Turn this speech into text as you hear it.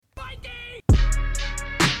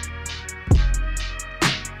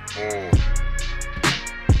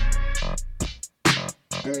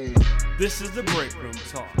This is the Break Room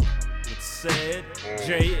Talk with Ced,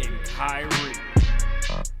 Jay, and Kyrie.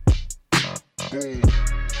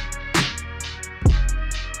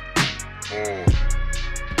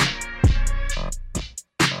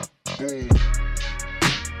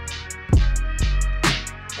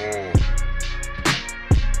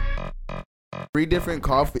 Three different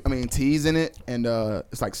teas in it, and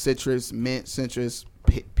it's like citrus, mint, citrus,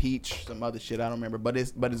 peach, some other shit I don't remember. But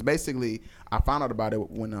it's basically, I found out about it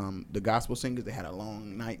when the gospel singers, they had a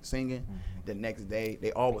long night singing. The next day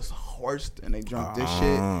they all was hoarse and they drunk this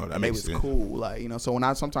shit. And they was sense. Cool, like, you know. So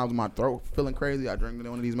when sometimes my throat feeling crazy, I drink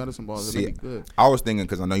one of these medicine balls. It make me good. I was thinking,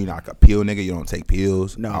 because I know you're not a pill nigga, you don't take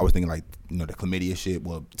pills. No, I was thinking like, you know, the chlamydia shit.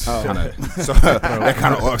 Well, that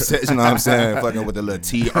kind of upsets. You know what I'm saying? Fucking with the little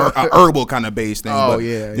tea, herbal kind of base thing. Oh, but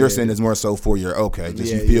yeah. You're saying it's more so for your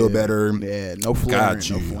you feel better. Yeah, no flaring. Got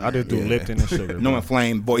you. No flaring. I just do Lipton and sugar. No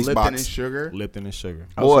inflamed voice Lipton box. And sugar. Lipton and sugar.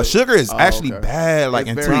 Well, sugar is actually bad. Like,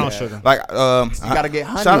 it's brown sugar. Like, you gotta get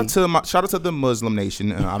honey. Shout out to the Muslim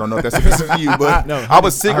nation. I don't know if that's supposed to you, but no, I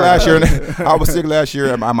was sick last year. I was sick last year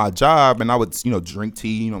at my job, and I would, drink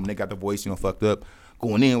tea. When they got the voice, fucked up,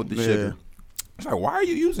 going in with the sugar. It's like, why are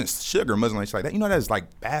you using sugar, Muslim? It's like that. That's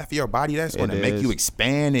like bad for your body. That's going to make you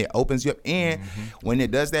expand. It opens you up, and when it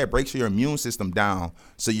does that, it breaks your immune system down.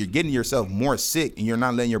 So you're getting yourself more sick, and you're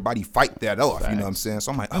not letting your body fight that off. You know what I'm saying?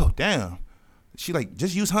 So I'm like, oh damn. She like,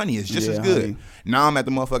 just use honey. It's just as good. Honey. Now I'm at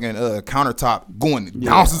the motherfucking countertop going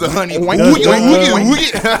ounces of honey. Does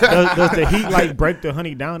the heat like break the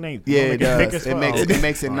honey down? It does. It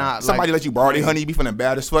makes it not. Somebody let you borrow their honey. You be feeling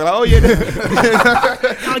bad as fuck. Like, oh yeah.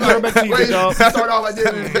 I'll give it back to you, dog. Start off like this.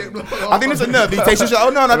 I think it's enough. You taste your shit. Oh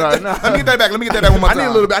no. Let me get that back. One more time. I need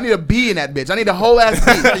a little bit. I need a bee in that bitch. I need a whole ass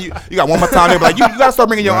bee. You got one more time. They're like, you gotta start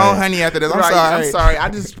bringing your own honey after this. I'm sorry. I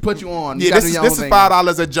just put you on. Yeah, this is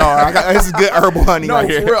 $5 a jar. This is good herbal honey right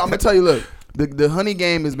here. For real, I'm gonna tell you. Look, the honey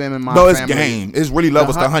game has been in my family. No, it's game. It's really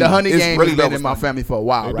levels to honey. The honey game has been in my family for a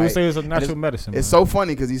while, right? They say it's a natural medicine. It's so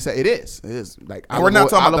funny because you say it is. It is like we're not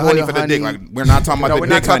talking about the honey for the dick. Like, we're not talking about the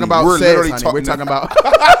dick honey. We're literally talking. We're talking about.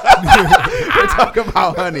 We're talking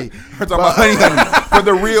about honey. We're talking about honey for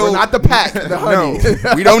the real. Not the pack. The honey.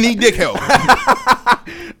 No, we don't need dick help.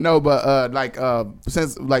 No, but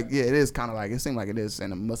since it is kind of like, it seems like it is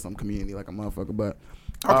in the Muslim community, like a motherfucker. But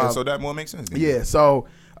okay, so that more makes sense. Yeah, so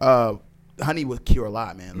honey would cure a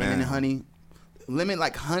lot, man. Lemon and honey. Lemon,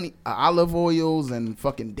 like honey, olive oils and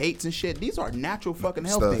fucking dates and shit. These are natural fucking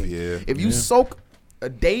health things. Yeah. If you soak a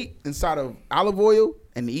date inside of olive oil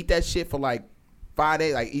and eat that shit for like 5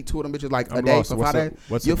 days, like eat 2 of them bitches like a day for 5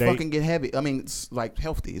 days, you'll fucking get heavy. I mean, it's like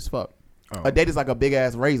healthy as fuck. Oh. A date is like a big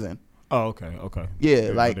ass raisin. Oh, okay.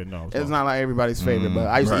 Yeah, like it's not like everybody's favorite, but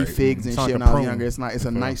I used to eat figs and shit when I was younger. It's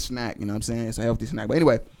a nice snack, you know what I'm saying? It's a healthy snack. But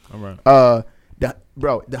anyway, all right.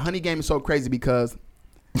 The honey game is so crazy because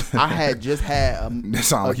I had just had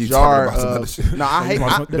a jar of. No, I hate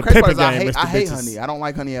the crazy part is I hate honey. I don't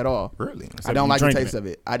like honey at all. Really? I don't like the taste of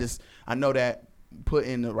it. I know that put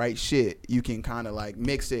in the right shit, you can kind of like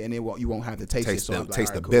mix it and you won't have to taste it. So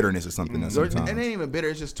taste the bitterness or something. It ain't even bitter.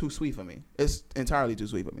 It's just too sweet for me. It's entirely too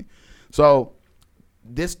sweet for me. So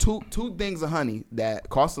there's two things of honey that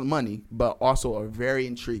cost some money, but also are very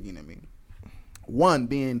intriguing to me. One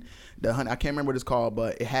being the honey, I can't remember what it's called,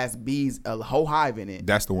 but it has bees, a whole hive in it.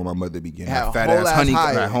 That's the one my mother began. Fat ass honey,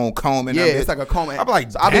 that home comb. And it's like a comb. I'm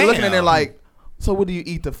like, so I'll be looking at it like, so what do you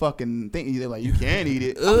eat the fucking thing? They're like, you can't eat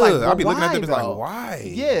it. I'm like, I'll be looking at them like, why?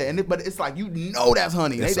 Yeah, but it's like, that's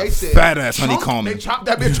honey. It's they said fat ass honeycomb. They chop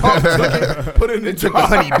that bitch off, put it in the jar.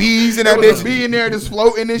 Honey bees in that bitch. Bee in there just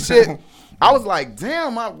floating and shit. I was like,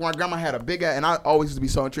 damn, my grandma had a big ass, and I always used to be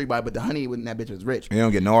so intrigued by it, but the honey in that bitch was rich. You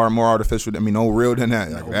don't get no more artificial, no real than that.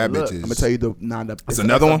 Like, that bitch is. I'm going to tell you it's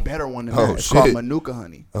another one? A better one than that. It's called Manuka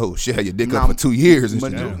honey. Oh, shit, had your dick up for 2 years.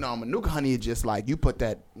 Manuka honey is just like, you put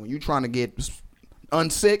that, when you're trying to get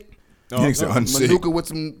unsick, unsick. Manuka with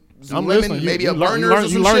some lemon, maybe a burner or some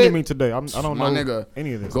shit. You learning me today. I don't know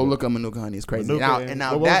any of this. Go look up Manuka honey. It's crazy. Now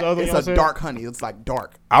that it's a dark honey. It's like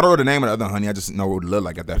dark. I don't know the name of the other honey. I just know what it looked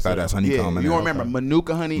like at that fat ass honeycomb. You remember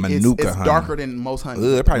Manuka honey? It's darker than most honey.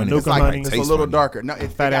 It probably Manuka honey. It's a little darker. No,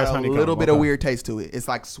 it got a little bit of weird taste to it. It's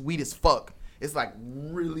like sweet as fuck. It's like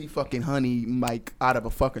really fucking honey, like out of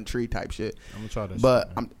a fucking tree type shit. I'm gonna try this.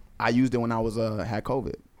 But I used it when I was had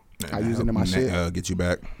COVID. I use it in my shit. Get you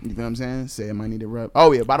back. You know what I'm saying? Ced might need to rub.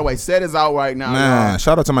 Oh yeah. By the way, Ced is out right now. Nah,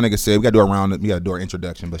 shout out to my nigga Ced. We gotta do a round. We gotta do our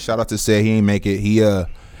introduction. But shout out to Ced. He ain't make it.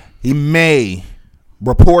 He may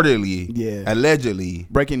reportedly, Yeah. allegedly,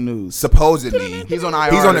 Breaking news. supposedly, He's on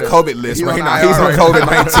IR. he's on the COVID list He's right on now. IR He's on right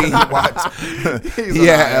COVID-19 watch. He's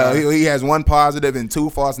He has 1 positive and 2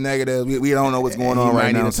 false negatives. We don't know what's going on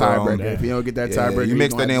right now. Need a So, tiebreaker. If you don't get that tiebreaker, you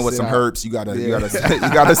mix that in with some hurts. herps. You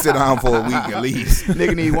gotta sit down for a week at least.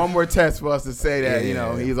 Nigga need one more test for us to say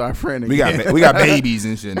that he's our friend. Again. We got babies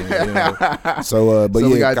and shit. There, you know? So, but so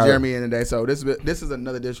yeah, we got Kyrie. Jeremy in today. So this is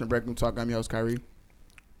another edition of Break Room Talk. I'm your host, Kyrie.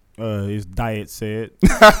 His diet said.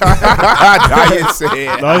 Diet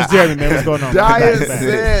said. No, it's Jeremy, man. What's going on? Diet Back.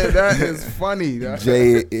 said that is funny.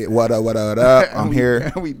 Jay, what up? I'm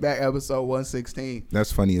here. We back episode 116.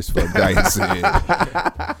 That's funny as fuck. Diet said.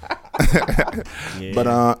 Yeah. But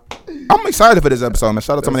I'm excited for this episode, man.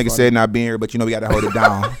 Shout out to my That's nigga funny. said not being here, but you know we gotta hold it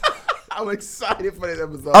down. I'm excited for this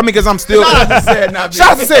episode. I mean, because I'm still. Shout out to Said not being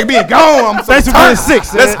Shout out to Said being gone. I'm so Thanks for tired. being sick,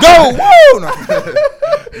 Said. Let's go.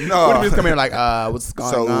 Woo! No. What if he's coming here like, what's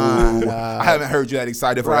going So on? I haven't heard you that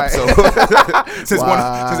excited for Right. episode since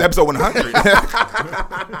Wow. since episode 100.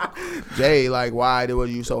 Jay, like, why were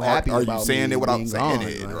you so happy Are about you saying me it without being saying gone?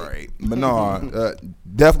 it? Like, Right. But no,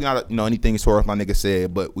 definitely not anything as far as my nigga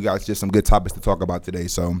said, but we got just some good topics to talk about today.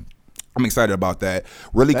 So I'm excited about that.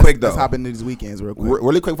 Really quick though. Let's hop into these weekends real quick.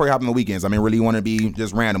 Really quick before we hop on the weekends. I mean, really want to be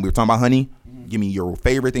just random. We were talking about honey. Give me your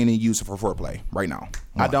favorite thing to use for foreplay right now.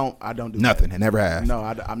 I don't do Nothing. that. I never have. No,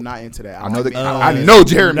 I'm not into that. I know that. don't I like know being-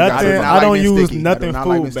 Jeremy. Nothing. do not I like don't being use sticky. I do nothing not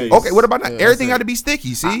like being food sticky. based. Okay, what about that? Yeah, Everything that's got to be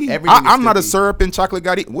sticky. See, everything is I'm not a sticky. syrup and chocolate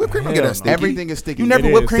got it. Whipped cream don't get Hell that sticky. no. Everything is sticky. You never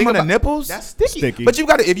It whipped is. cream on Think the about- nipples. That's sticky. Sticky. But you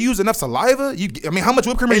got to, if you use enough saliva, I mean, how much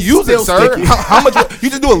whipped cream are It's you using, still sir? sticky. How much? You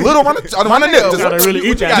just do a little on the nip. gotta Just, really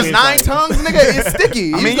eat that Just bitch, 9 like- tongues, nigga. It's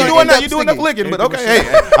sticky. I mean, It's you gonna doing end that? up You doing sticky. enough licking, but Anything okay.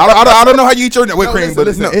 with Hey, I don't know how you eat your whipped No, cream, but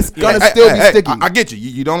listen, no. it's gonna still be sticky. I get you.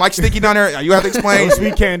 You don't like sticky down there. You have to explain. No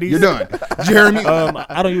sweet candies. You're done, Jeremy.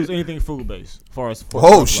 I don't use anything food based.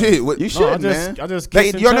 Oh shit! What, You No, should, man. I just They,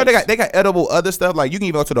 kiss and you know touch. they got edible other stuff. Like you can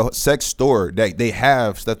even go to the sex store. They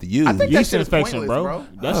have stuff to use. I think that yeast shit is infection, pointless, bro. bro.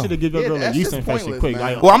 That should give your Yeah, girl a that yeast shit's infection pointless, quick. man.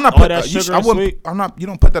 Like, Well, I'm not all putting that that. sugar and sweet. I'm not. You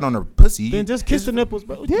don't put that on her pussy. Then just kiss the nipples,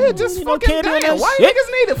 bro. Yeah, just You know, fucking candy on damn. that Why shit.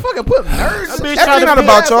 niggas need to fucking put nerves? That bitch Everything trying to not be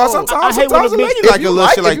about y'all. asshole. Sometimes I hate when a a lady bitch- like a you little like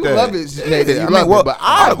shit it, like you that. love it, Jay, you I love mean, it, well, but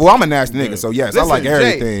I'm a nasty nigga, so yes, I like Listen,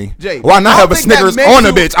 everything. Jay, Well, I not I have a don't think that Snickers makes on a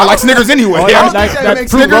you- bitch. I like Snickers anyway. Oh, I yeah, don't like think that that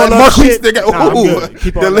makes fruit you- roll up Marquise shit. nigga. Nah, I'm Ooh, good.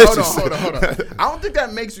 Keep on. delicious. Hold on. I don't think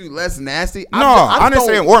that makes you less nasty. No, I didn't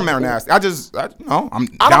say or man nasty. I'm I down don't for want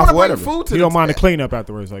to bring whatever. food to You the don't mind the cleanup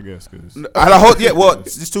afterwards, I guess. Cause Well,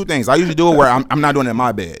 it's two things. I usually do it where I'm not doing it in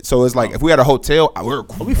my bed. So it's like if we at a hotel, we're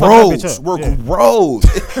we fuck that bitch gross. up. We're Yeah. gross.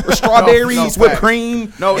 With strawberries, No, whipped facts.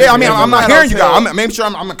 cream. No, Yeah, I mean, if I'm I'm not at a hearing you hotel- guys. I'm maybe sure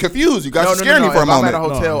I'm confused. You guys No, are scaring me for a If I'm at moment. a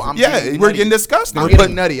hotel, I'm Yeah, getting we're nutty. getting disgusting. I'm We're getting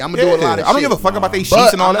putting- nutty. I'm gonna do a lot of I don't shit. give a fuck about they But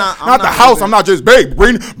sheets and all I'm that. not Not the house. using- I'm not just, babe,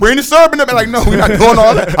 bring the syrup in there. Like, no, we're not doing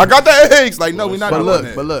all that. I got the eggs. Like, no, we're not doing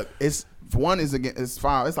that. But look, it's one is again. It's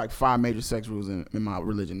five. It's like 5 major sex rules in my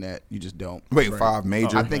religion that you just don't. Wait, break. 5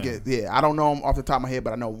 major? I think it. Yeah, I don't know them off the top of my head,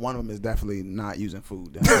 but I know one of them is definitely not using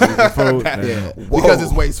food. food. Yeah, Whoa. because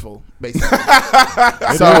it's wasteful, basically.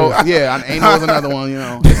 So yeah, anal is another one. You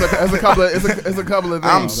know, it's a couple of things.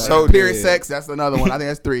 I'm Like, so period dead. sex. That's another one. I think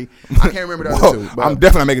that's 3. I can't remember the Whoa, other 2. But I'm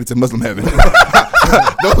definitely making it to Muslim heaven.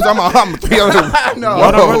 Those I'm 3 other. No.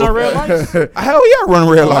 Y'all don't run no Whoa. red lights? Hell yeah, I run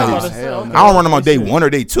red lights. hell no. I don't run them on day 1 or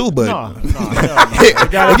day 2, but No.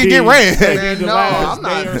 it can get ran. Man, the no, last I'm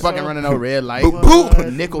day not or fucking so. running no red light. Boop,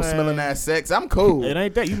 boop. Nickel Man. smelling ass sex. I'm cool. It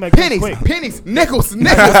ain't that. You make it quick. Pennies, nickels, change.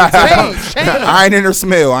 I ain't in there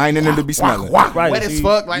smell. I ain't in there to be smelling. Right, Wet see, as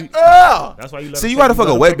fuck, like, ugh. That's why you. See, you gotta fuck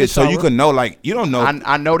a wet bitch so you can know, like, you don't know.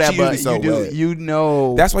 I know that, She but usually so you do. wet. You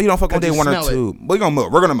know. That's why you don't fuck on day you 1 or smell it. 2. We're gonna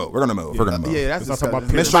move. We're gonna move. Yeah, that's Let's not talk about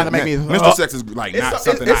disgusting. It's about to make me. Mr. Sex is like It's not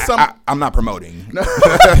some- something it's some- I'm not promoting.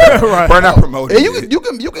 Right. We're not promoting. And it.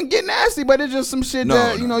 you can get nasty, but it's just some shit No,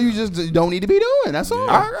 that no. you know you just don't need to be doing. That's all.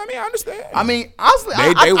 I mean, I understand. I mean, honestly, They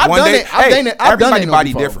I've one done day. it. I've Hey, done it. I've done everybody's it body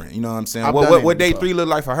before. different. You know what I'm saying? I've done What it day before. 3 look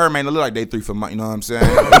like for her, man? It look like day 3 for my. You know what I'm saying?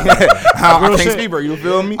 I Real can't shit. speak, bro. You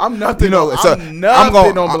feel me? I'm nothing. You know, on, so I'm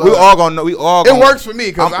nothing on blood. We all gonna know. We all. It Gonna, works for me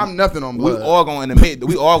because I'm nothing on We blood. all gonna admit.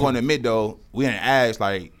 We all gonna admit though. We didn't ask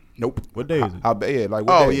like. Nope. What day is it? I bet, yeah, like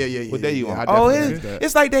what Oh, day? yeah, What day you yeah, on? I Oh, definitely it's, did that.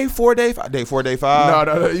 it's like day 4, day 5. Day 4, day 5.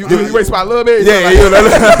 No. You waste by a little bit. Yeah, Like,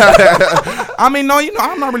 yeah. I mean, no, you know,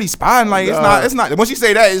 I'm not really spotting. Like, it's not. Once you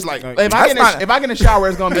say that, it's like, If I get in the shower,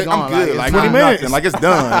 it's gonna be gone. I'm good. Like, 20 I'm minutes. nothing. Like, it's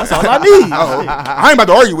done. That's all I need. I ain't about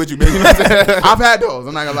to argue with you, man. You know what I'm saying? I've had those.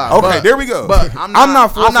 I'm not gonna lie. Okay, there we go. But I'm not I'm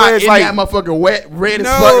not full-fledged, in like- that motherfucker wet, red as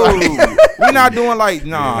No, fuck. we're not doing like,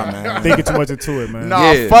 nah, man. Thinking too much into it, man. No,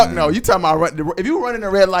 Yeah. fuck no. You talking about if you running the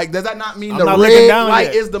red light? Does that not mean I'm the not looking red down light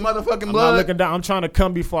yet. is the motherfucking I'm not blood? looking down. I'm trying to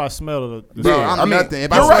come before I smell the Bro, Yeah, I'm I mean, nothing.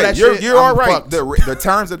 If I you're saw right. that You're, shit, you're all I'm right. fucked. The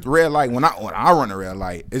terms of the red light when I run the red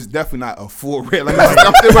light, it's definitely not a full red light.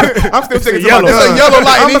 I'm still thinking yellow. about It's a yellow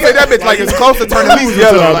light. I'm gonna say that bitch like it's close to turning blue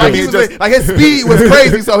yellow. Like, I Like, mean, he was just like his speed was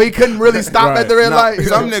crazy, so he couldn't really stop Right. at the red nah, light.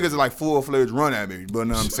 some niggas are like full fledged run at me, but you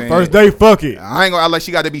know what I'm saying. First day, fuck it. I ain't gonna act like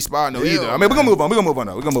she got to be spotting no either. Ew, I mean, we're gonna move on. We're gonna move on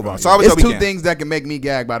though. We're gonna move on. So I was It's your two weekend. things that can make me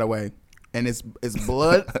gag, by the way, and it's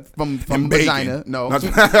blood from And bacon. vagina. No,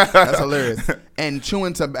 that's hilarious. And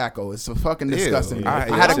chewing tobacco. It's so fucking Ew. disgusting. I-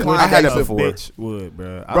 I had a I client had that that used to- before. Bitch would,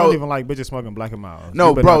 bro. I Bro. don't even like bitches smoking Black and Mild. No,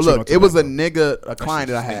 You better bro, not chew look, on it was a tobacco. nigga, a client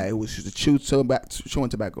that I had who was just chewing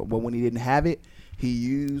tobacco, but when he didn't have it, he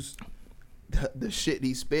used the shit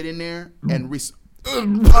he spit in there and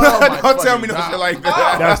Don't Oh, tell me no shit like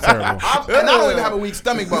that. That's terrible. and I don't even have a weak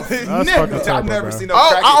stomach, but That's nigga, fucking I've terrible, never bro. seen no I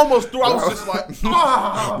crack. almost threw. I was just like,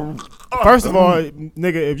 oh. First of all,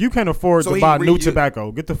 nigga, if you can't afford So to he buy new reused-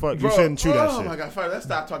 tobacco, get the fuck. Bro, you shouldn't chew that oh shit. my god, fuck, let's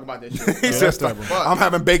stop talking about this shit. He bro. said, that's "Stop. terrible. I'm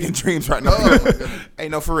having bacon dreams right now." Oh, my goodness. Hey,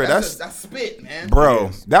 no, for real. That's spit, man.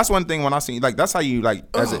 Bro, that's one thing when I seen like that's how you like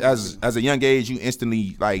as a young age you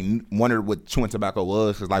instantly like wondered what chewing tobacco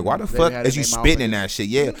was because like why the They fuck had it is in you their mouth spitting in and- that shit?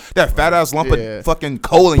 Yeah, that fat ass lump Yeah. of fucking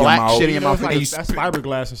coal in Black your mouth. shit in your You know, mouth. it's and like, you that's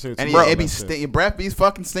fiberglass and shit. And too. yeah, it be That's your breath be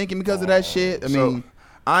fucking stinking because of that shit. I mean,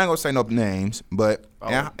 I ain't gonna say no names, but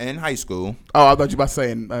in high school, I thought you about to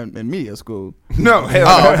say in media school. no, hell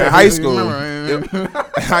Oh, no. okay. In high school, Remember.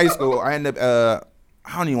 in high school, I ended up.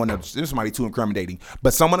 I don't even want to. This is somebody too incriminating,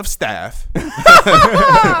 but someone of staff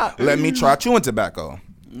let me try chewing tobacco.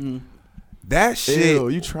 That shit. Ew,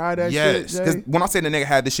 you tried that Yes, shit, because Jay? when I say the nigga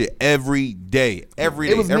had this shit every day, every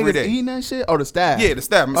day, It was every niggas day. eating that shit or the staff? Yeah, the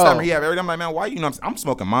staff. Oh. He have every day. I'm like, man, why you know? I'm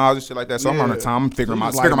smoking miles and shit like that. So I'm on the Yeah. time. I'm figuring So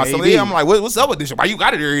you figuring like, myself. maybe. Yeah, I'm like, what's up with this shit? Why you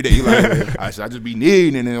got it every day? He like, I just be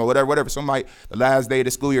needing it or whatever. So I'm like, the last day of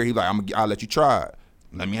the school year, he like, I'll let you try it.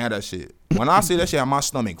 Let me have that shit. When I see that shit, my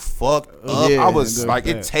stomach fucked up. Yeah, I was good. like,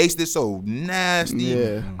 Yeah. it tasted so nasty.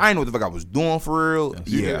 Yeah. I didn't know what the fuck I was doing for real.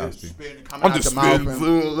 Yeah. I'm just mouth spitting,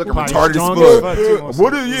 and looking Probably retarded strong as as fuck, too, fuck. on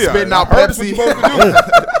What some- is spitting I out heard that's what Pepsi. you supposed to do.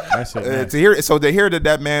 That shit nasty. To hear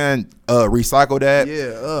that man recycle that,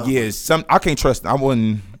 Yeah, some I can't trust. I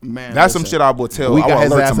wouldn't. Man, That's some listen. shit I would tell. We I got would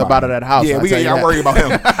his alert ass somebody. up out of that house, Yeah, I'll we tell you I that. worry about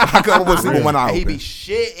him. I wouldn't sleep one out. He be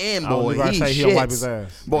shitting, I boy. was about to He say he don't wipe his shits.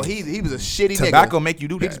 ass. Boy, he was a shitty Tobacco nigga. make you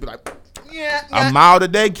do He just be that. like, yeah. A mile a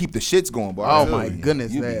day keep the shits going, boy. Oh I my feel you.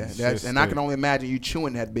 goodness, You be man. shit And I can straight. only imagine you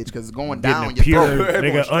chewing that bitch because it's going Getting down the your pure, throat.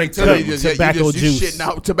 nigga, So uncut you tobacco juice. You shitting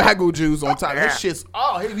out tobacco juice on top. That shit's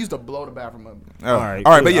he used to blow the bathroom up. Oh. All right,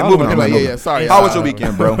 All right, but yeah, cool. moving on. Anyway, moving yeah, on. sorry. How was your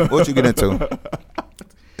weekend, bro? What you get into?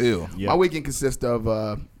 Ew. Yeah. My weekend consists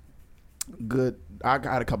of good. I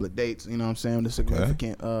got a couple of dates. You know what I'm saying? The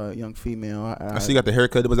significant young female. I see you got the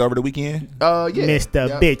haircut that was over the weekend. Yeah. Mr.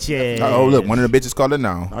 Yep. Bitches. Oh, look, one of the bitches called it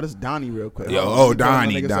now. Oh, this is Donnie real quick. Yo, Hold on. oh, Let me tell my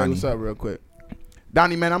Donnie, nigga say Donnie. What's up real quick?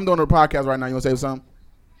 Donnie, man, I'm doing a podcast right now. You want to say something?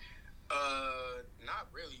 Not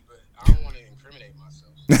really, but I don't want to incriminate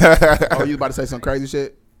myself. Oh, you about to say some crazy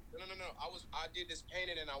shit? No. I did this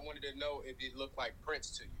painting and I wanted to know if it looked like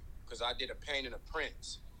Prince to you, because I did a painting of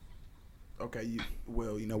Prince. Okay, you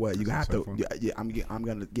know what? You have to. So Yeah, I'm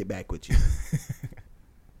gonna get back with you.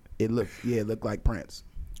 It looked like Prince.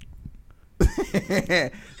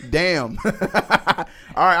 Damn. All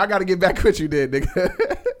right, I gotta get back with you, then,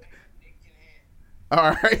 nigga.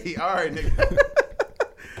 All right, nigga.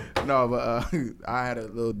 No, but I had a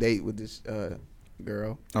little date with this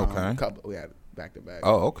girl. Okay. We had back to back.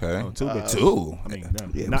 Oh, okay. Two bitches. Two. I mean,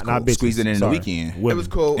 Yeah, it was not cool. bitches. Squeezed it in the Sorry. weekend. Women. It was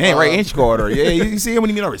cool. Ain't right, inch quarter. Yeah, you see him when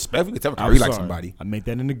you mean no respect. We can tell I'm you like sorry. somebody. I meant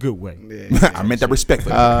that in a good way. Yeah. I meant that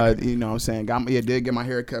respectfully. You know what I'm saying? Did get my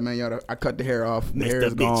hair cut, man. Yo, I cut the hair off. The hair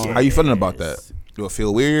is Mr. gone. Bitch. How you feeling about that? Do it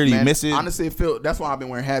feel weird? Do you Man, miss it? Honestly, that's why I've been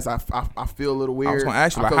wearing hats. I feel a little weird. gonna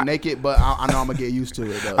ask you, I like, feel how- naked, but I know I'm gonna get used to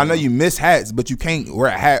it. Though. I know you miss hats, but you can't wear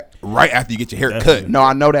a hat right after you get your hair cut. No,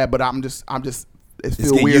 I know that, but I'm just. It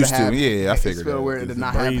feels getting weird used to to have. it. Yeah, I figured It feels that. weird to It's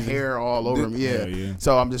not have breezy. hair all over me. Yeah. Yeah.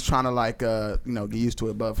 So I'm just trying to get used to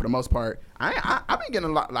it. But for the most part, I've been getting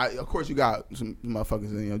a lot. Like, of course, you got some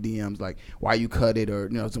motherfuckers in DMs like, why you cut it, or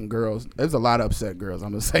some girls. There's a lot of upset girls. I'm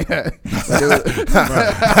gonna say that.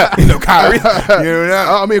 Kyrie. You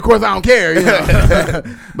know, I mean, of course, I don't care.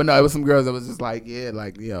 But no, it was some girls that was just like, I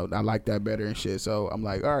like that better and shit. So I'm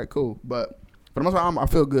like, all right, cool. But For the most part, I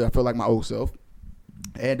feel good. I feel like my old self.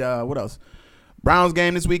 And what else? Browns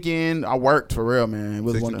game this weekend. I worked for real, man. It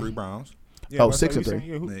was 6-3 Browns. Yeah, 6-3.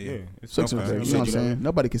 Yeah, Yeah. 6-3. You know what I'm saying?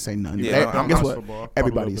 Nobody can say nothing. Yeah, Guess what? football.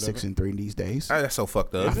 Everybody's Probably a little 6-3 these days. That's so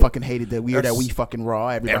fucked I up. fucking hated that we That's- fucking raw.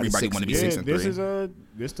 Everybody want to be Yeah, 6-3.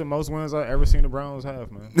 this the most wins I've ever seen the Browns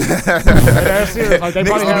have, man. That's serious. Like, they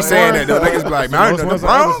probably Niggas be have saying more. that though. Niggas be like, man, I Most know the ones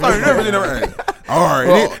I've Browns. ever I seen. never seen them. All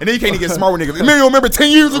right, and then you can't even get smart with niggas. Man, you don't remember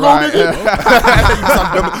 10 years ago, Right.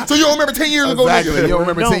 nigga? So you don't remember 10 years ago, Exactly. nigga? You don't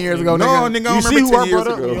remember 10 years ago, No, nigga? nigga, I You don't see remember who 10 I years brought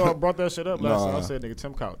up? You ago. all brought that shit up last time. Nah. I said, nigga,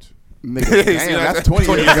 Tim Couch. Nigga, See, damn, that's that's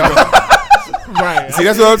 20 years ago. Right. See,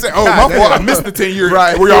 that's what I'm saying. Oh, my fault. I missed the 10 years.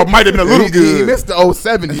 Right. Where y'all might have been a little He good. missed the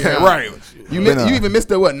 07 year. Right. You even missed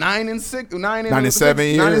the what? 9-6,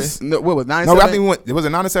 9-7 years. What was 9-7? No, I think it was a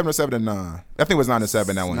 9-7 or 7-9. I think it was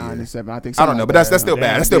 9-7 that one year. 9-7. I think. I don't know, but that's still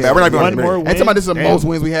bad. That's still bad. We're not even One on more the win. And somebody, this is the And- most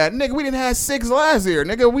wins we had. Nigga, we didn't have 6 last year.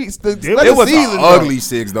 Nigga, It was an ugly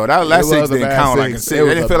 6 though. That last 6 didn't count like a 6. It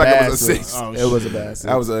didn't feel like it was a 6. It was a bad 6.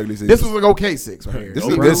 That was an ugly 6. This was an okay 6 right here. This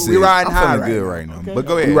is a good 6. We riding high I'm feeling good right now. Okay. But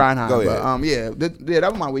go ahead. We riding high. Go ahead. But yeah,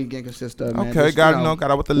 that was my weekend consisted of, man. Okay, Just, got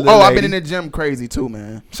out with the little I've been lady. in the gym crazy too,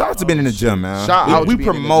 man. Shout out to being in the gym, man. Shout out to We being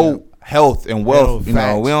in the promote health and wealth. Health, You know,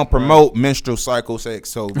 facts. we don't promote menstrual cycle sex,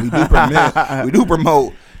 so we do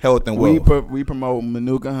promote health and wealth. We promote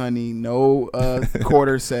Manuka honey, no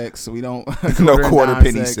quarter sex. We don't No quarter and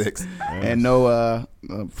penny dime sex. and no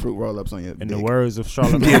fruit roll ups on your In dick. the words of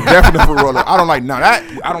Charlamagne. Yeah, definitely fruit roller. I don't like none of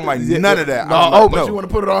that. I don't like none of that. But you want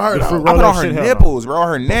to put it on her? The fruit though. I put roll-up on her shit, hell no. nipples, bro,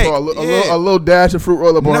 her neck. So Yeah. a little dash of fruit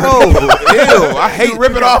roll up on her. No, ew. I hate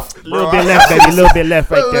Rip it off. A little bit left, baby. A little bit left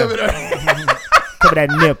right there. Cover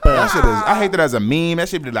that nip That up. shit is, I hate that as a meme. That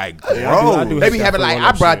shit be like, I do bro. They be having like,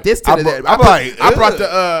 I brought this to I the. brought- I I'm like, brought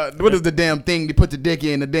ugh. the what is the damn thing to put the dick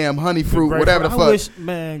in? The damn honey fruit, whatever the I fuck. wish,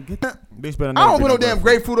 man, get that bitch better. I don't put no damn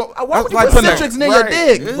grapefruit on. Why I would you like put putting that- citrus in your right.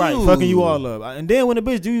 dick? Ew. Right, fucking you all up. And then when the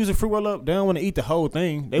bitch do use a fruit roll up, they don't want to eat the whole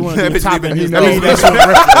thing. They want to do the Bitch, top leave and it- just you leave know. that shit on the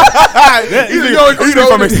rest of it. You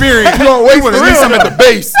from experience. You don't waste leave some at the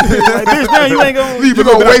base. Like, bitch, now you ain't gonna You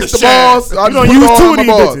gonna waste the balls? You gonna use 2 of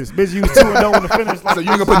these bitches. Bitch, use 2 and don't want to finish. So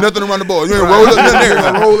you ain't gonna put nothing around the ball. You ain't roll it in there. You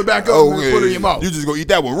gonna roll it back up and put it in your mouth. You just gonna eat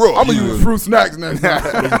that one raw. I'm gonna use fruit snacks next time.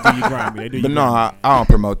 Bitches do you grimy. They do you But no, grimy. I don't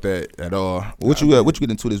promote that at all. What you get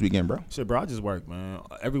into this weekend, bro? Shit, bro, I just work, man.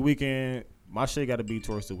 Every weekend, my shit got to be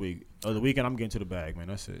towards the week. The weekend, I'm getting to the bag, man.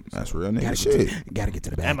 That's it. That's real nigga shit. Gotta get to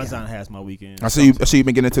the back. Amazon has my weekend. I see you been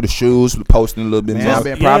getting into the shoes, posting a little bit. Man, more. I've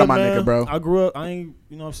been proud of my man. nigga, bro. I grew up. I ain't.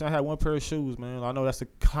 You know what I'm saying? I had one pair of shoes, man. I know that's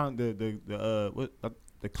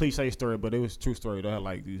the cliche story, but it was a true story. They had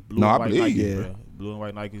like these blue No, I and white believe, Nikes, yeah. bro. Blue and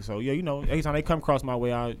white Nikes. So yeah, you know, anytime they come across my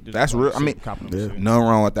way, I just That's real. I mean, copping them shit. Nothing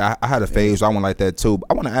wrong with that. I had a phase. I went like that too.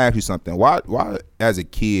 I want to ask you something. Why, as a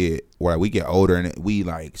kid, where we get older and we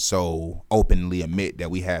like so openly admit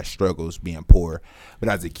that we had struggles being poor, but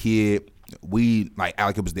as a kid, we like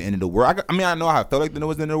it was the end of the world. I mean, I know how I felt like it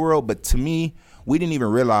was the end of the world, but to me, we didn't even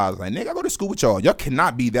realize like, nigga, I go to school with y'all. Y'all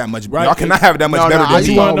cannot be that much. Right. Y'all cannot have that much No, better no, than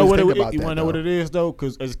You me. want to know always what think it? about You that, want to know what though. it is though?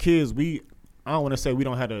 Because as kids, I don't want to say we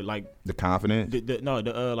don't have the like The confidence.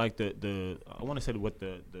 the I want to say what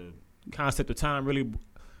the concept of time really.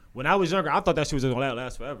 When I was younger, I thought that shit was just gonna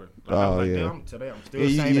last forever. Like, I was like, yeah. damn, today I'm still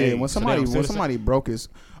the same Yeah, age. when somebody broke his.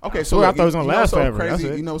 Okay, so swear I look, thought it was gonna you know last what's so forever. Crazy, That's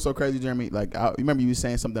it. you know what's so crazy, Jeremy? Like, you remember you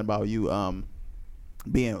saying something about you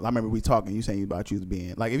being. I remember we talking. You saying about you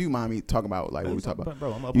being like, if you mind me talking about like what we talk about.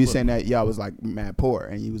 Bro, I'm up You with saying that y'all was like mad poor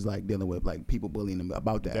and you was like dealing with like people bullying them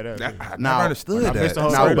about that. I Now- never understood I missed the that. whole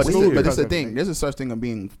No, story but to this school is because the of thing. everything. There's a such thing of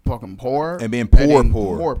being fucking poor And being then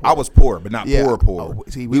poor. I was poor, but not Yeah. poor. Oh,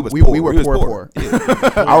 see, we we were were poor.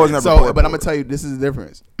 Yeah. I was never So, poor. but I'm gonna tell you, this is the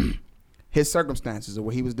difference. His circumstances of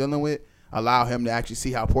what he was dealing with allow him to actually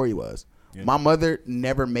see how poor he was. Yeah. My mother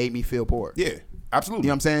never made me feel poor. Yeah, absolutely.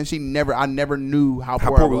 You know what I'm saying? I never knew how How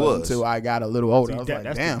poor I poor we was was. until I got a little older. See, I was like,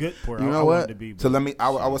 that's damn. the good poor. You I know wanted what? to be, So but-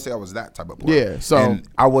 I would say I was that type of poor. Yeah, so- and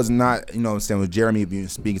I was not, you know what I'm saying, with Jeremy being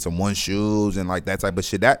speaking to one shoes and like that type of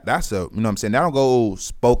shit. That's a, you know what I'm saying, that don't go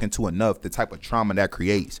spoken to enough, the type of trauma that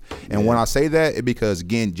creates. And when I say that, it's because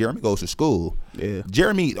again, Jeremy goes to school. Yeah.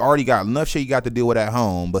 Jeremy already got enough shit he got to deal with at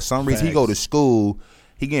home, but some reason he go to Facts. school.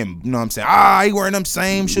 He getting, you know what I'm saying? He wearing them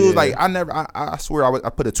same shoes. Yeah. Like I swear I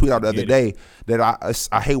put a tweet out the other day that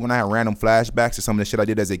I hate when I have random flashbacks to some of the shit I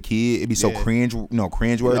did as a kid. It'd be so Yeah.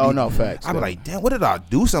 cringeworthy. Oh, no, facts. I'd be like, damn, what did I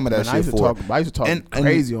do some of that Man, I shit used to for? talk. I used to talk And-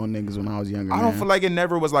 crazy on niggas when I was younger. I don't feel like it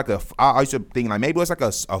never was like I used to think like maybe it was like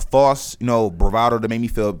a false, you know, bravado to make me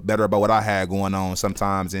feel better about what I had going on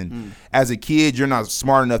sometimes. And as a kid, you're not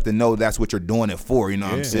smart enough to know that's what you're doing it for. You know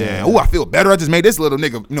what I'm saying? Oh, I feel better. I just made this little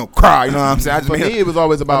nigga, you know, cry. You know what I'm saying? I just For made me, it was always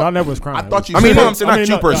always about. I never was crying. I thought you. I mean, said- no, I'm saying not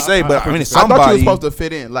you per se, but I mean, I thought you somebody. were supposed to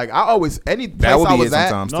fit in. Like I always, any place would I be was it at,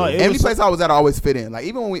 sometimes, too. any place I was at, I always fit in. Like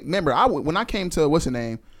even when remember, when I came to what's the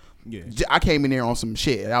name, Yeah. I came in there on some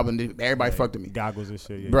shit. Everybody fucked with me, Goggles and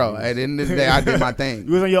shit. Yeah, bro. you At the end of the day, I did my thing.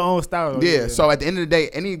 You was on your own style. Though, Yeah. So at the end of the day,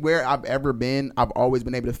 anywhere I've ever been, I've always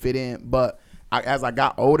been able to fit in. But as I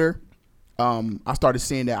got older, I started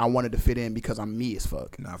seeing that I wanted to fit in because I'm me as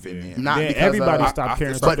fuck. Not fitting in. Not Yeah, because everybody I stopped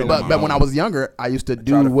caring. start but feeling but when my I was younger, I used to try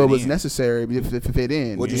do to what fit was in. necessary to fit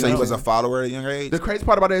in. Would you know say you what was I'm a follower at a young age? The crazy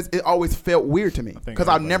part about it is it always felt weird to me because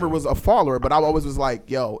I never was a follower, but I always was like,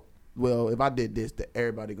 yo, well, if I did this, that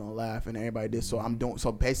everybody gonna laugh and everybody did. So I'm doing.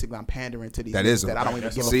 So basically, I'm pandering to these That niggas is that I don't even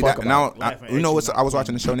give see a fuck that about. now. You know what? I was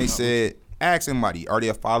watching the show and they said, ask somebody, are they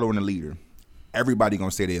a follower and a leader? Everybody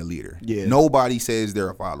gonna say they're a leader. Yeah. Nobody says they're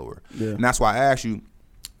a follower. Yeah. And that's why I asked you.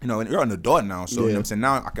 You know, and you're an adult now, so you know Yeah. what I'm saying.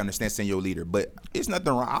 Now I can understand saying you're a leader, but it's nothing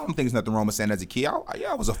wrong. I don't think there's nothing wrong with saying as a kid.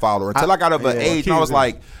 I was a follower until I got of an age, and I was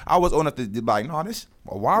like, I was old enough to be like, no, this.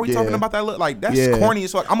 Why are we talking Yeah. about that? Look, like that's Yeah. corny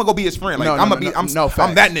as fuck. I'm gonna go be his friend. Like No, I'm no, gonna be. no, I'm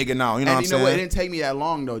facts. that nigga now. You know And what I'm you know saying? what? It didn't take me that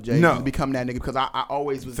long though, Jay, No. to become that nigga because I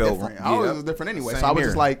always was Felt different. wrong. I always Yeah. was different anyway. Same So I was here.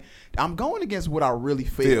 just like, I'm going against what I really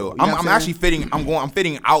feel. Feel. You know I'm what actually saying? fitting. I'm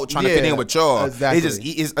fitting out, trying to fit Yeah, in with y'all. exactly.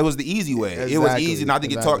 It was the easy way. It was Exactly, easy not to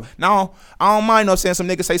get exactly. talked. Now I don't mind no saying some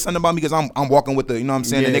nigga say something about me because I'm walking with the, you know what I'm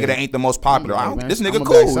saying, the Yeah. nigga that ain't the most popular. I'm like, man, This I'm nigga a back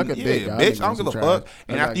cool. sucker Yeah, dick, y'all. bitch. I Niggas don't give a some fuck. trash.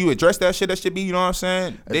 And after you address that should be, you know what I'm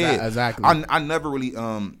saying? Dead. Exactly. I never really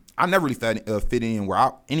fit in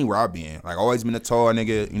anywhere I've been. Like always been a tall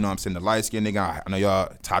nigga. You know what I'm saying? The light skinned nigga. I know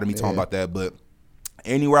y'all tired of me talking about that, but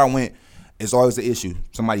anywhere I went, it's always an issue.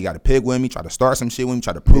 Somebody got to pick with me, try to start some shit with me,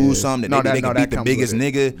 try to prove something that they can beat the biggest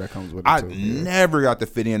nigga. That comes with it I too, yeah. never got to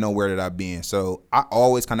fit in nowhere that I've been. So I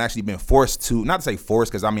always kind of actually been forced to, not to say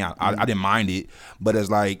forced because I mean I didn't mind it, but it's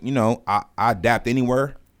like, you know, I adapt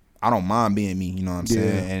anywhere. I don't mind being me, you know what I'm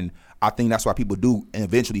saying? And I think that's why people do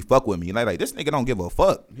eventually fuck with me. Like this nigga don't give a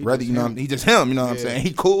fuck. Rather, you know, he just him, you know what I'm saying?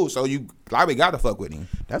 He cool, so you probably gotta fuck with him.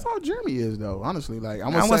 That's how Jeremy is though. Honestly, like I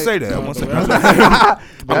wouldn't say that. I wouldn't say that.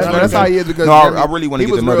 That's how he is because No, I Jeremy, really wanna he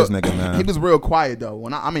get to was know real- this nigga, man. He was real quiet though.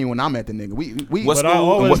 When I met the nigga, we What But I school?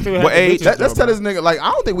 always still had What the age? bitches, let's though, tell this nigga like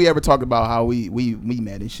I don't think we ever talked about how we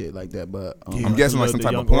met and shit like that. But I'm guessing like some The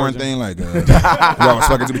type young of porn origin. thing, like y'all was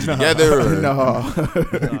fucking together. Or?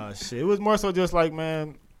 no, Shit. It was more so just like,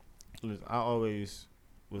 man, listen, I always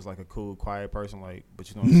was like a cool, quiet person, like, but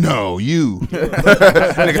you know what I'm saying? No, you.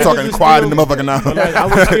 Nigga talking quiet in the motherfucking But now. like, I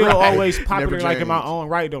was still always popular, Never like in my changed. own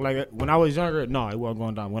right though. Like when I was younger, no, it wasn't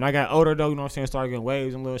going down. When I got older though, you know what I'm saying, started getting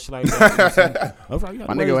waves and little shit like that. You know what I'm saying? I was like,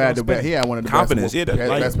 my nigga had the best. He had one of the Confidence, best, yeah, that's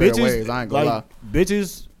like best pair of bitches, waves. I ain't gonna lie. like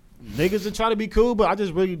bitches, niggas that try to be cool, but I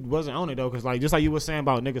just really wasn't on it though, cause like just like you were saying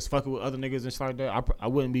about niggas fucking with other niggas and shit like that, I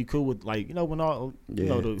wouldn't be cool with like, you know, when all you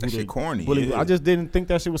know Yeah. That shit corny. bully, Yeah. I just didn't think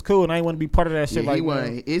that shit was cool, and I didn't want to be part of that shit. Yeah, like he man.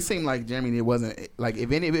 wasn't. It seemed like Jeremy. It wasn't like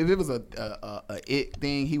if it was a it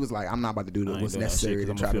thing. He was like, I'm not about to do I ain't what's doing that necessary shit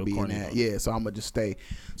to 'cause try I'ma to feel be in corny that. about it. Yeah, so I'm gonna just stay.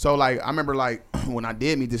 So like I remember like when I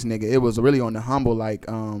did meet this nigga, it was really on the humble. Like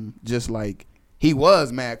just like he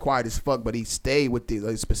was mad quiet as fuck, but he stayed with these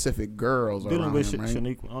like, specific girls dealing around with him, right?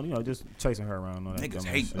 Shaniqua, you know, just chasing her around. All that Niggas dumbass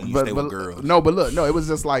hate shit. when you stay with girls. No, but look, no, it was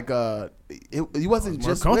just like he wasn't more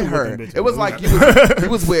just with comfortable her. with them bitches, It was though. like you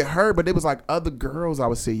was with her, but it was like other girls I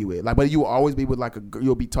would see you with. Like, but you will always be with like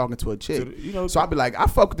you'll be talking to a chick. So, you know, So I'd be like, I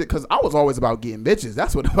fuck with it because I was always about getting bitches.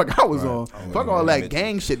 That's what the fuck I was Right. on. I Fuck wasn't all that getting bitches.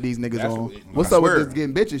 gang shit these niggas That's on. what- What's I up with swear. this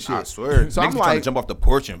getting bitches shit? I swear. So Niggas I'm trying like, to jump off the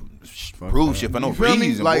porch and prove shit for no you feel me?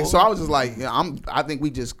 reason. Like, boy. so I was just like, I think we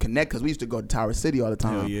just connect because we used to go to Tower City all the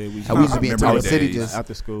time. Hell yeah, we and we used to be in remember Tower those City days. just.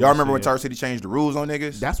 after school. Y'all remember when shit. Tower City changed the rules on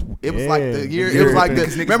niggas? It was like the year. It was like the.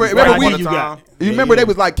 Niggas Remember be we. riding all the you time. got? You remember they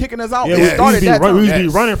was like kicking us out. Yeah, It we started used to that be, time. we used to be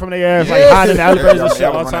Yes. running from their ass, like Yeah. hiding in the elevators and shit,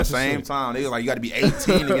 Y'all all was on that types of same shit. time. They was like, you got to be 18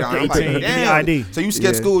 to get on. I'm 18, like, give me damn. ID. So you skip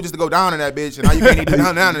Yeah. school just to go down in that bitch, and now you can't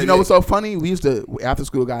even down in You it. know what's so funny? We used to after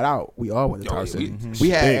school got out. We all went to Yo, Tower we- City. mhm. We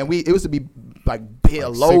had Big. and it used to be like Like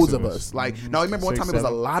loads six of of us. us. Like no, remember one Six, time it was a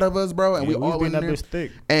seven. lot of us, bro, and we Yeah, we was all being in that there. bitch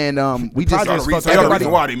thick. And we just projects fucked Y'all the everybody.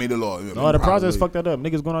 reason why they made the law. No, the Probably. projects fucked that up.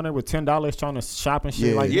 Niggas going on there with $10 trying to shop and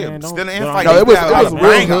shit. Yeah. Like, Yeah, man, don't. still in don't- fight. No, it was Yeah, a lot of real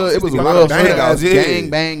bang hood. outs. It was A real lot of bang hood outs, ass yeah. gang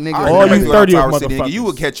bang niggas. I All remember you going to 30 Tower City, motherfuckers. nigga, you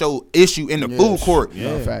would catch your issue in the food court.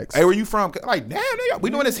 No facts. Hey, where you from? Like, damn, nigga,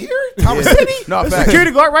 we doing this here? Tower City? No The facts.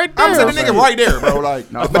 security guard right there. I'm saying the nigga right there, bro.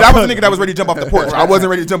 Like, No, but I was the nigga that was ready to jump off the porch. I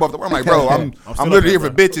wasn't ready to jump off the porch. I'm like, bro, I'm still literally here up for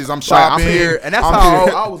there, bitches. I'm Like, shopping. I'm here, and that's I'm how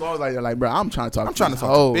here. I was always like, bro, I'm trying to talk. I'm trying to talk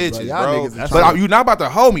hoes, to bitches, Y'all bro. niggas is But trying- you not about to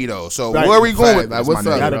hoe me though. So Right. where are we going with Like, this, what's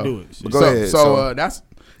my up, nigga? Gotta bro? do it. But go so, ahead. So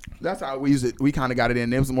that's how we used it. We kind of got it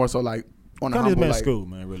in. It was more so like on the Kind of humble, been like, school,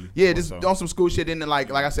 man, really. yeah, just Also. on some school shit. And then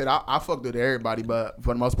like I said, I fucked with everybody, but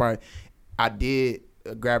for the most part, I did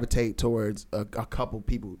gravitate towards a couple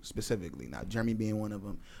people specifically. Now, Jeremy being one of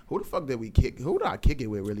them. Who the fuck did we kick? Who did I kick it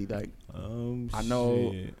with? Really, like, I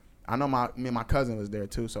know. Shit. I know me and my cousin was there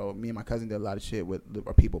too, so me and my cousin did a lot of shit with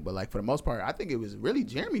our people. But like for the most part, I think it was really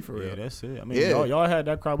Jeremy for real. Yeah, that's it. I mean, Yeah. y'all had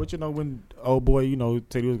that crowd, but you know when old boy, you know,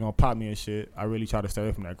 said he was gonna pop me and shit, I really tried to stay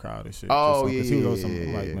away from that crowd and shit. Oh Just yeah, so- 'cause he was on yeah,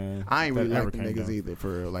 some, yeah, like, yeah. man, I ain't that really ever like the came niggas down. either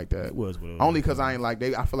for real like that. It was what it was. Only because I ain't like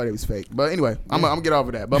they. I feel like they was fake. But anyway, I'm gonna get off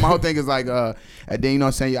of that. But my whole thing is like, and then you know what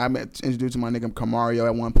I'm saying. I met introduced to my nigga Camario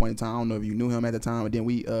at one point in time. I don't know if you knew him at the time. But then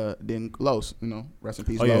then Los, you know, rest in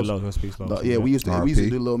peace. Oh yeah, Los. Los, peace, Los. Yeah, we used to RP.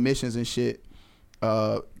 do little missions and shit.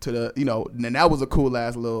 To the and that was a cool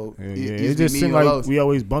ass little. Yeah, used to it be just me seemed and like Los. we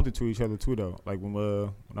always bumped into each other too, though. Like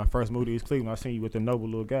when I first moved to East Cleveland, I seen you with the Noble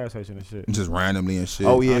little gas station and shit. Just randomly and shit.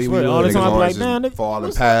 Oh yeah, I we swear, was. all the Niggas time I be always like, man, just nigga, falling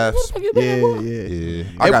what's- paths. what the fuck you been, Yeah, boy?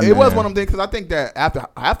 Yeah. It was one of them things because I think that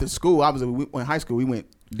after school, in high school we went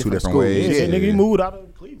different schools. ways. Yeah, Yeah. nigga, you moved out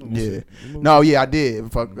of Cleveland. and Yeah. shit. You moved- No, yeah, I did.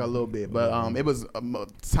 Fuck a little bit, but it was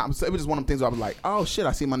time. So it was just one of them things where I was like, oh shit,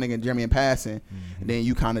 I see my nigga Jeremy in passing, and then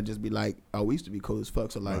you kind of just be like, oh, we used to be cool as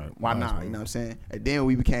fuck, so like, Right. why Nice, not? bro. You know what I'm saying? And then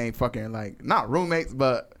we became fucking like not roommates,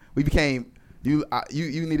 but we became. You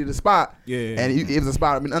needed a spot, Yeah. and it was a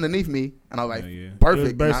spot underneath me, and I was like, Yeah. It was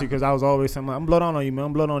perfect. basically because I was always saying, I'm blow down on you, man.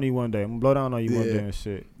 I'm blow down on you one day. I'm gonna blow down on you one Yeah. day and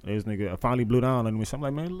shit. This nigga, I finally blew down on me. So I'm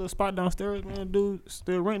like, man, little spot downstairs, man, dude,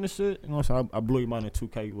 still renting the shit. You know what I'm saying? I blew him out in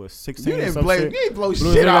 2K, what, 16 You or didn't some blow, shit. you didn't blow Blew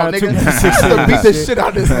shit his out, nigga nigga. out You beat the shit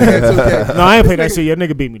out this nigga. 2K. No, I ain't play that shit yet.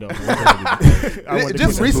 Nigga beat me though. I wanted to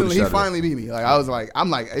Just get recently, he shut up. finally beat me. Like I'm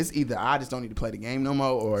like, it's either I just don't need to play the game no more,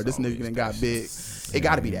 or this nigga done got big. It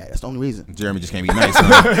got to be that. That's the only reason. Jeremy just can't be nice.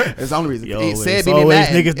 Huh? That's the only reason. Yo, He it's said beat me always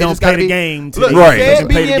Madden. niggas It don't just gotta play the be- game. Look, Right. said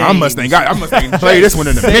beat me in I must think play this one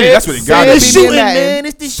in the minute. That's what it got. Said It's beat me in shooting, Madden. man.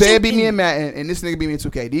 It's the Said beat me shooting. in Madden, and this nigga beat me in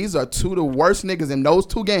 2K. These are two of the worst niggas in those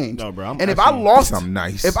two games. No, bro, I'm and if I actually- lost, I'm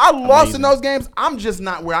nice. if I lost in Amazing. those games, I'm just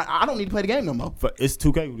not where I don't need to play the game no more. But it's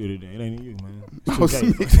 2K who did it. Then. It ain't you, man. It's Oh,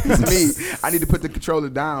 2K. it's me. I need to put the controller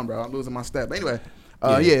down, bro. I'm losing my step. But anyway,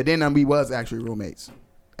 then we was actually roommates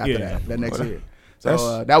after Yeah. that next Well, year.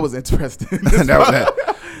 So that was interesting.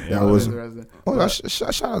 that was. interesting. Well,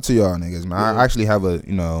 shout out to y'all niggas, man. I actually have a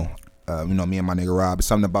me and my nigga Rob. It's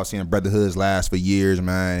something about seeing brotherhoods last for years,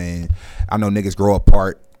 man. And I know niggas grow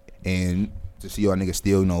apart, and to see y'all niggas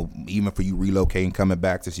still, even for you relocating, coming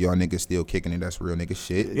back, to see y'all niggas still kicking it, that's real nigga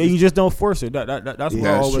shit. Yeah, you just don't force it. That's why I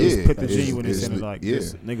Yeah, always shit. put the It's- genuineness in it. it's- Like, yeah.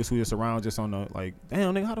 just niggas who just around just on the, like,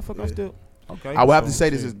 damn, nigga, how the fuck I still... Okay. I would have to so, say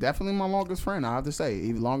this shit. is definitely my longest friend. I have to say,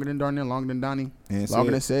 even longer than Darnell, longer than Donnie, And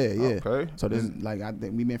longer said- than Said. Yeah. Okay. So this is like I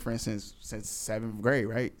think we've been friends since 7th grade,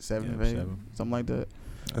 right? 7th, Yeah, 8th, 7th. something like that.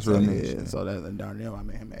 That's So, real yeah. niggas. So that and Darnell, I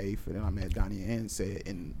met him at 8th, and then I met Donnie and Said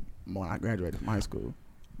when I graduated from high school.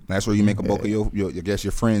 That's where you make a bulk of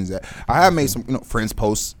your friends at. I have made some friends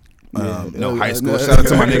posts. High school. Shout out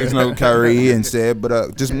to my niggas, Kyrie and Said,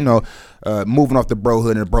 but just moving off the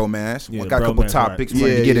brohood and the bromance. Yeah, We the got a couple bromance, topics right. we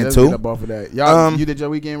to get let's into. up off of that. Y'all, you did your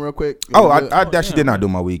weekend real quick? Oh, I Good? actually did not do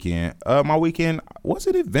my weekend. My weekend, was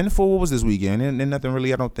it eventful? What was this weekend? And nothing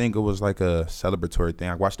really. I don't think it was like a celebratory thing.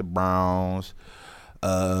 I watched the Browns.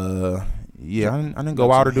 I didn't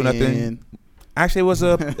go out or do nothing. Actually, it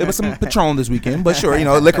was some Patron this weekend, but sure,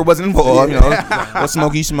 liquor wasn't involved. Or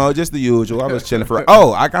smoky smoke, just the usual. I was chilling for.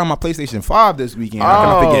 Oh, I got my PlayStation 5 this weekend. How can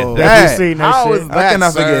I forget That you that? seen that How shit. is How can I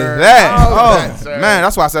that, forget sir? that? How is Oh that, sir? man,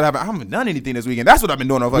 that's why I said I haven't done anything this weekend. That's what I've been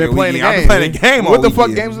doing on fucking Been playing weekend. the I've been playing the game. What all the fuck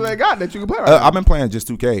weekend. games do they got that you can play right now? I've been playing just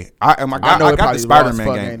 2K. I know got it the probably Spider-Man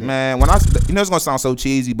raw as fuck, ain't game. it? Man, when it's gonna sound so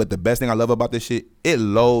cheesy, but the best thing I love about this shit, it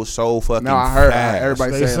loads so fucking No, I heard fast.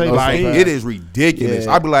 everybody They saying say those Like so fast. it is ridiculous.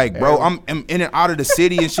 Yeah. I'd be like, bro, I'm in and out of the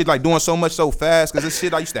city and shit, like doing so much so fast because this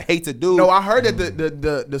shit I used to hate to do. No, I heard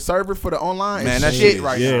that the server for the online Man, is that shit shit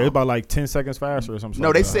right Yeah, now. it's about like 10 seconds faster or something. No,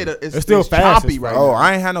 like they that. say that it's still fast choppy as right fuck. Oh, now.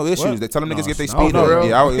 I ain't had no issues. What? They tell them niggas No, get their I don't speed know, up. bro.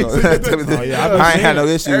 Yeah, Oh, yeah, I've been I ain't had seeing no it.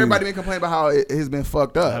 issues. Everybody been complaining about how it has been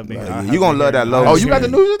fucked up. I've been- Like, I- You gonna love that low. oh, you got the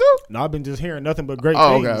news too? No, I've been just hearing nothing but great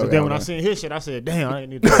Oh, things. okay, and then when I okay. seen his shit, I said, "Damn, I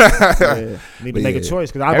need to make a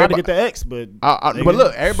choice because I was about to get the X." But But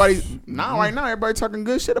look, everybody right now, everybody talking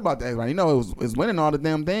good shit about that. Right? It's winning all the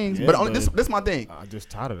damn things. Yeah, but only but- this my thing. I just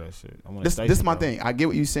tired of that shit. I want This station, my bro. thing. I get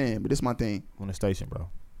what you saying, but this my thing. I want a station, bro.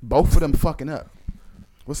 Both of them fucking up.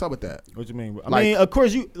 What's up with that? What you mean? I Like- mean, of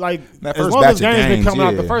course you like That as first long batch as of games been games, coming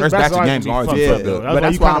out. The yeah. first First batch batch of of games games always fucked be up fucked though. up. That's But why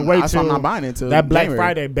that's you why kind I'm- of wait that's why I'm till not buying into that Black January.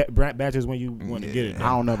 Friday batches when you want to get it. I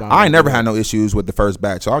don't know about. I ain't that. never had no issues with the first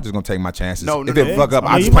batch, so I'm just gonna take my chances. No, if it fuck up, I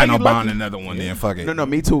mean, I you just might plan on get buying lucky. another one. Then fuck it. No,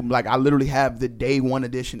 me too. Like I literally have the day one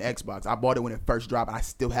edition Xbox. I bought it when it first dropped. And I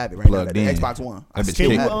still have it right Plugged now. The in. Xbox One. I That bitch still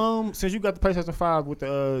Can kick. have you it. since you got the PlayStation 5 with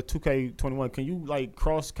the 2K21, can you like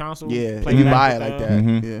cross console? Yeah, play you back buy with it like the, that.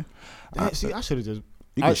 Mhm. Yeah. Damn, see, I should have just.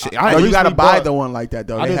 You I- can shit- I- I- No, you gotta recently buy bought- the one like that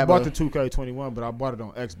though. I They just have bought a- the 2K21, but I bought it on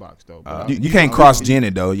Xbox though. But You can't cross gen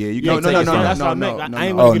it though. Yeah, you No, can't. no, take no, it no, from- no, That's what I meant. no, I no,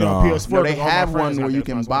 ain't no. gonna get it on Oh, no. PS4. No, they because all my have friends one got where you the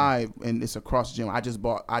can Xbox One. buy and it's a cross gen. I just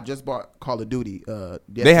bought Call of Duty.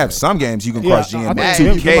 They have some games you can Yeah, cross I gen, think but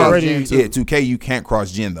them 2K, already- yeah, 2K you can't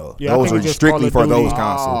cross gen though. Yeah, I Those think are it's just strictly Call for of those Duty,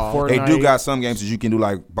 consoles. They do Fortnite. got some games that you can do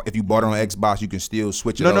like if you bought it on Xbox, you can still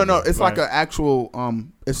switch it. No. over. It's like Right. an actual.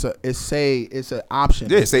 It's an option.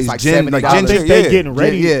 Yeah, it says it's like gen- like $70. gen- I think yeah. they getting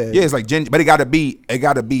ready. Yeah, it's like gen, but it got to be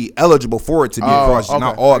eligible for it to be cross gen.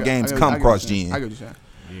 Not all games come cross gen. I get what you're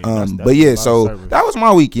saying. But yeah, so that was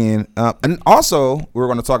my weekend. And also, we're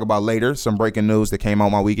going to talk about later some breaking news that came out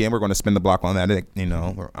my weekend. We're going to spin the block on that. You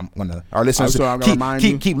know, I'm going to our listeners So I'm gonna remind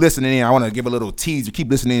you. keep listening in. I want to give a little teaser.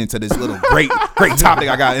 Keep listening into this little great topic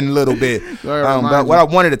I got in a little bit. But what I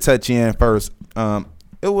wanted to touch in first,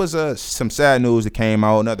 it was some sad news that came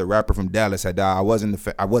out. Another rapper from Dallas had died. I wasn't a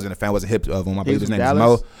fan. Wasn't hip of him. I believe his from name is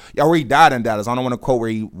Dallas? Mo. Yeah, where he died in Dallas. I don't want to quote where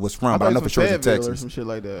he was from, but I know for sure he's in Texas. Some shit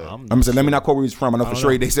like that. I'm saying, let me not quote where he's from. I know for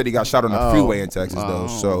sure they said he got shot on the freeway in Texas though.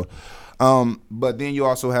 Oh. So, but then you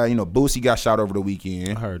also had Boosie got shot over the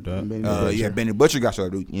weekend. I heard that. Benny Butcher got shot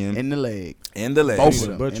over the weekend in the leg. in the leg. Both of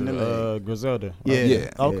them. Butcher, in the leg. Griselda. Yeah. Yeah.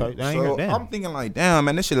 Okay. I ain't heard So that. I'm thinking like, damn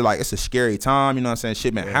man, this shit like it's a scary time. You know what I'm saying?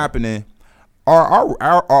 Shit been happening.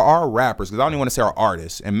 Our rappers, because I don't even want to say our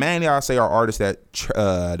artists, and mainly I say our artists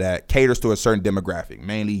that caters to a certain demographic,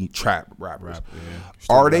 mainly trap rappers.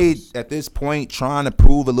 Are they at this point trying to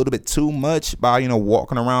prove a little bit too much by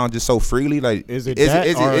walking around just so freely? Like, Is it is that,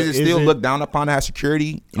 it or still is it- looked down upon to have security?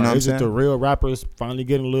 You know what I'm Is it saying? the real rappers finally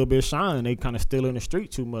getting a little bit of shine? They kind of still in the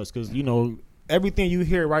street too much because everything you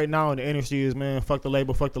hear right now in the industry is, man, fuck the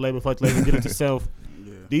label, get it yourself.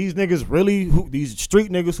 These niggas really, these street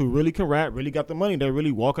niggas who really can rap, really got the money, they're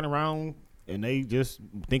really walking around and they just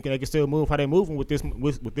thinking they can still move how they moving with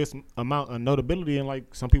this amount of notability, and like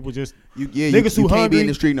some people just niggas who you can't hungry. be in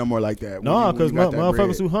the street no more like that. No, because motherfuckers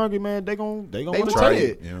bread. who hungry, man, they gon' They want to try take it.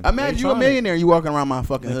 it. Yeah. Imagine They you a trying millionaire and you walking around my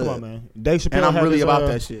fucking Man, hood. come on, man. Dave Chappelle And I'm had really this, about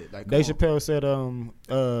that shit. Like, Dave come on. Chappelle said,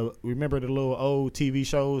 remember the little old TV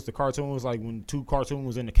shows, the cartoons, like when two cartoons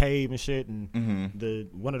was in the cave and shit, and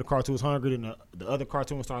one of the cartoons hungry, and the other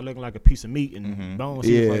cartoon started looking like a piece of meat and bones.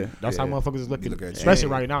 He was Yeah, like, that's how motherfuckers is looking, Look at especially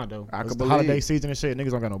you. right now though. I It's can the holiday believe. season and shit.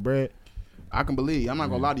 Niggas don't got no bread. I can believe. I'm not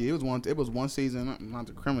gonna lie to you. It was one season. Not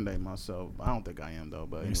to incriminate myself. I don't think I am though.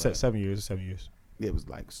 But anyway, It's 7 years. 7 years. it was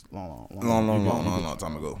like long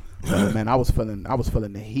time ago. Man, I was feeling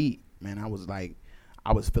the heat. Man, I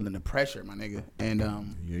was feeling the pressure, my nigga. And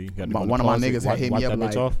Yeah, you got to one of my niggas had hit me up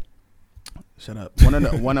like, off. shut up.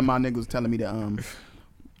 One of my niggas was telling me that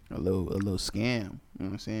a little scam. You know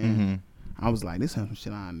what I'm saying? I was like, this is some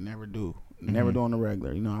shit I never do. Never do on the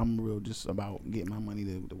regular. I'm real just about getting my money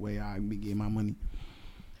the way I be getting my money.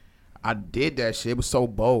 I did that shit. It was so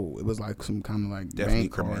bold. It was like some kind of like Definitely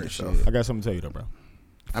bank card incriminate shit. yourself. I got something to tell you though, bro.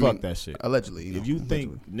 Fuck mean, that shit. Allegedly. If you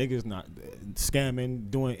think niggas not scamming,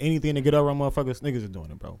 doing anything to get over on motherfuckers, niggas are doing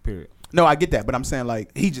it, bro. Period. No, I get that, but I'm saying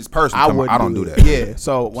like He just personally, I don't do that. Yeah.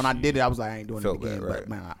 So when I did it, I was like, I ain't doing Felt it again. bad, right. But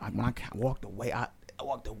man, when I walked away, I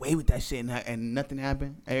walked away with that shit and nothing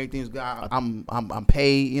happened. Everything's good. I'm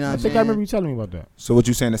paid. You know what I I'm think saying? I remember you telling me about that. So what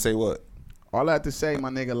you saying to say what? All I have to say, my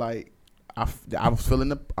nigga, like I was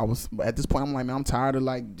feeling I was at this point. I'm like, man, I'm tired of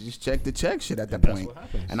like just check the check shit at that That's point. what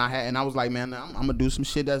happens. And I was like, man, I'm gonna do some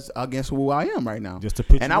shit that's against who I am right now. Just to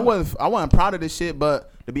put and you I up. wasn't proud of this shit,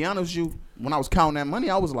 but to be honest with you, when I was counting that money,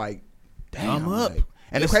 I was like, damn, I'm up. like-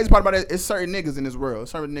 and the crazy part about it is certain niggas in this world,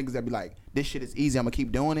 certain niggas that be like, this shit is easy, I'm gonna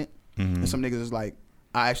keep doing it. And some niggas is like,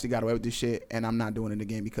 I actually got away with this shit, and I'm not doing it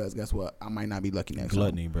again because guess what? I might not be lucky next time.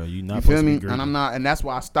 Gluttony, bro. You not You supposed feel to me? be greedy. And I'm not, and that's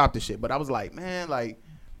why I stopped the shit. But I was like, man, like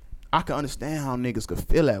I can understand how niggas could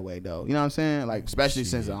feel that way though. You know what I'm saying? Like especially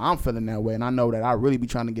since I'm feeling that way, and I know that I really be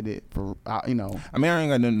trying to get it for, you know. I mean, I ain't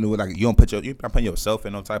got nothing to do with like you don't you're not putting yourself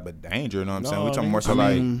in no type of danger. You know what I'm saying? We talking more so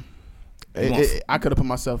like. I could have put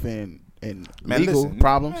myself in Man, legal listen,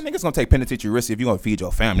 problems. Man, niggas gonna take penitentiary risks if you gonna feed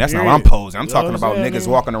your family. That's not Yeah. what I'm posing. I'm You know talking what about I'm saying, niggas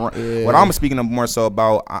man? walking around. Yeah. What I'm speaking of more so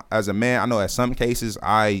about as a man, I know at some cases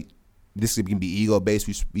I this can be ego based.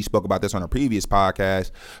 We spoke about this on a previous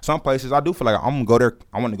podcast. Some places I do feel like I'm gonna go there.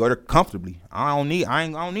 I want to go there comfortably. I don't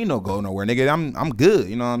need no go nowhere, nigga. I'm good.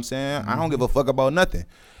 You know what I'm saying? I don't give a fuck about nothing.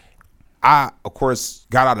 I, of course,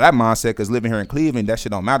 got out of that mindset because living here in Cleveland, that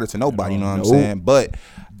shit don't matter to nobody. You know what I'm saying? But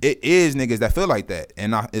it is niggas that feel like that,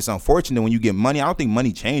 and it's unfortunate when you get money. I don't think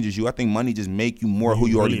money changes you. I think money just make you more who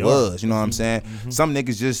you already was. You know what I'm saying? Some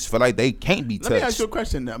niggas just feel like they can't be touched. Let me ask you a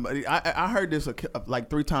question. I heard this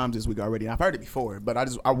like 3 times this week already. I've heard it before, but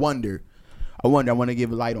I wonder. I want to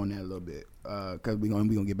give a light on that a little bit because we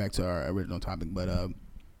gonna get back to our original topic. But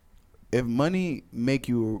if money make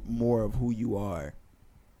you more of who you are,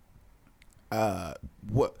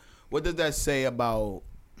 what does that say about?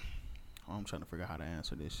 I'm trying to figure out how to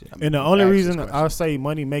answer this shit. And the only reason I say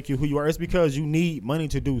money make you who you are is because you need money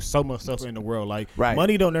to do so much stuff in the world. Like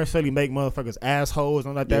money don't necessarily make motherfuckers assholes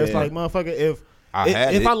and like that. It's like motherfucker, if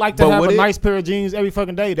I like to have a nice pair of jeans every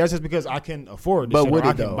fucking day, that's just because I can afford this shit or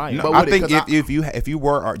I can buy it. I think if you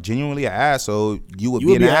were genuinely an asshole, you would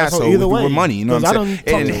be an asshole either way with money. You know what I'm saying?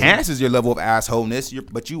 It enhances your level of assholeness,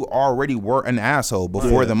 but you already were an asshole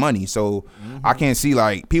before the money. So I can't see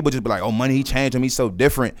like people just be like, oh, money, he changed him, he's so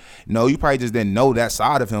different. No, you probably just didn't know that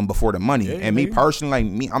side of him before the money. And me personally,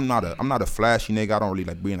 like me, I'm not a flashy nigga. I don't really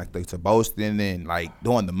like being like to boasting and like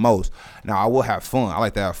doing the most. Now I will have fun. I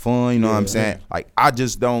like to have fun. You know what I'm saying? Like I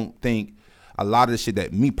just don't think a lot of the shit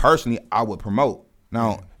that me personally I would promote.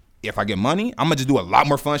 Now, if I get money, I'm gonna just do a lot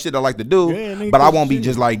more fun shit I like to do. But I won't be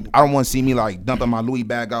just like I don't want to see me like dumping my Louis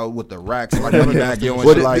bag out with the racks like Louis bag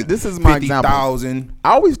like this is my 50,000. example.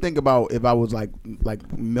 I always think about if I was like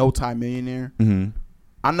multi-millionaire.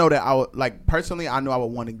 I know that I would like personally. I know I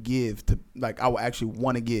would want to give to like I would actually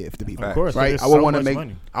want to give to people. Of course, right? I would want to make.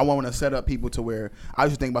 Money. I want to set up people to where I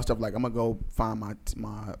just think about stuff like I'm gonna go find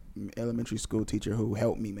my elementary school teacher who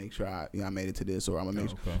helped me make sure I made it to this, or I'm gonna make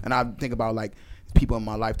sure. And I think about like people in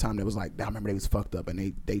my lifetime that was like I remember they was fucked up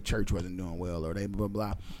and they church wasn't doing well or they blah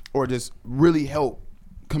blah, or just really help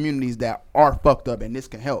communities that are fucked up and this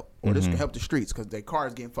can help, or this can help the streets because their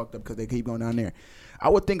cars getting fucked up because they keep going down there. I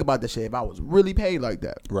would think about this shit if I was really paid like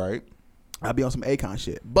that. Right. I'd be on some Akon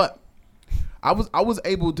shit. But I was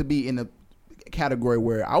able to be in a category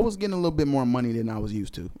where I was getting a little bit more money than I was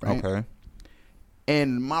used to. Right? Okay.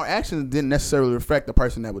 And my actions didn't necessarily reflect the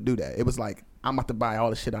person that would do that. It was like I'm about to buy all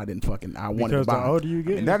the shit I wanted to buy. The older you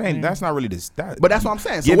get, that's not really that. But that's what I'm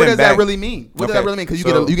saying. So what does that really mean? What does that really mean? Because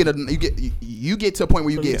you get to a point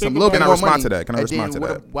where you get some little bit more money. Can I respond to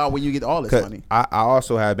that? Wow, when you get all this money, I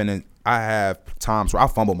also have been in. I have times where I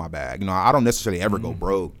fumble my bag. You know, I don't necessarily ever go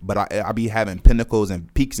broke, but I be having pinnacles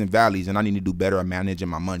and peaks and valleys, and I need to do better at managing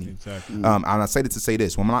my money. Exactly. And I say that to say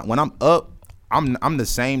this: when I'm up, I'm the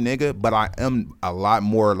same nigga, but I am a lot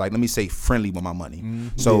more like, let me say, friendly with my money.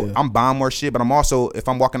 So I'm buying more shit, but I'm also, if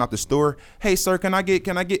I'm walking out the store, hey sir, can I get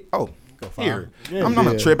here? I'm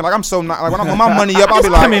not tripping. Like I'm so not like when my money up, I'll be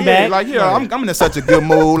like, I'm in such a good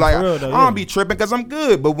mood. Like I don't be tripping because I'm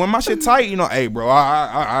good. But when my shit tight, you know, hey bro,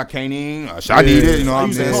 I can't even. I need it. You know what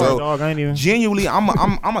I'm saying? So genuinely, I'm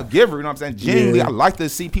a giver. You know what I'm saying? Genuinely, I like to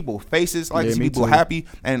see people's faces. I like to see people happy.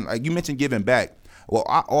 And like you mentioned, giving back. Well,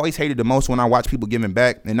 I always hated the most when I watch people giving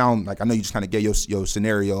back. And now, like, I know you just kind of gave your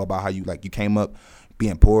scenario about how you came up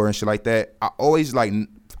being poor and shit like that. I always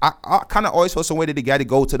I kind of always feel some way that they got to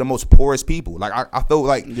go to the most poorest people. Like I feel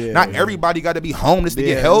like not everybody got to be homeless to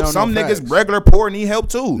get help. Some niggas regular poor need help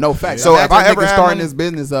too. No facts. So if I ever starting this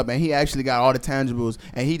business up and he actually got all the tangibles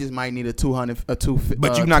and he just might need a 200,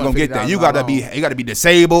 but you're not gonna get that. You gotta be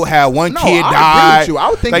disabled. Have one kid die. I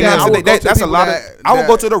would think that's a lot of. I would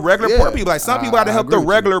go to the regular poor people. Like some people got to help the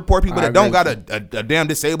regular poor people that don't got a damn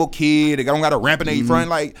disabled kid. They don't got a ramp in their front.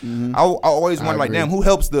 Like I always wonder like, damn, who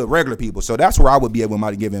helps the regular people? So that's where I would be able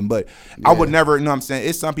to give. But I would never, you know what I'm saying?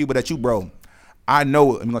 It's some people that I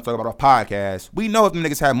know, I'm going to talk about a podcast. We know if them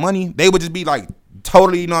niggas had money, they would just be like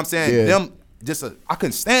totally, you know what I'm saying? Them I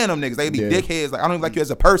couldn't stand them niggas. They'd be dickheads. Like I don't even like you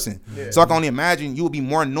as a person. So I can only imagine you would be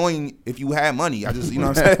more annoying if you had money. I just, you know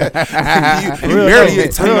what I'm saying? you barely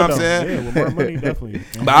get, you know what I'm saying? Yeah, with more money, definitely.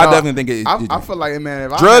 But I definitely think I feel like,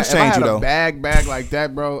 man, if drugs change you though. A bag like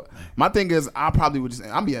that, bro. My thing is, I probably would just.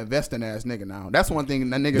 I'm be an investing ass nigga now. That's one thing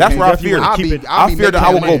that nigga. That's where I fear. I fear that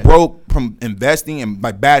I would go broke from investing in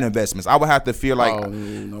like bad investments. I would have to feel like,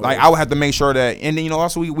 I would have to make sure that, and then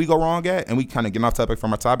also we go wrong at, and we kind of get off topic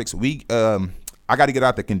from our topics. I got to get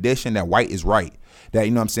out the condition that white is right. that,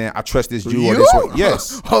 you know what I'm saying, I trust this Jew You? or this one.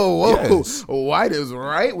 Yes. Oh, whoa. Yes. White is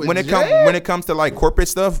right with When it comes to like corporate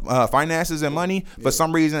stuff, finances and money, for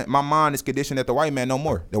some reason my mind is conditioned that the white man no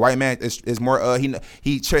more. The white man is more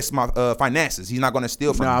he trusts my finances. He's not gonna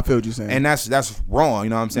steal from me. I feel what you're saying. And that's wrong. You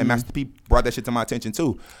know what I'm saying? Master P brought that shit to my attention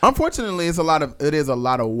too. Unfortunately, it is a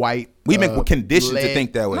lot of white. We've been conditioned to led-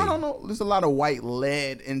 think that way. No. There's a lot of white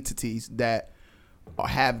led entities that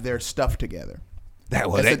have their stuff together. That's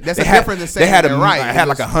a difference than saying they're right. I had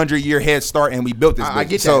like 100-year head start, and we built this. I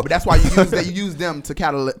get that, but that's why you use them to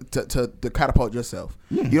catapult yourself.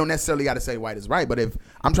 You don't necessarily got to say white is right, but if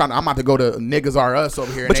I'm about to go to niggas are us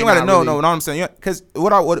over here. But you got gotta know what I'm saying, because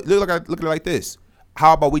look at it like this.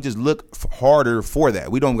 How about we just look harder for that?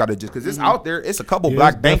 We don't gotta just because it's out there. It's a couple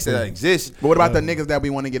black banks that exist. But what about the niggas that we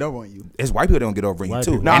want to get over on you? It's white people that don't get over on you White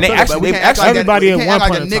too. people. No, And they actually everybody at one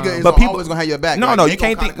point a in nigga time. is But people- always gonna have your back. No, Like, no, they you gonna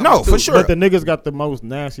can't kinda think. come No, through. for sure. But the niggas got the most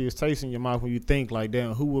nastiest taste in your mouth when you think like,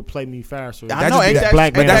 damn, who would play me faster? I know, ain't that-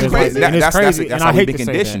 black ain't man that is crazy? and it's That's crazy. how And I we've hate been to say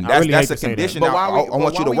conditioned. that. I really hate That's to a say that. condition. But I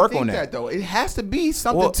want you to work on that. though. It has to be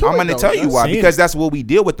something Well, to I'm it. gonna though. tell you why. Seeing Because it. that's what we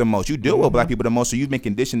deal with the most. You deal with black people the most, so you've been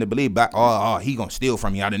conditioned to believe black. Oh, he gonna steal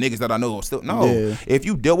from you. The niggas that I know will steal. No, Yeah. if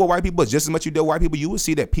you deal with white people just as much you deal with white people, you will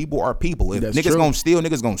see that people are people. If That's niggas true. gonna steal,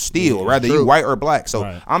 niggas gonna steal. Rather true. you white or black. So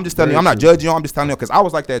Right. I'm just telling Very you. I'm not true. judging you. I'm just telling you because I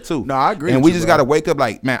was like that too. No, I agree And with we you, just bro. gotta wake up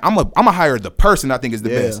like, man, I'm a hire the person I think is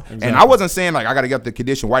the Yeah, best. And I wasn't saying like I gotta get the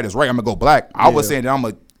condition white is right. I'm gonna go black. I was saying that I'm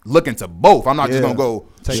gonna look into both. I'm not just Yeah. gonna go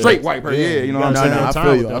Take straight it. white person. Yeah, Yeah, you know you what I'm gotta saying? take I time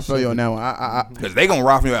feel with you. that I feel you shit. on that one. Because they gonna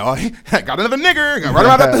rob me like, oh, got another nigger, got right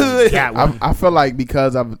around out the hood. Got one. I feel like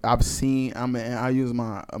because I've seen I use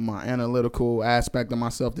my analytical aspect of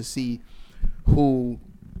myself to see who,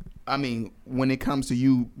 I mean, when it comes to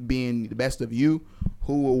you being the best of you,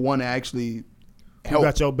 who will want to actually You help.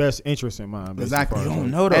 got your best interest in mind. basically. Exactly. You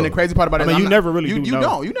don't know, though. And the crazy part about I it, mean, is you I'm never not- really you do know.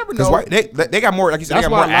 don't. You never Because know. they got more, like you said, they That's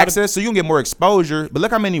got why more a lot of- access, so you can get more exposure. But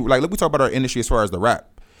look how many, like, look, we talk about our industry as far as the rap.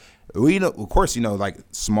 We know, of course, you know, like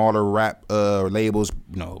smaller rap labels,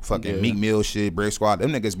 you know, fucking Meek Mill shit, Brave Squad,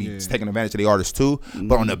 them niggas be taking advantage of the artists too.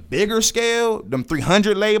 But on the bigger scale, them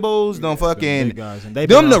 300 labels, them fucking, big guys, and they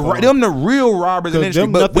been them around for the real robbers in the 'Cause industry.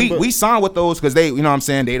 them But nothing but- we signed with those because they, you know what I'm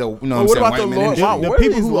saying, they the, you know Well, what what I'm about saying, the white men law- and shit. wow, The where are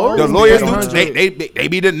people these who lawyers? own The them lawyers big do. 100. They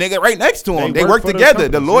be the nigga right next to him. They They work work for the together.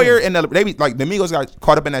 The companies, lawyer yeah. and they be like the Migos got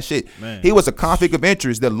caught up in that shit. Man. He was a conflict of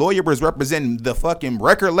interest. The lawyer was representing the fucking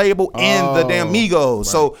record label and the damn Migos.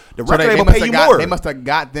 So the So record label must pay have you got- more. They must have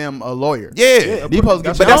got them a lawyer. Yeah. They supposed to That's get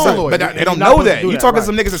But their that's own a, lawyer. but they You're don't not know supposed to that. do You that, talking right.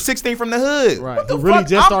 some niggas are 16 from the hood. Right. What the You really fuck?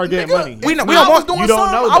 just started I'm- getting nigga, money. We if don't- we I don't was want- doing you don't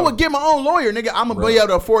something, know, I though. would get my own lawyer, nigga. I'm gonna be able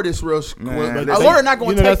to afford this real. Man, A but lawyer not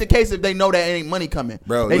gonna you know, take that's- the case if they know that ain't money coming.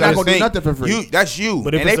 Bro, they you not gotta gonna do think, nothing for free. That's you.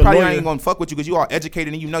 But if And they it's a probably lawyer- ain't gonna fuck with you because you all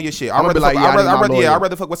educated and you know your shit. I'ma be like, yeah, I need my lawyer. I'd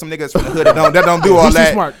rather fuck with some niggas from the hood that don't do all He's too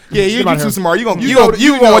that. smart. Yeah, Get you out too here. smart. You know, want you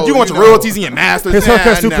your know. royalties and your masters. His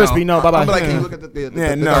haircut's too Nah, crispy. No, bye I'm bye. like, can you look at the Yeah,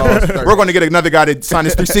 the no. dollars? We're going to get another guy to sign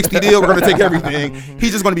this 360 deal. We're going to take everything.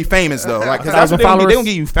 He's just going to be famous though. Like, cause that's what they gonna followers.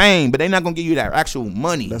 give you fame, but they're not going to give you that actual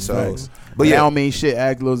money. That's So, facts. but That yeah, don't mean shit.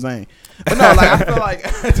 Ask Lil Zane. But no, like I feel like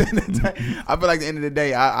at the end of the day, I feel like at the end of the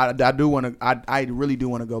day, I do want to. I really do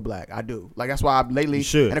want to go black. I do. Like that's why I lately. You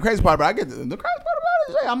should. And the crazy part about the crazy part about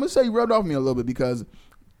it is, I'm gonna say you rubbed off me a little bit because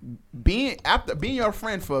being your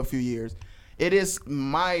friend for a few years, it is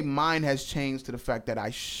my mind has changed to the fact that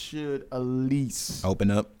I should at least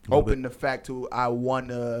open up. open the fact to I want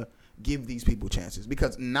to give these people chances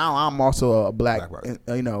because now I'm also a black Black,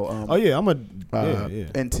 Oh yeah, I'm a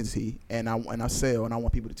entity, and I sell, and I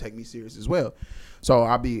want people to take me serious as well. So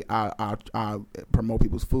I promote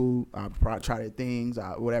people's food. I try their things,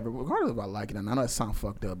 whatever, regardless if I like it. And I know it sounds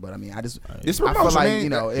fucked up, but I mean, It's I feel promotion, like man. you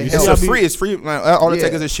know, it It's helps. free. It's free. Like, all it Yeah.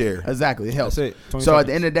 takes is a share. Exactly, it helps. That's it. 20 So at seconds.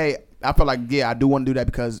 the end of the day, I feel like I do want to do that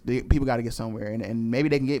because people got to get somewhere, and maybe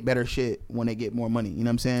they can get better shit when they get more money. You know what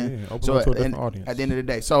I'm saying? Yeah, open So up to a different audience. at the end of the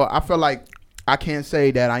day, so I feel like I can't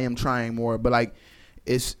say that I am trying more, but like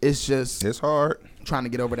it's just It's hard. trying to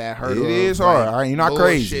get over that It hurdle. is of, hard. like, All right, you're not bullshit,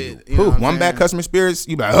 crazy. you know what I'm One bad saying? customer experience,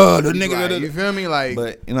 you be like, oh, the nigga. Like, you feel me? Like,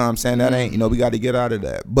 But you know what I'm saying? That ain't, you know, we got to get out of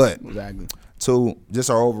that. But exactly. to just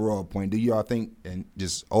our overall point, do y'all think, and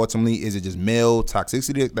just ultimately, is it just male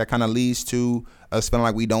toxicity that kind of leads to us feeling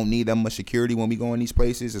like we don't need that much security when we go in these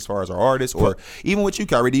places as far as our artists? Or even with you,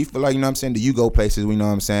 Kyrie, do you feel like, you know what I'm saying, do you go places, you know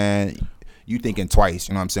what I'm saying, you thinking twice,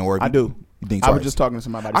 you know what I'm saying? Or I do. You think I twice? was just talking to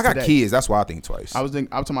somebody about I this got today. kids, that's why I think twice. I was talking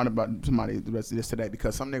about somebody the rest of this today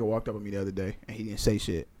because some nigga walked up with me the other day and he didn't say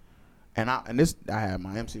shit. And I had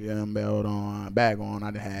my MCM bag on.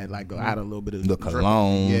 I had a little bit of The drip.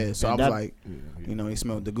 cologne. Yeah, so And I was that- like, you know, he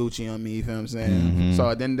smelled the Gucci on me. You feel what I'm saying?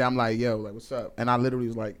 So then I'm like, yo, like, what's up? And I literally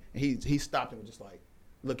was like, he stopped and was just like,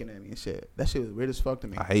 looking at me and shit. That shit was weird as fuck to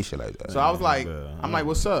me. I hate shit like that. So I was like, Yeah, I'm like,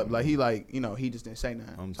 what's up? Like he like, you know, he just didn't say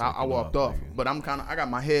nothing. So I taking walked off, off. nigga. But I got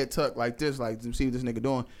my head tucked like this, like to see what this nigga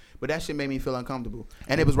doing. But that shit made me feel uncomfortable.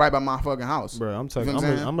 And it was right by my fucking house. Bro, I'm You taking. know what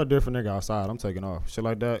I'm saying? I'm a different nigga outside. I'm taking off. Shit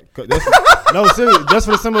like that. No, seriously. Just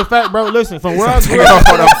for the simple fact, bro. Listen, from where I grew Taking off up.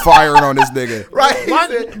 on them firing on this nigga. Right. He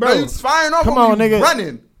What? said, Bro. no, he's firing off Come on on, me, nigga.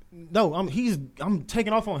 running. No, I'm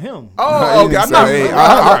taking off on him. Oh, okay. I'm I'm not. not. Hey,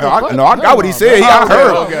 I got what he said. I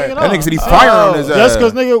heard. Okay. That nigga said he firing on his ass. Just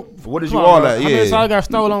because nigga. What did come you on, all bro. at? How many times Yeah. I got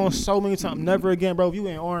stolen on so many times? Never again, bro. If you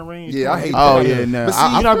in orange range. Yeah, I hate Oh that. yeah, no. But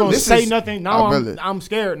see, you're not gonna this say is- nothing. Now I feel it. I'm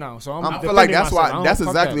scared now. So I'm. I feel like that's defending myself. I why. don't That's fuck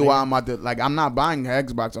exactly that, why nigga. I'm about to. Like, I'm not buying an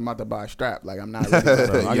Xbox. I'm about to buy a strap. Like, I'm not. Ready to,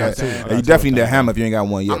 Bro, I Yeah. got two. I Hey, got you two definitely need a of them. hammer if you ain't got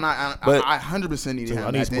one yet. I'm not. But I 100% need a hammer.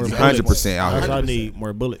 I need at more this bullets. 100% out That's here. why I need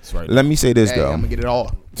more bullets right now. let me say this Hey, though. I'm gonna get it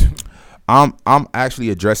all. I'm actually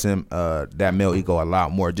addressing that male ego a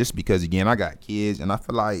lot more just because again I got kids and I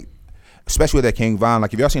feel like especially with that King Von,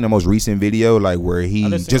 like if y'all seen the most recent video like where he I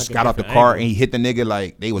just seen, just like, a got out the different car angle. and he hit the nigga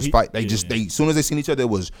like they was fight they just yeah. as soon as they seen each other it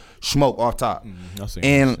was smoke off top. I seen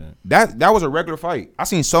And that shit. that was a regular fight. I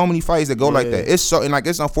seen so many fights that go like Yeah. that. It's so and like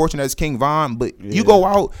it's unfortunate it's King Von, but you go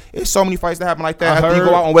out. It's so many fights that happen like that. I After you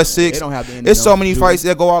go heard out on West 6, they don't have to end it's in so no many juice. fights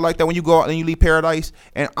that go out like that when you go out and you leave Paradise.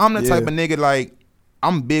 And I'm the type Yeah. of nigga like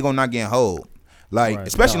I'm big on not getting hold. Like Right.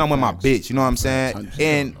 especially when I'm with my Facts. bitch, you know what I'm saying?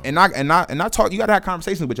 100%. And I talk. You gotta have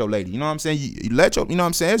conversations with your lady. You know what I'm saying? You let your, you know what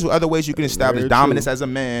I'm saying? There's other ways you can establish Very dominance true. as a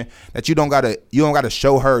man that you don't gotta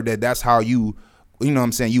show her that that's how you know what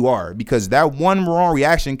I'm saying, you are, because that one wrong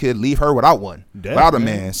reaction could leave her without one, without a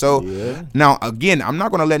man. So now again, I'm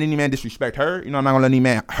not gonna let any man disrespect her. You know, I'm not gonna let any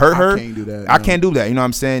man hurt her. can't do that, I no. can't do that. You know what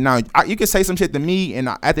I'm saying? Now you can say some shit to me, and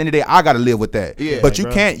at the end of the day, I gotta live with that. Yeah, but you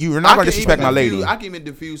bro. can't. You're I not gonna can disrespect even my lady. diffuse- I can even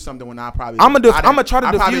diffuse something when I probably. I'ma I I'ma try to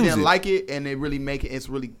I probably diffuse didn't it. like it, and it really make it. It's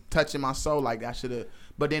really touching my soul. Like I should have.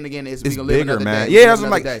 But then again, it's, It's we gonna live bigger, another man. day. Yeah, We that's live what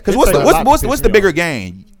I'm like. another day. Because It takes a lot to what's piss the me bigger off.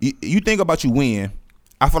 gain? You think about you win.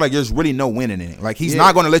 I feel like there's really no winning in it. Like he's Yeah.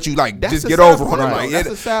 not gonna let you like That's just the get sad over on part, him. though. Like That's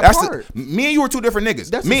yeah, the sad that's part. me and you were two different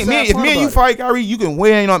niggas. That's the me, sad if part me and you about fight, Kyrie, you can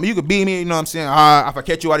win. You know, you can beat me. You know what I'm saying? If I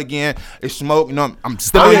catch you out again, it's smoke. You know, I'm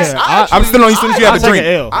still Oh, on you. yeah. I'm still on you as soon as you I'll have a take drink.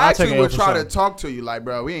 an L. I I'll take actually an L would for try sure. to talk to you, like,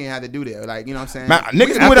 bro, we ain't had to do that. Like, you know what I'm saying? Man,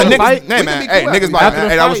 niggas can do that. be cool. Niggas, We hey can man, be hey cool niggas after like, that.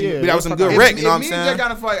 hey, that was yeah, that was some fuck good out. wreck. You know what I'm If me and Jay saying?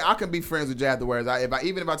 got a fight, I can be friends with Jay afterwards. If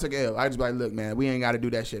I took an L, I just be like, look, man, we ain't got to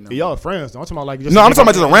do that shit no more. Y'all friends. I'm talking about like just. No, I'm talking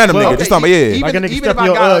about just a random Club. nigga. Just talking about yeah. Like a nigga even step if I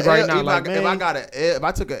your got UGG a right L, now, even like, if I man. got if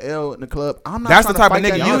I took an L in the club, I'm not. That's trying the type to of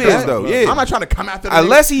fight nigga that you young is, cat. though, yeah. I'm not trying to come after the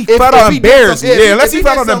Unless nigga. he If- flat if out he did embarrassed some- me. if Yeah, he- unless if he he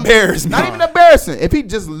flat did out some- embarrassed me. Not even embarrassing. If he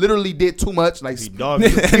just literally did too much, like Dog.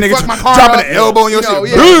 Niggas fucked my car dropping up, an elbow on your you know,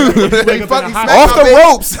 shit. yeah. Boo. wake up in He a fucking hot- smacked Off my the bitch,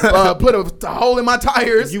 ropes. put a hole in my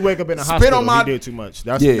tires. You wake up in a Spit hospital on and my- you did too much.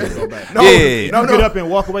 That's Yeah. when you go back. No, Yeah. no, You no. get up and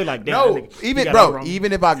walk away like damn. No, that nigga, even he got bro, it wrong.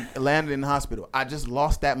 even if I landed in the hospital, I just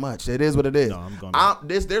lost that much. It is what it is. No, I'm gonna-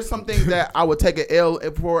 there's some things that I would take an L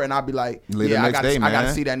for, and I'd be like, Leave the yeah, next day, I gotta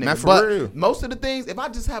man. see that nigga. Man, for but real. most of the things, if I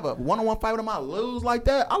just have a one-on-one fight with him, I lose like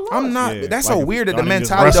that. I lost. I'm not. Yeah, That's like so if weird that y'all the niggas just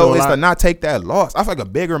mentality wrestle though a is to lot. not take that loss. I feel like a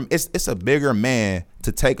bigger. It's a bigger man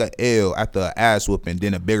to take a L after an ass whooping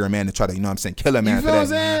than a bigger man to try to, you know what I'm saying, kill a man You after feel what I'm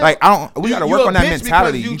that. saying? Like I don't. We You- gotta you work a on that bitch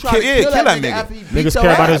mentality. because You try to kill that after nigga. he beat Niggas your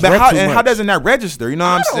care about ass. his But rep how too and how much. doesn't that register? You know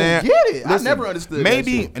what I'm I saying? don't get it. I Listen, never understood that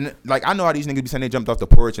Maybe shit. and like I know how these niggas be saying they jumped off the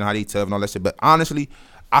porch and how they tough and all that shit. But honestly,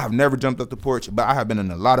 I have never jumped off the porch, but I have been in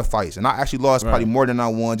a lot of fights, and I actually lost probably more than I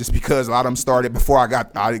won, just because a lot of them started before I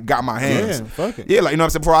got my hands. Yeah, fuck it. Yeah, like you know what I'm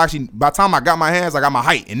saying. Before I actually, by the time I got my hands, I got my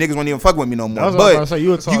height, and niggas won't even fuck with me no more. That's what I was But about to say.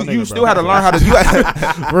 You a tall nigga, you bro. still had to learn how to.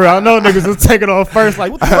 You Bro, I know niggas was taking off first.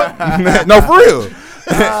 Like what the fuck? no, for real.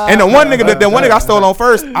 And the one nigga I stole on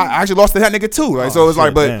first, I actually lost to that nigga too. Like so, it's like,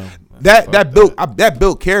 shit, but damn. that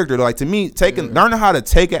built character. Like to me, learning how to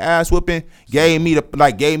take an ass whooping gave me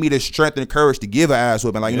the strength and courage to give an ass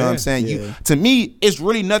whooping. Like you know what I'm saying. Yeah. To me, it's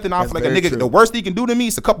really nothing. I That's feel like a very nigga. true. The worst he can do to me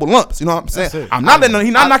is a couple lumps. You know what I'm saying. it. I'm not letting.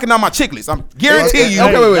 He's not knocking out my chicklets. I'm guarantee you.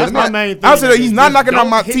 Okay, wait, That's let my me- main thing. I said he's not Just knocking out don't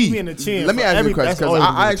my hit teeth. me in the chin. Let me ask you a question, That's because always I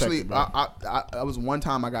been actually, protected, bro. I was one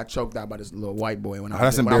time I got choked out by this little white boy when I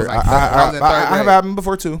That's was when I was embarrassing. like, I was in third I have grade. happened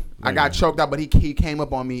before too. I got choked out, but he came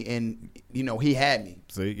up on me and he had me.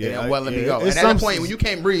 See, Yeah, yeah, and well, let me yeah, go. it's And at that some- point, when you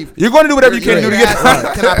can't breathe, You're going to do whatever you can do to you're get.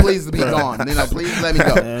 asking, can I please be gone? Please let me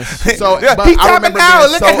go. So, Yeah, but he I tapping remember out.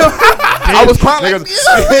 being Look so, at him. I was crying like, Grabbing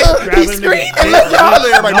He's niggas' screaming. dick. Look at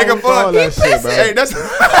everybody. No, Nigga, fuck all fuck. that shit, bro. Hey, that's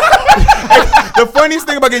the funniest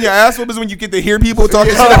thing about getting your ass whooped is when you get to hear people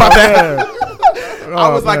talking shit about that. I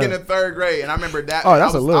was Oh, like man. in the third grade, and I remember that. Oh, that's I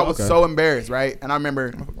was, a little- I was okay. so embarrassed, right? And I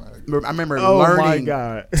remember remember Oh my learning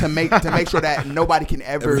God. to make sure that nobody can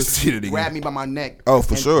ever Ever see it again. grab me by my neck. Oh,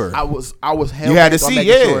 for And sure. I was hell You had to bent on see,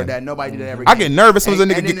 making yeah. sure that nobody did that ever I again. get nervous when a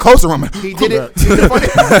And nigga get then closer on me. He did it.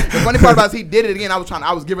 The funny part about it is he did it again. I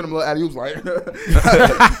was giving him a little. He was like,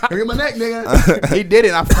 "Give me my neck, nigga." He did it.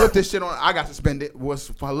 And I flipped this shit on. I got suspended. It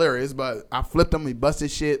was hilarious, but I flipped him. He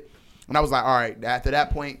busted shit, and I was like, all right. After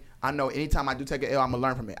that point, I know anytime I do take an L, I'm gonna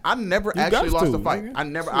learn from it. I never actually got lost to, a fight. nigga. I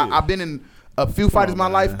never. Shit. I've been in a few fights in my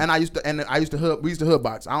on, life, man. and I used to hood. We used to hood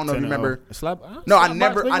box. I don't know if you remember. No, I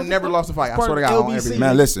never lost a fight. I swear to God, on everything.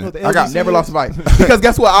 Man, listen, I got Never lost a fight because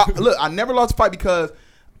guess what? I never lost a fight because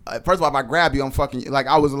first of all, if I grab you, I'm fucking. Like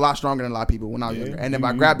I was a lot stronger than a lot of people when I was younger, and if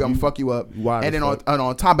I grab you, I'm gonna fuck you up. wild And then as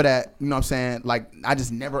on top of that, you know what I'm saying? Like I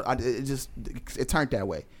just never. It turned that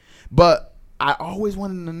way, but I always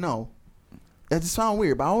wanted to know. That just sounds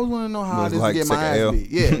weird, but I always want to know how What it it's is like to get to my take a L. ass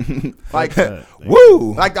beat. Yeah, like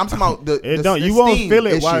Woo! like I'm talking about the. It the don't. the You won't steam feel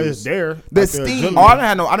it while issues. it's there. The Like steam. Oh, I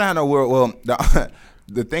didn't have no word. Well,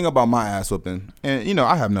 the thing about my ass whooping, and you know,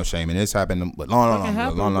 I have no shame in it. It's happened long. It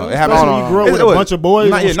happened. Especially when you grew up with a bunch of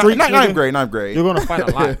boys on the streets, Ninth nigga. grade. You're gonna fight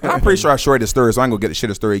a lot. I'm pretty sure I shared the story, so I ain't gonna get the shit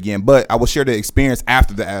a story again. But I will share the experience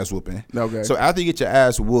after the ass whooping. Okay. So after you get your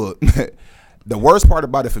ass whooped, the worst part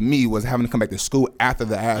about it for me was having to come back to school after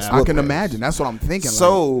the ass whooping. I can imagine. That's what I'm thinking.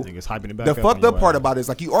 So Niggas hyping it back the up fucked on up your part ass. about it is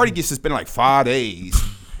like you already get suspended like 5 days.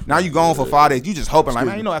 Now you gone for 5 days. You just hoping like,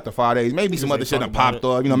 man, you know, after 5 days, maybe some other ain't shit done talking about popped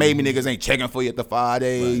it. up. You know, maybe niggas ain't checking for you after 5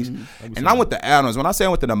 days. And I went to Adams. When I say I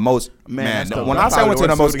went to the most, man, that's when the- I say I went to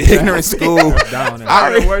the most probably the ignorant worst school, Down there. I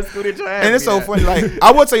already- worst school that you had. and it's so funny. Like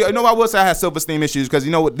I would say, you know, I would say I had self-esteem issues because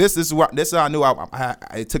you know what, this is how I knew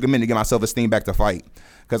it took a minute to get my self-esteem back to fight.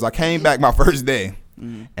 Because I came back my first day.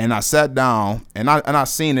 And I sat down and I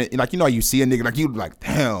seen it, like, you know, you see a nigga like you like,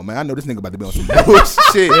 damn, man, I know this nigga about to be on some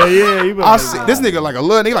bullshit. Yeah, you I see, this nigga like a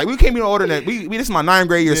little nigga, like we came in older than we this is my 9th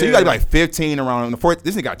grade year, so you gotta be like 15 around the 4th.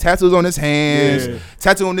 This nigga got tattoos on his hands,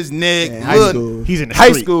 tattoo on his neck. Yeah, high look, school. He's in the high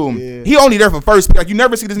street. school. He only there for first. Like you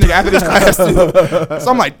never see this nigga after this class too. So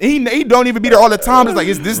I'm like, he don't even be there all the time. It's like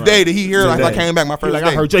it's this day that he here. Like I came back my He first like, day.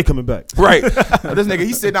 I heard Jay coming back. Right. So this nigga,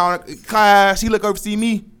 he sit down in class. He look over see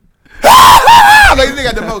me. Like this nigga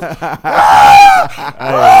got the most.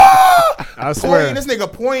 I swear. Pointing, this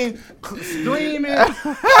nigga pointing, screaming.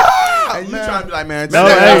 And you trying to be like, man, No,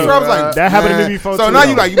 just- hey, I was like, that happened to me man. before, So too, now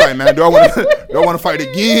though. you like, man, do I want to fight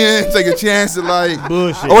again? Take a chance to like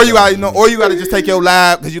Bullshit. or you got, you know, or you got to just take your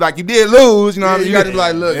lap because you did lose. You know what I mean? you got to be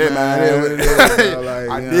like, look, Yeah, man, it is what it is, bro. Like,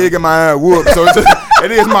 I you know. did get my ass whooped, so it's just,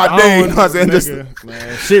 it is my day. You know what I'm saying? Just,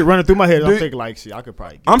 Man, shit running through my head. I'm thinking like, shit, I could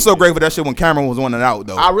probably. I'm so grateful that shit when Cameron was on and out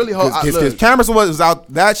though. I really hope- because look. Cameron was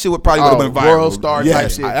out. That shit would probably would have been viral. World star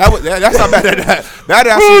type shit. That's how bad that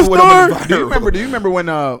ass would have been viral. Do you remember when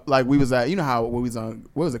like we was at, you know how we was on,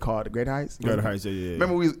 what was it called, the Great Heights? Great Heights, yeah.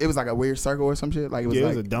 Remember it was like a weird circle or some shit, like it was Yeah,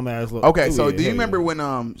 like it was a dumbass look. okay. Ooh, So yeah, do you hell remember yeah. when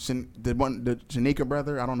the Shanika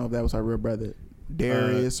brother? I don't know if that was her real brother,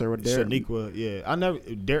 Darius or Shaniqua, yeah. I never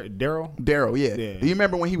Daryl. Daryl, yeah. Yeah. Do you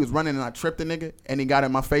remember when he was running and I tripped the nigga and he got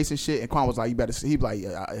in my face and shit? And Quan was like, "You better." He was like,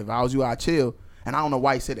 "If I was you, I'd chill." And I don't know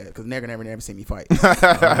why he said that because nigga never seen me fight.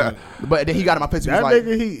 But then he got in my face. He was That like,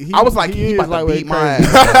 nigga, he I was like, he he is about to lightweight beat my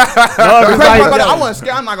crazy. ass. No, The it's crazy like- part about it, I wasn't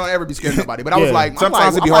scared. I'm not gonna ever be scared of nobody. But I was Yeah. like,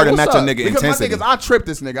 Sometimes it'd be I'm hard to like, match a what's nigga up? Because intensity. my niggas, I tripped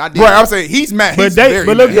this nigga. I did. Right, I'm saying he's mad. But He's they, very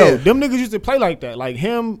but look mad. though, them niggas used to play like that. Like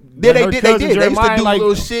him, Yeah, they her did. cousin They used to Jeremiah, do like,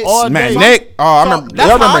 little shit. all Man, day. Nick. Oh, I remember. that's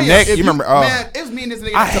Y'all how remember I am. Nick? If You remember? Oh, Man, it was me and this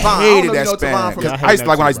nigga. I Tavon. I hated don't that know if you know span. Tavon from Cause I I hate used to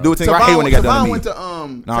like that when I used to do too, things. I hate when they got done Tavon to me. went to No, I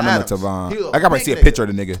to remember Adams. Tavon. He was a I got to big see a nigga. picture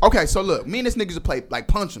of the nigga. Okay, so look, me and this nigga used to play like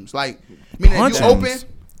punch 'ems, like meaning Punch if you 'ems? open,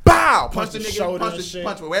 bow, punch the the nigga, shoulder and punch shit.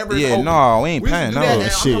 wherever. Yeah, it's open. no, we ain't used to playing do no that,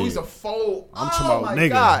 and shit. We used to fold. I'm Oh talking about my nigga.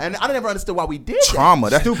 god, and I never understood why we did that. Trauma.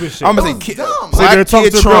 That Stupid shit. I'm gonna That say was kid. dumb. Black there, talk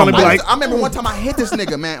kid to the girl and trauma. be like, I remember one time I hit this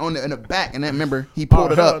nigga, man, in the back, and then remember he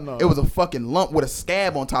pulled it hell up. no. It was a fucking lump with a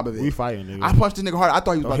scab on top of it. We fighting, nigga. I punched this nigga hard. I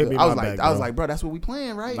thought he was Don't about hit to. me I in was my like, back, bro. that's what we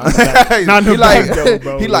playing, right? Not in He the like, back, though,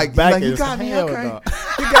 bro. he like, Back you is got me, hell, okay? dog.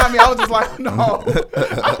 You got me. I was just like, no.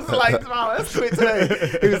 I was like, oh, let's quit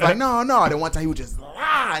today. He was like, no. Then one time he would just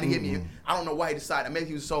lie and he hit me. I don't know why he decided. Maybe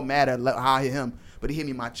he was so mad at how I hit him, but he hit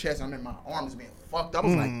me in my chest. I remember my arm was being fucked up. I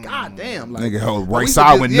was like, god damn. Like, Nigga, hold we right used to side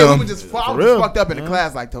just- with yeah, numb. we was just, I was real? just fucked up in the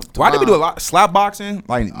class. Like, Why did we do a lot slap boxing?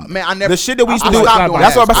 Like, Man, I never. the shit that we used to I do. stopped doing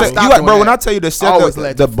That's that. what I'm I saying. stopped You like, doing bro, when that. I tell you the I shit, always the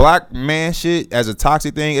let you- black man shit as a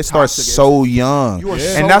toxic thing, it starts Toxic so young. You are And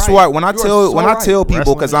so that's right. why when I You are tell so when I right. tell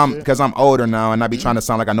people because Wrestling and shit. I'm older now and I be trying to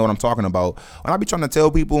sound like I know what I'm talking about. When I be trying to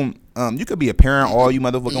tell people, you could be a parent all you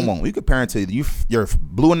motherfucking want. You could parent till you're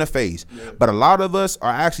blue in the face. But a lot of us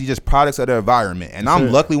are actually just products of the environment. And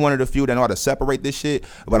I'm luckily one of the few that know how to separate this shit.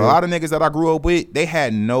 But a lot of niggas that I grew up with, they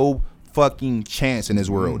had no fucking chance in this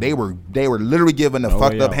world. They were literally given a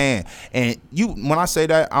fucked up hand. And when I say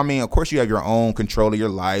that, I mean, of course you have your own control of your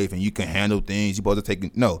life and you can handle things. You're supposed to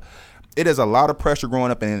take no. It is a lot of pressure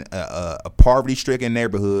growing up in a poverty-stricken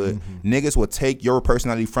neighborhood. Niggas will take your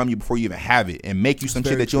personality from you before you even have it and make you some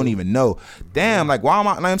shit that you don't even know. Damn, like why am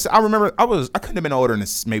I? Like I'm saying, I remember I couldn't have been older than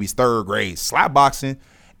maybe 3rd grade, slap boxing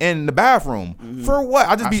in the bathroom. For what?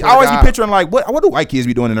 I always be picturing like what do white kids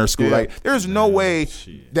be doing in their school? Like there's no way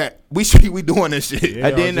that we should be doing this shit.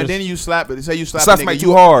 And then you slap it. Say you slap Slap a nigga, somebody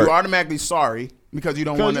too hard. You automatically sorry. Because you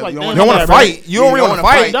don't want to. like, You damn, don't want to fight. You don't really want to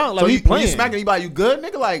fight. Like so we you playing. smacking anybody, you good,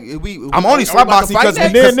 nigga? Like I'm only slap boxing because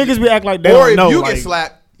And then niggas be act like they or don't if know. you like, get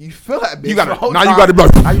slapped, you feel that bitch. You gotta- the whole now you time. gotta be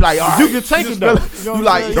like- Now you like, all right. you can take it though. You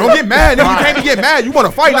like, don't get mad. No, you can't be get mad. You want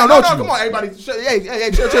to fight now, don't you? Come on, everybody.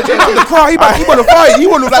 Hey, chill. The cry. He want to fight. He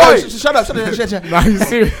want to Like, fight. shut up. Nah, you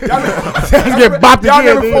serious? Y'all Get bopped y'all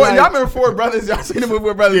again, remember dude, Four? like- Y'all remember Four Brothers? Y'all seen the movie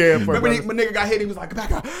Four Brothers? Yeah, remember Brothers. when nigga got hit? He was like,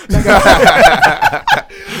 back up.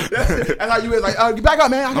 That's how you was like, get back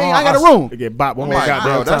up, man. I got a room. They get bopped one more Man,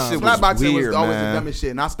 goddamn that time. shit was Slapboxing weird, was always man. the dumbest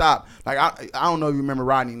shit, and I stopped. Like I don't know if you remember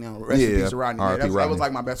Rodney now. Rest in Yeah, peace to Rodney. R.I.P. That was Rodney.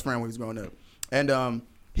 like my best friend when he was growing up, and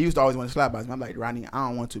he used to always want to slapbox me. I'm like, Rodney, I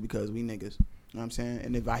don't want to because we niggas. You know what I'm saying?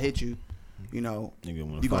 And if I hit you, you know, Nigga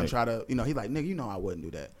wanna you gonna fight. try to, you know, he's like, nigga, you know, I wouldn't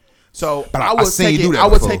do that. So But I I would seen take you do it. that I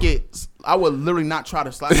would before. take it. I would literally not try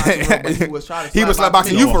to slap him, but he was trying to. He was slap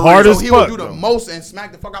slapboxing you for hard real. as So he would fuck, do the though. most and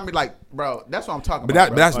smack the fuck out of me. Like, bro, that's what I'm talking But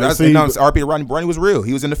about. that's see, you know, but- RP Rodney was real.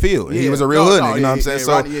 He was in the field. He Yeah. was a real No, hood no, nigga. You know what I'm yeah, saying? yeah,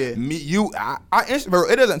 So Rodney, bro,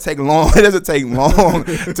 it doesn't take long. It doesn't take long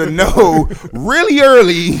to know really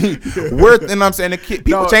early where. You know what I'm saying?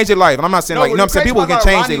 People No. change their life, and I'm not saying No, like you know what I'm saying. the People crazy can part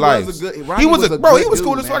change about their Rodney lives. was a good- He Rodney was was a a bro. good He was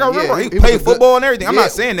cool dude, as fuck. I man. remember Yeah, he he was played a good- football and everything. I'm yeah,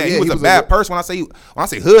 not saying that yeah, he was he a was a bad good- person. When I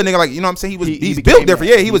say hood nigga, like you know what I'm saying, He he's became built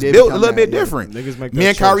different. that. Yeah, he He was did built a become little that, bit yeah. different. Niggas make Me that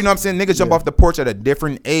and Kyrie, choice. you know what I'm saying, niggas jump off the porch at a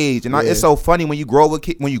different age, and it's so funny when you grow with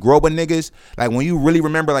niggas. Like when you really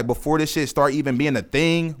remember, like before this shit start even being a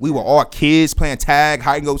thing, we were all kids playing tag,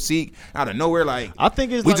 hide and go seek. Out of nowhere, like I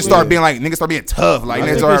think it's we like, just start being like niggas start being tough. Like I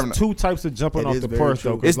niggas think are. it's two types of jumping It off is the very porch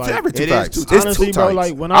true. though. 'cause, It's like, never two it is types. two It's types. Honestly, two bro, types.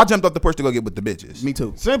 like, when I jumped off the porch to go get with the bitches. Me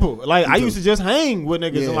too. simple. Like I too. used to just hang with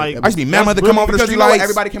niggas. Yeah, And like I I used to be mad that's mother come really- over the Because street you know what? lights.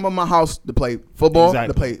 Everybody came over my house to play football,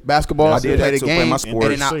 Exactly. to play basketball, Yeah, I to did play that the too, play game, my and sports.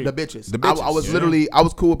 then the bitches. The bitches, I was yeah. literally, I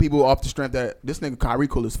was cool with people off the strength that this nigga Kyrie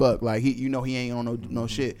cool as fuck. Like he, you know, he ain't on no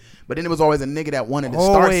shit. But then it was always a nigga that wanted to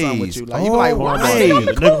start something with you. Like you be like, why? Always. I'm the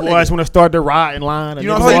The nigga cool boys nigga. want to start the ride in line. You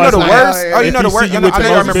know Oh, what you I'm know the saying? worst? Yeah, Oh, you know if the he worst? see I you know with your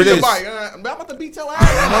y'all remember bitches. this. I'm about to beat your I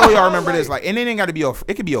ass. know y'all remember this. Like, and it ain't got to be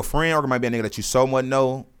it could be a friend or it might be a nigga that you somewhat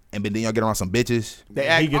know, and then y'all get around some bitches. They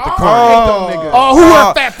He get the I car. hate them niggas. Oh, who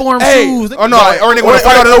wear fat form Hey, shoes? oh no, or a nigga want to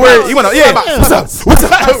fight out of nowhere. He want to, yeah, what's up? What's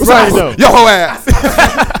up? What's Right, up? though. Yo, hoe ass.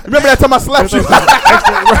 Remember that time I slapped you?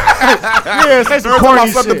 Yeah, say some Remember time I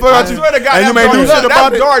corny slapped the shit. fuck out you? swear to God, And you that's made do Dar- shit about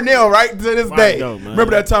that's it? Darnell, right? To this day. though, man.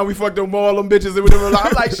 Remember that time we fucked them all them bitches and we never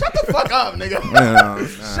I'm like, shut the fuck up, nigga.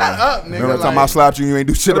 Shut up, nigga. Remember the time like, I slapped you? You ain't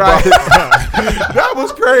do shit Right. about it. That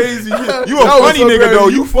was crazy. You a that was funny so nigga crazy. though.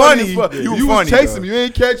 You funny. as fuck. You was funny. chasing though. me. You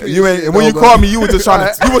ain't catch me. You ain't. And when you No, called bro. me, you were just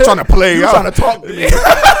trying to. You were trying to play. You I- trying to talk to me.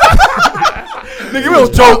 Nigga, we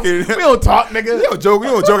don't joking. We don't talk, nigga. We don't joke. We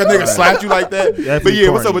don't joke. A nigga slapped you like that. That's But yeah,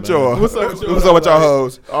 what's up corny, with y'all? man. What's up with y'all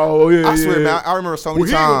hoes? Oh yeah, I swear, man. I remember so many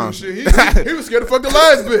He gonna do times. shit. He was scared to fuck the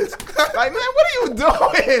last bitch. Like, man, what are you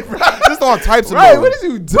doing, bro? Just on types of Right, moves. what is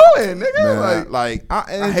you doing, nigga? Man, Like,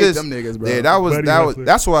 I hate just, them niggas, bro. Yeah, that was Buddy that was. hustler.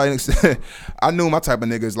 That's why I knew my type of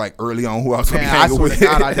niggas like early on who I was gonna be man, I hanging swear with. to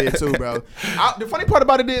God, I did too, bro. The funny part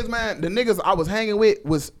about it is, man, the niggas I was hanging with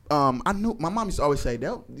was, I knew my mom used to always say,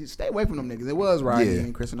 "They'll stay away from them niggas." It was Rodney Yeah.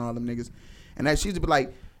 and Chris and all them niggas, and that she used to be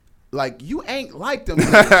like you ain't like them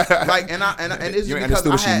niggas. Like, and it's You just ain't because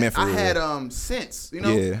understood what she meant for I real. had sense, you know.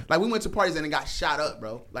 Yeah. Like we went to parties and it got shot up,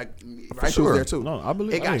 bro. Like I sure. was there too. No, I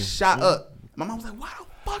believe- it got hey, shot up. My mom was like, "Why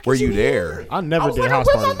the fuck Were is you there? here?" I never was did like, house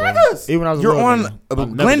 "Where's parties, my bro. niggas?" Even when I was a You're little on nigga, I never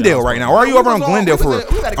did Glendale house right now. parties. Why are you over on We was Glendale we for? was at-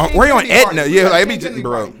 we was at a King Where you on Kennedy Etna? party. Yeah, We was like at it be King Kennedy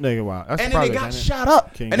bro. party. Nigga, wow. That's And then it probably got King shot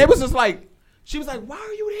up. King And it was Kennedy. just like, she was like, "Why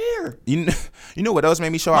are you there?" You know what else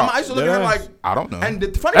made me show Mama, I out? used to look at her like, I don't know. and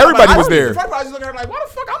the funny Everybody part, was there. The funny part, I used to look at her like, "Why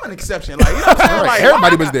the fuck I'm an exception?" Like, you know what I'm saying? Right, Like,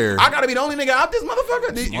 everybody why was I- there. I gotta be the only nigga out this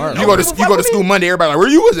motherfucker. You go to school Monday. Everybody like, where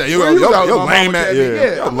you was at? You Where you was at? yo My lame mama at tell me,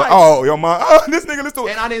 yeah. yeah. I'm like- Oh, yo mom. Oh, this nigga listen to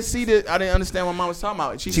And I didn't understand what mom was talking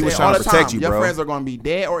about. She said was all trying the to protect time, you, your bro. friends are gonna be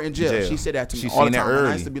dead or in jail. Jail. She said that to me She all the seen that time. And I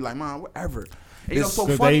early. used to be like, "Mom, whatever." And you know, This- so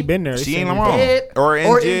Cause funny. they been there. She They ain't seen wrong. me. Dead Or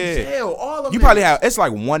in jail. All of You them probably niggas. have. It's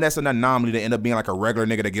like one that's an anomaly to end up being like a regular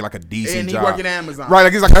nigga that get like a decent And he job. working at Amazon. Right,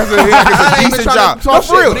 like he's like, that's a, he like, it's I a ain't even decent trying job. to talk No, for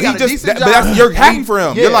shit, real. but he got a decent but that's, job. you're happy for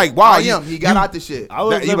him. Yeah, You're like, wow. I am. He got out the shit. I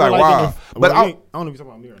was You never like, like wow. in But I don't know if you're talking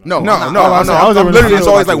about me or not. No, No, I'm no, not. no. I was I'm ever literally, in it's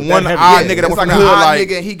the always hood like like one that odd heavy. nigga that It's was like from a the hood, odd like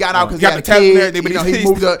nigga. He got out because he got had the talent and kids. everything, but You know, he's he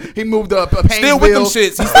moved up. He moved up still with them Painesville.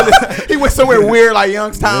 shits. He's still, He went somewhere weird like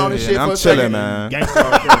Youngstown and yeah, shit. I'm for a chilling, second. man. Gangster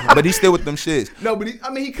out there. But he's still with them shits. No, but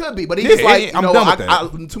he could be. But he's Yeah, just like, yeah, you I'm know, done with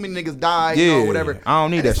that. too many niggas died, you know, Yeah, whatever. I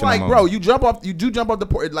don't need And that it's shit no like, more. bro, you jump off the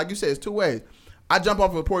porch. Like you said, it's two ways. I jump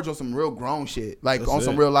off the porch on some real grown shit, like on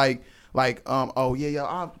some real like oh yeah,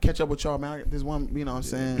 I'll catch up with y'all, man. This one, you know what I'm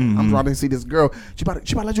saying? Mm-hmm. I'm driving to see this girl. She about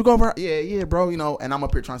to let you go over. Yeah, bro, you know. And I'm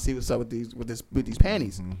up here trying to see what's up with these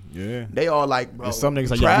panties. Yeah. They all like, bro. And some niggas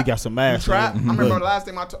like, trap? yeah, we got some ass. You trap? nigga. I remember the last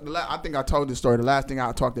thing I think I told this story. The last thing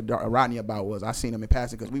I talked to Rodney about was I seen him in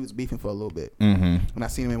passing because we was beefing for a little bit, and I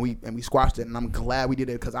seen him and we squashed it. And I'm glad we did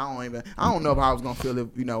it because I don't know if I was gonna feel if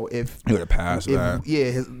you would have passed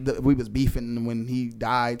that. we was beefing when he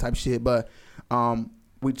died type shit, but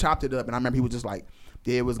we chopped it up, and I remember he was just like,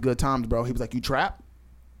 yeah, it was good times, bro. He was like, you trap?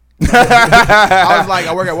 I was like,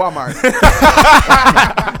 I work at Walmart.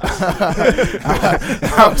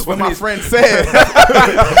 That's what my friend said.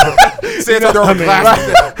 Said that during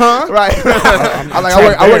class. Huh? Right.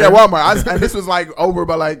 I work at Walmart. And this was like over,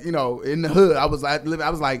 but like, you know, in the hood. I was like,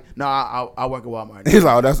 no, I work at Walmart. He's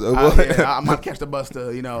like, oh, that's I'm gonna catch the bus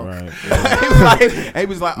to, you know. Right. he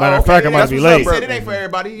was like, Matter oh, of fact, okay, I might that's be what's up, late. bro. It ain't for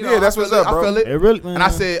everybody. You know, Yeah, that's what's up, bro. I feel it. It really, And I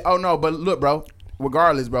said, oh no, but look, bro.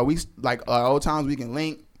 Regardless, bro, we like old times we can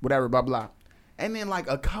link, whatever, blah blah. And then like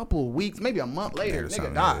a couple weeks, maybe a month later,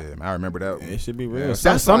 nigga died. Yeah, I remember that. it should be real. Yeah.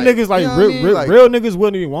 Some like, niggas like you know what I mean? real, Like- real niggas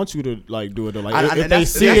wouldn't even want you to like do it. Though. Like And if they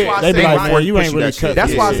that's- see that's it, why I they be say like, Rodney man, you push ain't you really that shit. cut. That's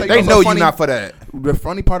this why I shit. say They it's know so you funny. not for that. The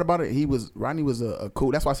funny part about it, Rodney was a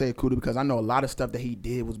cool. That's why I say cool because I know a lot of stuff that he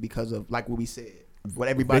did was because of like what we said. What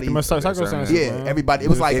everybody, Victim of circumstances, yeah, man. everybody. It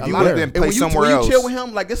was like If a you lot would've of been and when placed you, somewhere when you else. chill with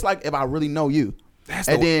him, like it's like if I really know you. That's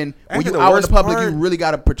And the- then when that's you the out in the worst public, part. you really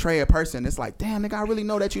gotta portray a person. It's like, damn, nigga, I really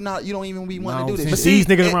know that you don't even be wanting to do But this. see, shit.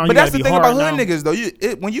 these niggas around, But you that's gotta the be thing hard about hood now. niggas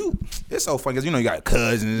though. It's so funny because you know you got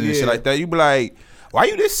cousins and Yeah. shit like that. You be like, why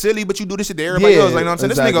you this silly, but you do this shit to everybody Yeah, else? Like, you know what I'm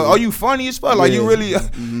saying? exactly. This nigga, oh, you funny as fuck. Like, you Yeah. really, you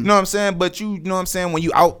know what I'm saying? But you know what I'm saying? When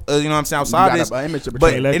you out, you know what I'm saying? Outside got this, an image to but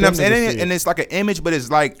portray. you Let know what I'm them niggas saying? see And it. it's like an image, but it's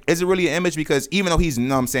like, is it really an image? Because even though he's, you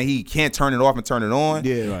know what I'm saying, he can't turn it off and turn it on.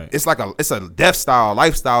 Yeah. Right. It's like it's a death style,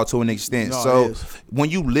 lifestyle to an extent. No, it so is. when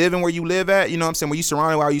you live and where you live at, you know what I'm saying? When you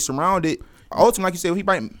surrounded while you surrounded, ultimately, like you said, he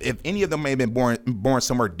might, if any of them may have been born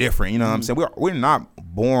somewhere different, you know what I'm saying? We're not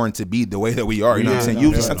born to be the way that we are, you know what I'm saying? no,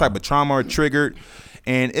 Usually yeah. some type of trauma or triggered.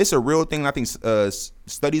 And it's a real thing. I think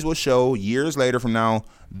studies will show years later from now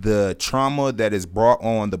the trauma that is brought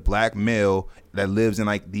on the black male that lives in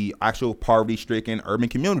like the actual poverty-stricken urban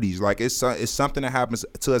communities. Like it's something that happens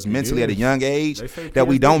to us mentally at a young age They say that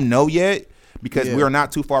we PTSD. don't know yet because Yeah. we are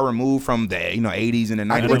not too far removed from the 80s and the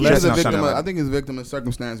 90s. I We're think just he's a not victim. something I like- think he's a victim of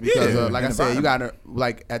circumstance because, Yeah, like I and said, you environment. gotta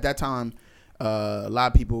like at that time, a lot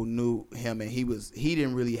of people knew him, and he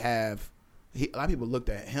didn't really have. A lot of people looked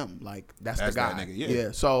at him like that's the that guy. nigga,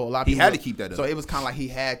 yeah. So a lot of He people had to keep that up. So it was kind of like he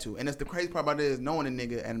had to, and it's the crazy part about it is knowing a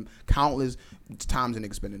nigga and countless times a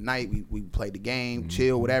nigga spend the night. We played the game,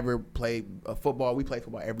 chill, whatever. Played football. We played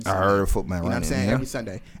football every Sunday. heard football You know what I'm running, saying? yeah. Every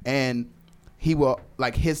Sunday, and he will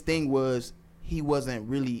like his thing was he wasn't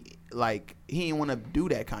really like he didn't want to do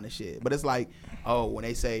that kind of shit. But it's like, oh, when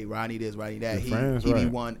they say Rodney this, Rodney that, Your friends, he be right.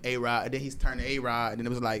 one A-Rod, and then he's turned to A-Rod, and then it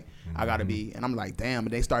was like, I gotta be, and I'm like, damn.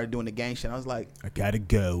 And they started doing the gang shit. I was like, I gotta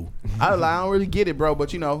go. I don't really get it, bro.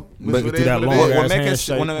 But you know, But it's what it do is, that what it long is. ass what make it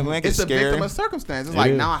handshake. when make it It's a scary. victim of circumstance. It's It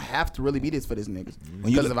like is. now I have to really be this for this niggas.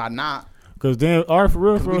 When you Because look- if I not, Cause then, or for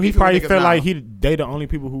real, we he beefing probably with niggas felt like now. they the only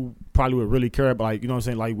people who probably would really care about, like, you know what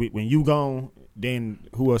I'm saying, like when you gone, then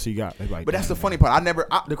who else he got? They like, but that's the damn, funny man.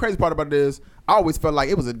 part. The crazy part about it is I always felt like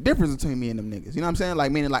it was a difference between me and them niggas. You know what I'm saying?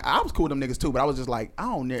 Like meaning like I was cool with them niggas too, but I was just like I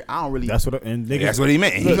don't really. That's what and niggas. That's what he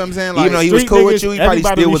meant. You know what I'm saying? Like, Even though he was street cool with niggas, you, he probably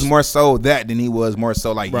everybody still was- was more so that than he was more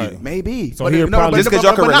so like Right. you. Maybe. So he'll probably- Just 'cause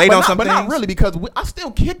y'all can relate on some but not things? really because I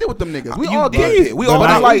still kicked it with them niggas. We You all did. kicked it. We all But was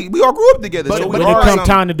I- like we all grew up together. but- so but we it all come some-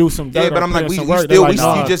 time to do some Yeah, dirt but or I'm like, put in we some still, work, they're like,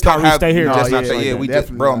 nah, you just don't Kyrie, have. stay here. No, Just not yeah, say, yeah, like we that,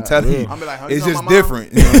 just, bro. I'm telling definitely you, not. I'm like, it's you know just my mom?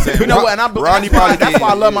 different. You know what I'm saying? You know what? And Ronnie that's why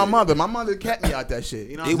I love my did. mother. My mother kept me out that shit.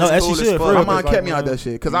 You know what It I'm was saying? as she cool as should, fuck. for My real. mom Like, kept me out man, that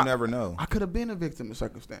shit because You I never know. I could have been a victim of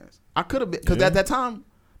circumstance. I could have been because at that time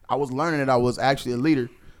I was learning that I was actually a leader,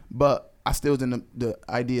 but I still was in the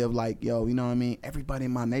idea of like, yo, you know what I mean? Everybody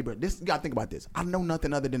in my neighborhood. You gotta think about this. I know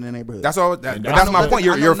nothing other than the neighborhood. That's all. That's my point.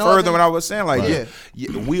 You're further than what I was saying. Like,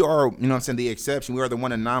 we are, you know what I'm saying, the exception. We are the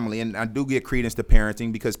one anomaly. And I do get credence to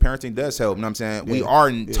parenting because parenting does help. You know what I'm saying? We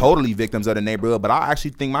are totally victims of the neighborhood. But I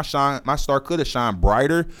actually think my star could have shined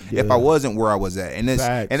brighter if I wasn't where I was at. And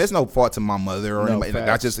it's no fault to my mother or anybody.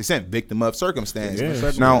 I just said victim of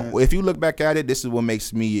circumstance. Now, if you look back at it, this is what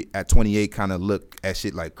makes me at 28 kind of look at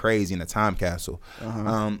shit like crazy in a time capsule.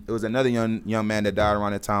 It was another young man that died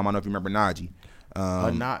around that time. I don't know if you remember Najee.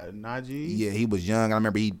 Najee? Yeah, he was young. I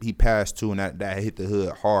remember he passed too, and that hit the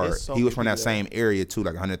hood hard. He was from that same area too,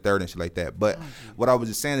 like 103rd and shit like that. But what I was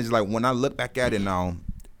just saying is like when I look back at it now,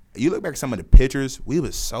 you look back at some of the pictures, we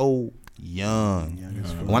was so young.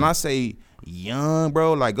 When I say young,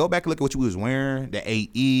 bro, like go back and look at what you was wearing, the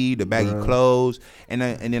AE, the baggy clothes, and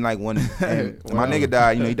then like when my nigga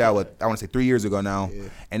died, you know, he died I want to say 3 years ago now,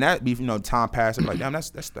 and that be, you know, time passed. I'm like, damn,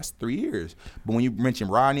 that's 3 years. But when you mention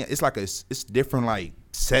Rodney, it's like it's different like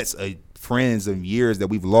sets of friends of years that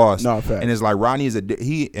we've lost. No, fact. And it's like Rodney is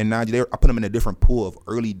he and Najee, I put him in a different pool of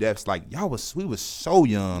early deaths. Like we was so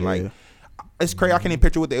young, like. It's crazy. I can't even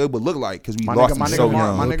picture what they would look like because we lost him so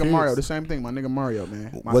young. My nigga Mario, the same thing. My nigga Mario,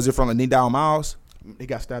 man. Was it from the Nidal Miles? He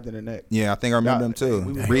got stabbed in the neck. Yeah, I think I remember him too.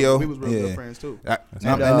 We was real good friends too.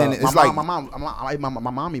 And then it's my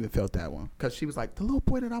mom even felt that one because she was like, the little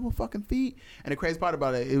boy that I will fucking feed. And the crazy part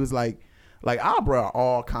about it was like I brought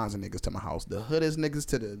all kinds of niggas to my house. The hoodest niggas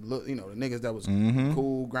to the, you know, the niggas that was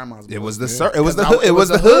cool grandmas. It was the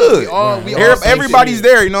hood. Everybody's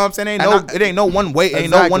there. You know what I'm saying? It ain't no one way. Ain't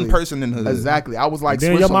no one person in the hood. Exactly. I was like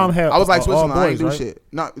Switzerland. Your mom had I was like Switzerland. boys, I ain't do right? shit.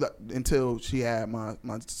 Not until she had my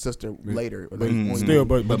sister later. Still,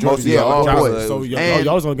 but most all y'all, boys. so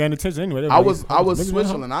y'all was gonna gain attention anyway. I was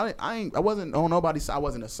Switzerland. I wasn't on nobody's side. I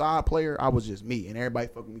wasn't a side player. I was just me, and everybody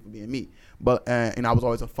fucking me for being me. But and I was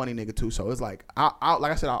always a funny nigga too. So it's like I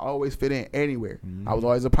like I said, I always fit in anywhere. I was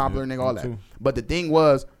always a popular nigga, all that. Too. But the thing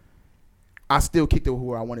was, I still kicked it with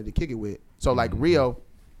who I wanted to kick it with. So like Rio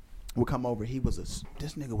would come over. This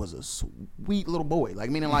nigga was a sweet little boy. Like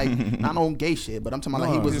meaning like not no gay shit, but I'm talking about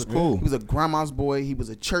like he was cool. He was a grandma's boy. He was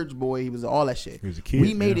a church boy. He was all that shit. He was a kid.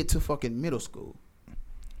 We made it to fucking middle school.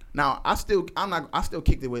 Now I still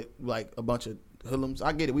kicked it with like a bunch of hoodlums.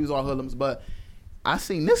 I get it. We was all hoodlums, but I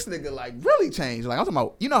seen this nigga like really change. Like I'm talking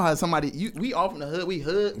about, you know how we all from the hood, we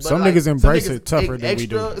hood. But some like, niggas embrace it tougher than we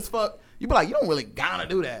do. Extra as fuck. You be like, you don't really gotta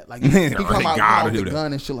do that. Like You he don't come really out gotta with do the that.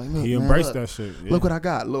 gun and shit. Like look, He man, embraced look, that shit. Yeah. Look what I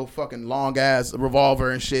got, little fucking long ass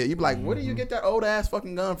revolver and shit. You be like, where do you get that old ass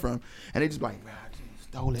fucking gun from? And they just be like, man, I just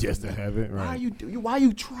stole it. Just to have it, right? Why are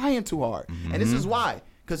you trying too hard? And this is why,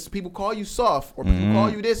 because people call you soft or people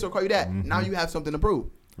call you this or call you that. Now you have something to prove.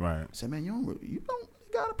 Right. Say, man, you don't really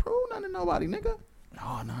gotta prove nothing to nobody, nigga.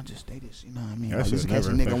 No, just stay this. You know what I mean? That Like, shit just in case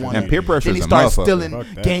a never nigga affected want. And peer pressure Then he is a starts motherfucker. stealing Fuck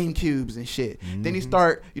that. game cubes and shit. Then he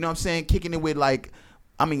start, you know what I'm saying, kicking it with like,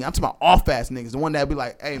 I mean, I'm talking about off-ass niggas. The one that be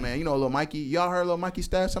like, hey, man, you know Lil Mikey? Y'all heard Lil Mikey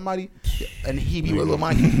stab somebody? And he be with Lil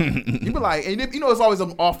Mikey. You be like, and you know it's always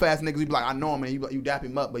some off-ass niggas. You be like, I know him, and you dap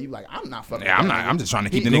him up. But you be like, I'm not fucking Yeah, with that nigga. I'm just trying to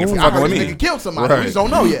keep the He- nigga from I fucking heard with this me. nigga killed somebody. We Right. just don't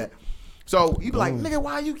know yet. So you be like, nigga,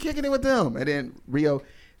 why are you kicking it with them? And then Rio,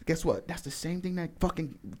 guess what? That's the same thing that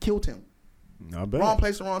fucking killed him. I bet. Wrong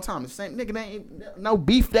place, wrong time. The same nigga, that ain't no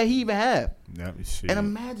beef that he even have. That was shit. And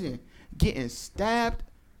imagine getting stabbed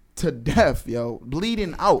to death, yo,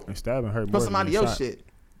 bleeding out And stabbing hurt for more somebody than else shot. shit.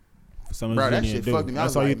 For something Bro, you that didn't shit do. fucked me. I That's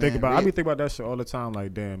was all you like, think man, about. I really? be thinking about that shit all the time.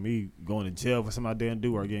 Like, damn, me going to jail for something I didn't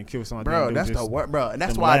do or getting killed for something I Bro, didn't that's do. the Just worst, bro. And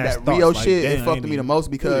that's them why last that thoughts, Rio like, shit, damn, it I fucked ain't me the even most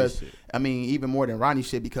do because, this shit. I mean, even more than Ronnie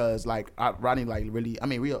shit because, like, Ronnie, like, really, I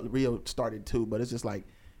mean, Rio started too, but it's just like,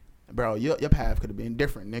 bro, your path could have been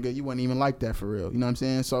different, nigga. You wouldn't even like that for real. You know what I'm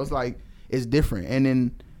saying? So it's like, it's different. And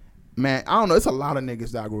then, man, I don't know. It's a lot of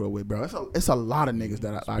niggas that I grew up with, bro. It's a lot of niggas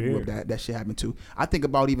that I grew up that shit happened to. I think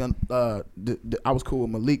about even I was cool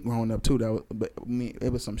with Malik growing up too. But it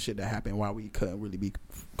was some shit that happened while we couldn't really be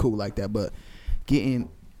cool like that. But getting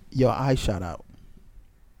your eye shot out,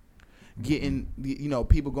 getting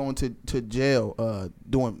people going to jail,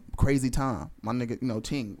 doing crazy time. My nigga,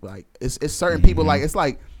 Ting, like it's certain people like it's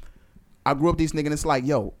like I grew up with these niggas and it's like,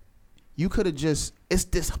 yo, you could have just it's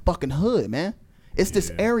this fucking hood, man. It's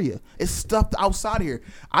this area. It's stuff outside here.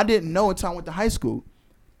 I didn't know until I went to high school.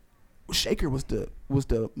 Shaker was the was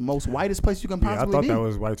the most whitest place you can Yeah, I possibly thought be. that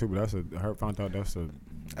was white too, but I found out that's a.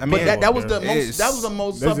 I mean, But that was the it's- most. That was the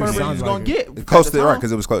most That just suburban you sounds was gonna like get. close at to the right time.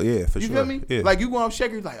 because it was close. Yeah, for You sure. feel me? Yeah. Like you go up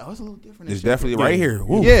Shaker, you're like, oh, it's a little different. in It's Shaker. definitely right here.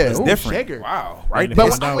 Ooh, Yeah, it's ooh, different. Shaker. Wow, right. But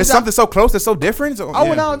It's, I it's was something so close that's so different. So, I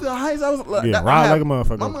went yeah. out to the Heights. I was like, Yeah, I ride had- like a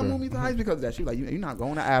motherfucker My up mom there. moved me to the Heights because of that. She was like, you're not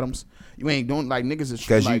going to Adams. You ain't doing like niggas is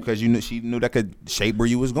Because you knew she knew that could shape where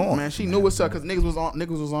you was going. Man, she knew what's up because niggas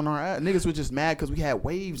was on our ass. Niggas was just mad because we had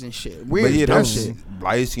waves and shit. But Weird yeah, dumb that's shit.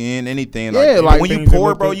 light skin, anything. Yeah, like, like when you things that poor,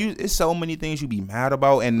 look bro, good. it's so many things you be mad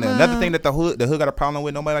about. And another thing that the hood got a problem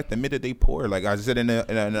with, nobody like to admit that they poor. Like I said in the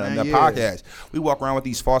Man, yeah. podcast, we walk around with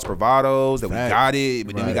these false bravados that we Facts. got it,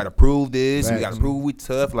 but then we Right. got to prove this, we got Facts. to prove we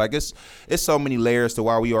tough. Like it's so many layers to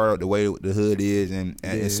why we are the way the hood is, and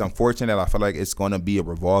it's unfortunate. I feel like it's going to be a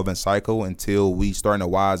revolving cycle until we starting to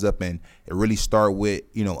wise up and it really start with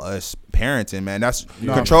us parenting, man. That's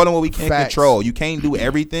controlling what we can't Facts. control. You can't do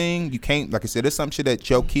everything. You can't, like I said, there's some shit that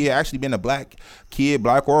your kid actually being a black kid,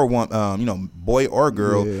 black or one, boy or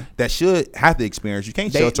girl, Yeah. that should have to experience. You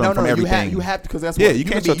can't shelter them from everything. You have to because that's Yeah, what you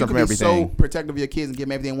can't can be, shelter you them can from be so everything. protective of your kids and give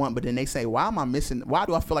them everything they want, but then they say, why am I missing? Why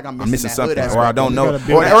do I feel like I'm missing, I'm missing that something, hood or I aspect? don't You know, gotta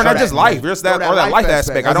build or not that- just life, just that or or that life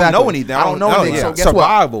aspect. I don't know anything. I don't know anything. So guess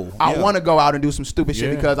survival. what? I Yeah. want to go out and do some stupid shit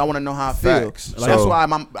Yeah. because I want to know how I feel. Facts. So that's So- why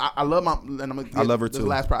I love my. And I'm gonna I love her this too.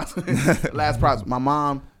 Last prize. Last prize. My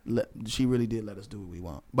mom, she really did let us do what we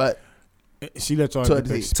want, but She let y'all To get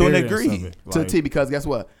the a experience to a degree. of it. to the Like, T, because guess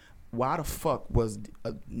what? Why the fuck was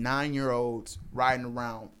a 9-year-olds riding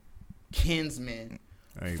around Kinsman,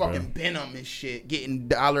 Hey, fucking Benham and shit, getting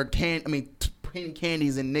penny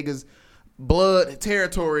candies and niggas blood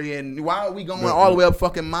territory, and why are we going all the way up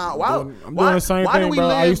fucking mile? Why? I'm why, doing the same why do thing, we bro.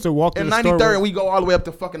 live I used to walk to in the store 93rd with- and we go all the way up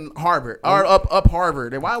to fucking Harvard or up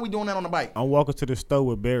Harvard? And why are we doing that on the bike? I'm walking to the store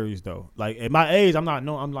with berries though. Like at my age, I'm like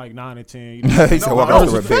 9 and 10. You know? He said, No, walk no, out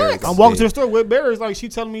it's to a facts. barracks. I'm walking to the store with berries. Like she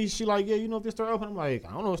telling me, she like, yeah, you know if this store open? I'm like,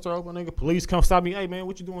 I don't know if store open, nigga. Police come stop me. Hey man,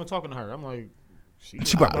 what you doing talking to her? I'm like, She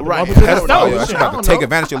about to, Right. right. I don't know. She Shit, about to take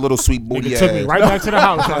advantage of your little sweet booty Nigga ass. took me right back to the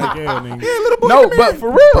house. Like, yeah, nigga. No, but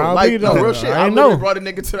for real, Probably like no though. real shit. I I ain't literally know. brought a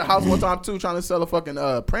nigga to the house one time too, trying to sell a fucking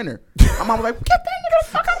printer. My mom was like, "Get that nigga the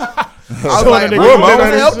fuck out!" I was Showing like, the "Bro, nigga I'm photos gonna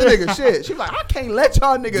and help the shit. nigga." Shit, she was like, "I can't let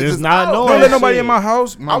y'all niggas Just just not out." knowing Don't that let nobody shit. in my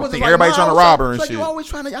house. I was Think just everybody like, trying to "Mom, rob her and like, shit. You always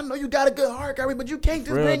trying to. I know you got a good heart, Gary, but you can't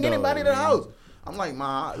just Real bring though, anybody to the man. house. I'm like,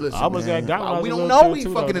 Ma, listen, I almost man, got when I was we a don't little know kid we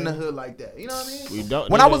too, fucking though, in the man. hood like that. You know what I mean? We don't.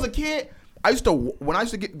 When I nigga. was a kid, I used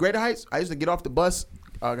to get Greater Heights. I used to get off the bus.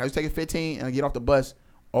 I used to take a 15 and I get off the bus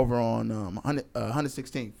over on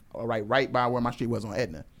 116th, right by where my street was on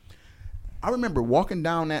Edna. I remember walking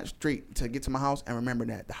down that street to get to my house and remember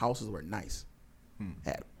that the houses were nice.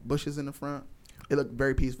 Had bushes in the front. It looked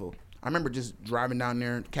very peaceful. I remember just driving down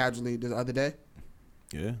there casually the other day,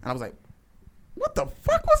 Yeah. and I was like, what the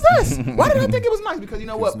fuck was this? Why did I think it was nice? Because you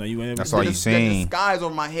know what? No, you ain't That's all you The seen. skies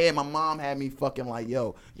over my head. My mom had me fucking like,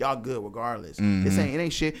 yo, y'all good regardless. It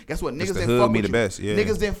ain't shit. Guess what? Niggas the didn't hood fuck be with the you. best, yeah.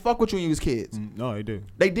 Niggas didn't fuck with you when you was kids. No, they do.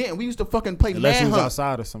 They didn't. We used to fucking play Unless you was manhunt.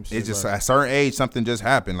 outside or some shit. It's just like- at a certain age, something just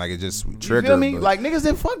happened. Like it just You triggered. feel me? but Like niggas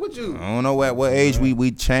didn't fuck with you. I don't know at what age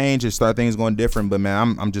we change and start things going different. But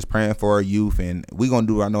man, I'm just praying for our youth, and we gonna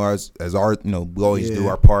do. I know as our we always do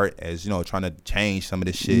Yeah. our part as trying to change some of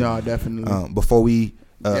this shit. No, definitely. Before we,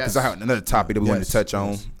 because Yes. I have another topic that we wanted to Yes. touch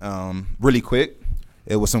on, really quick.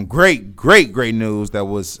 It was some great news that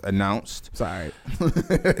was announced. Sorry.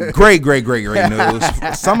 great news.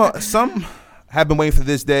 Some have been waiting for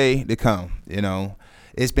this day to come.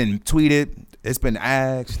 It's been tweeted, it's been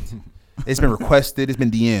asked, it's been requested, it's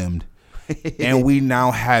been DM'd, and we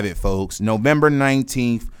now have it, folks. November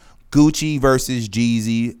 19th, Gucci versus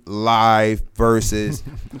Jeezy live versus.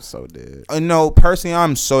 I'm so dead. No, personally,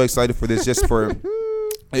 I'm so excited for this. Just for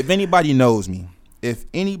if anybody knows me. If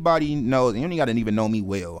anybody knows, you don't gotta even know me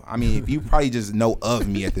well. I mean, if you probably just know of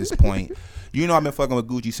me at this point, I've been fucking with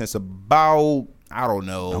Gucci since about, I don't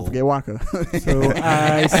know. Don't forget Waka. So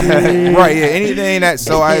I see. Right, yeah. Anything that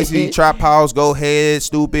so I see Trap House, Go Ahead,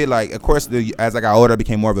 Stupid. Like, of course, as I got older, I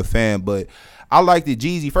became more of a fan. But I liked it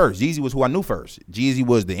Jeezy first. Jeezy was who I knew first. Jeezy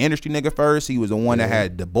was the industry nigga first. He was the one that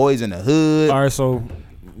had the boys in the hood. All right, so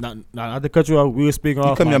not to cut you off. We were speaking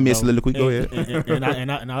off. come here, mic, Miss though. Soliloquy, go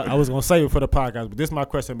And I was gonna say it for the podcast, but this is my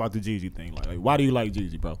question about the Jeezy thing. Like why do you like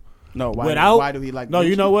Jeezy, bro? No, why do he like? No, Gucci?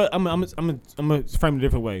 you know what? I'm gonna frame it a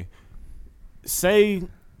different way. Say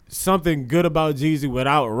something good about Jeezy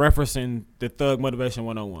without referencing the Thug Motivation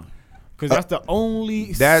 101. Because that's the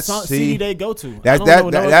only CD they go to. That's that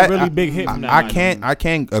was a really big hit from that night. I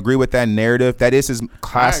can't agree with that narrative. That is his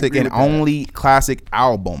classic agree and with that. only classic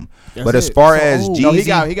album. That's but as it. far So as old. Jeezy,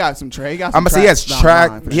 No, he got some trap. I'm gonna say he has tracks down the line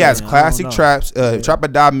track. for He sure. has I don't classic know. traps.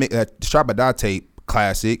 Trap a Da tape.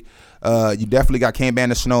 classic. You definitely got Can't Ban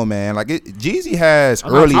the Snowman. Like Jeezy has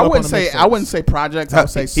I'm early. I wouldn't say projects. I would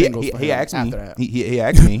say singles. He asked me. after that. He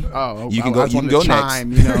asked me. Oh, you can I go. just You can wanted go to next.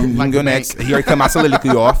 chime, you know, You can like go the next. bank. He already cut my soliloquy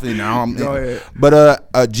off. You know. Go ahead.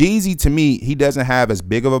 But Jeezy to me, he doesn't have as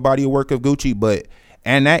big of a body of work of Gucci. But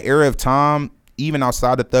in that era of time, even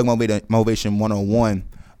outside of Thug Motivation 101.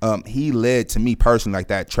 He led to me personally like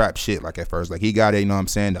that trap shit like at first. Like he got it, you know what I'm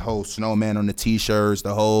saying? The whole snowman on the t-shirts,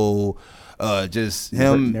 the whole just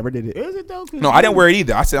him. Never did it. Is it though? No, I didn't wear it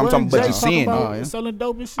either. I said I'm talking, but you seeing. Selling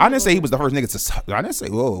dope and shit. I didn't say he was the first nigga to. I didn't say,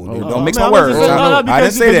 whoa, dude, no. don't mix I my mean, words. I was just saying, no, I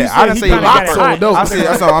didn't say that. I didn't because say you he kinda was got it the hot. first.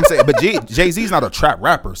 That's what I'm saying. But Jay-Z's not a trap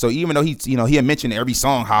rapper. So even though he had mentioned every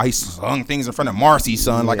song how he sung things in front of Marcy's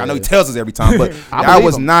son, like I know he tells us every time, but that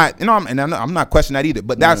was not, you know, I'm not questioning that either.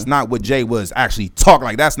 But that's not what Jay was actually talking.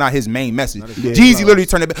 Like that's not his main message. Jeezy literally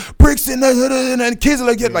turned it back, bricks in the hood and kids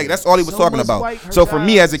like that. Like that's all he was talking about. So for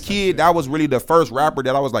me as a kid, that was really the first rapper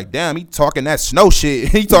that I was like, damn, he talking that snow shit.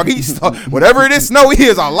 He talking whatever it is snow he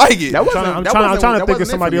is, I like it. That I'm trying to think of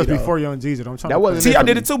somebody else before Young Jeezy. I'm trying. That wasn't See, it I for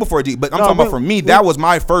did me. it too before G, but I'm talking about for me, that was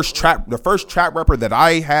my first trap, the first trap rapper that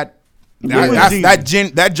I had.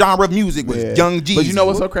 That genre of music was Young Jeezy. But you know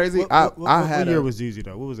what's so crazy? I had what year was Jeezy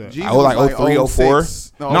though? What was that? Jeezy I was like 03, 04.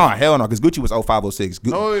 06. No, hell no, because Gucci was 05, 06.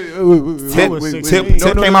 Tip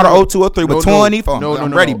Tip came out of 02, 03 with 20.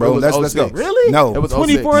 I'm ready, bro. It was Let's go. 06. Really? No. It was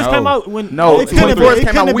 24s 06. came out when No, it couldn't have 24s been-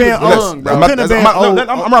 came out it when we couldn't was have young, been- bro. it couldn't have been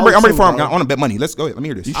I'm ready for 02, him. I want to bet money. Let's go ahead. Let me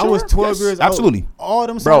hear this. I was 12 years old. Absolutely. All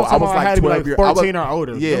them songs Bro, I was I like had to be 12 like years- I was- 14 or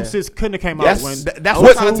older. yeah. Them shits couldn't have came out That's when that's I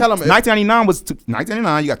what was I tell him. 1999 was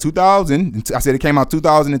 1999. You got 2000. I said it came out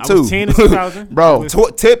 2002. I was 10 in 2000. Bro.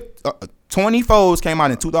 Tip 24s came out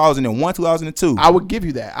in 2001, 2002. I would give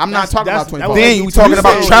you that. I'm not talking about 24. Then you talking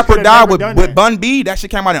about Trap or Die with Bun B. That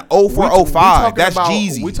shit came out in 04, 05. That's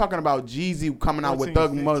Jeezy. We talking about Jeezy coming out with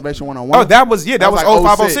 14, Thug Motivation 101. Oh, that was that was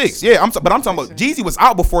like 05, 06. Yeah, but I'm talking about Jeezy was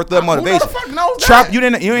out before Thug Motivation. Who the fuck knows that? Trap, you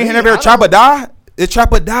ain't hear never Trap or Die? It's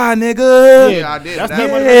Trap or Die, nigga. Yeah, I did. That's That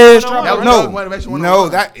Thug was- Motivation that was 101. Thug Motivation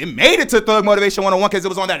 101. that it made it to Thug Motivation 101 because it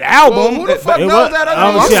was on that album. Well, who the fuck It knows was-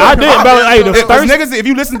 that? shit, I did, bro. Hey, the Because first- niggas, if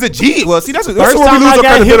you listen to G, well, see, that's First where we time lose I our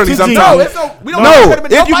got hip credibility to sometimes. No, it's no. We don't No, know.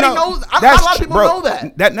 if you Nobody know, knows. Not a that's lot of people bro, know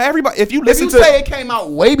that. That not everybody. If you If listen you to say it came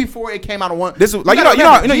out way before it came out of one, this, is like you hold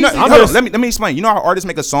gotta on, remember, hold on, let me explain. You know how artists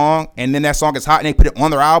make a song and then that song is hot and they put it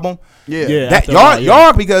on their album. Yeah. Yeah. That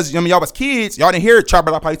y'all because y'all was kids, y'all didn't hear Trap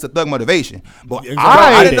It Up to Thug Motivation. But Exactly.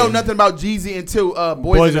 I didn't did. know nothing about Jeezy until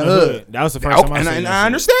Boys in the Hood. That was the first time I seen and that I shit.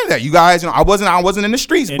 understand that. You guys, I wasn't in the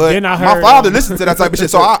streets, And but then I my heard, father listened to that type of shit,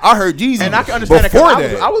 so I heard Jeezy. And I can understand that before 'cause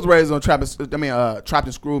that. I was raised on Trap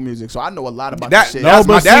and Screw music, so I know a lot about That, that shit. that's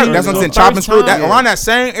No, my but dad. see, That's what I'm the saying. Chop and first Screw. That time- around that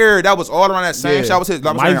same era, that was all around that same. Yeah. Shit. I was his.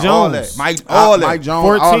 Mike all Jones. that. Mike, all that. Mike Jones,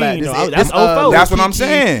 14, all that. though. This- That's this, 04. That's what I'm Kiki,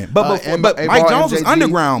 saying. But A-Bar, Mike Jones was MJG.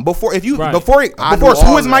 underground. Before Right. I knew who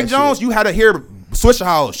all is Mike that Jones? shit. You had to hear Swisher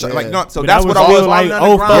House. Yeah. Like no, so But that's that what was I was still like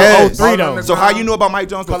Yes. 03 though. So how you knew about Mike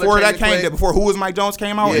Jones Color before that Changing came? Click. Before Who Was Mike Jones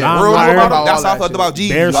came out? Yeah. The world Nah, knew I heard about. That's how I all felt that about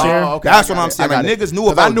shit. Jeezy. Bear dog. Share. Oh, okay, That's I what got I'm it, saying. I Like got it. niggas knew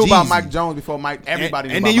 'Cause about I knew about Jeezy. Mike Jones before everybody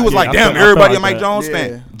knew And about then you was Mike like, Jones. damn, I felt everybody a like Mike that. Jones Yeah.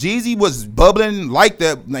 fan. Jeezy was bubbling like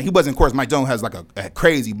that. Like, he wasn't, of course, Mike Jones has like a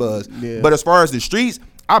crazy buzz. Yeah. But as far as the streets,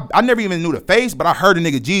 I never even knew the face, but I heard a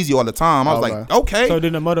nigga Jeezy all the time. I was like, okay. So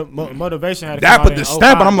then the motivation had to That come put out the in stamp,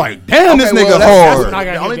 and 05, I'm though. like, damn, this Okay, nigga well, that's when I hard.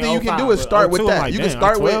 got The only hit thing you in can 05, do is but start with 02, that. I'm like, You can damn,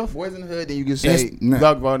 start I'm with 12. Boys in the Hood, then you can say Nah.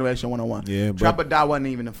 Thug Motivation 101. Yeah, but- Trap or Die wasn't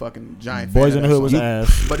even a fucking giant Boys fan in the of Hood that was song.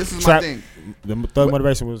 ass. But this is Trap- my thing. The Thug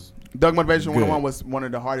Motivation was Thug Motivation Good. 101 was one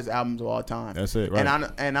of the hardest albums of all time. That's it, right.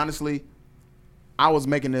 And honestly, I was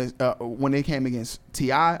making this when they came against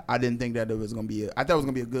T.I. I didn't think that it was gonna be. I thought it was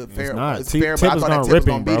gonna be a good fair. not. It's Tip fair, but I was thought gonna that Tip was rip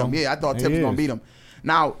gonna him, beat bro. him. Yeah, I thought He Tip was gonna is. beat him.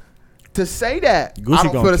 Now, to say that Gucci I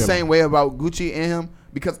don't gonna feel the kill same him. way about Gucci and him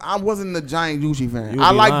because I wasn't a giant Gucci fan. You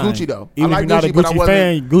I be like lying. Gucci though. Even I like if you're not a Gucci, but I Gucci wasn't.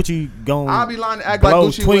 fan, Gucci gon' I'll be lying to act like blow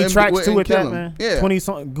Gucci 20 wouldn't- tracks wouldn't to it. kill That him. man, Yeah. 20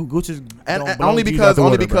 songs. Gucci's And gonna blow only G's because out the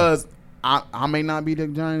water, bro. I may not be the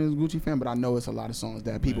giant Gucci fan, but I know it's a lot of songs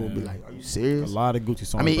that people will be like, "Are you A serious?" lot of Gucci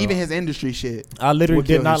songs. I mean, bro. even his industry shit. I literally would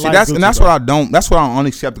kill did not him. See, like that's Gucci, and that's bro. what I don't. That's what I'm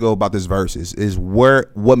only skeptical about this verses is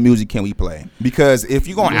what music can we play? Because if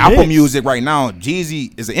you go on The Apple hits. Music right now,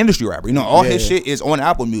 Jeezy is an industry rapper. You know, all his Yeah. shit is on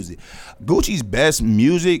Apple Music. Gucci's best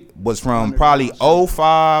music was from probably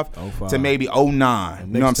 05 to maybe 09.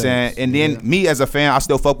 You know what I'm saying? And then me as a fan, I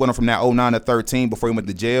still fuck with him from that 09 to 13 before he went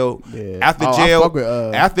to jail. Yeah. After Oh, I jail, fuck with,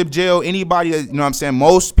 after jail anybody that, you know what I'm saying,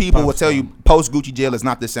 most people will tell you post Gucci jail is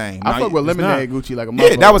not the same. I Now, fuck with Lemonade Gucci like a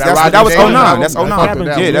yeah, that was 09. That's 09.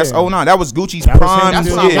 Yeah, that's 09. That was Gucci's That was prime. That's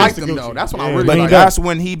him. when I Yeah. liked him though. That's when I really But liked that's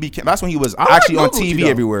when he became. That's when he was like actually on New Gucci, TV though.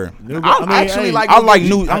 everywhere. I actually like I New like Gucci.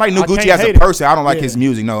 new. I like New I Gucci can't as a hate it. person. I don't like Yeah. his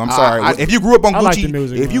music. No, I'm sorry. I- If you grew up on I like the Gucci,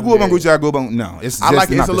 music, if you man. grew up on Yeah. Gucci, I grew up on. No, it's I just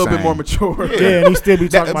like it. not It's a the little bit same. more mature. Yeah, and he still be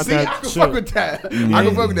talking about See, I that can shit. fuck with that. I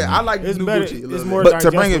can fuck with that. I like It's New better. Gucci. a It's little more bit. But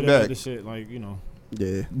to bring it digestible than back- other shit, like, you know.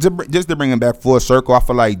 Yeah. Just to bring it back full circle, I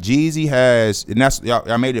feel like Jeezy has, and that's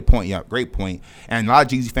y'all made a point, great point, and a lot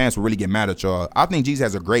of Jeezy fans will really get mad at y'all. I think Jeezy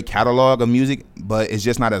has a great catalog of music, but it's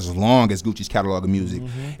just not as long as Gucci's catalog of music.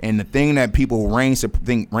 And the thing that people reign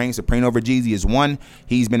supreme over Jeezy is, one,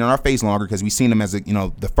 he's been in our face longer because we've seen him as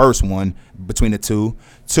the first one between the two.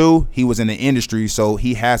 Two, he was in the industry, so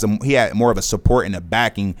he had more of a support and a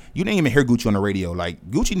backing. You didn't even hear Gucci on the radio. Like,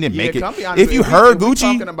 Gucci didn't make it. If you heard Gucci,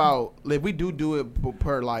 Gucci, talking about if we do it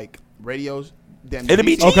per like radios, then It'll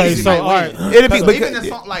be Jeezy Okay, Jeezy. so, might all win. right. It'll be Even a because,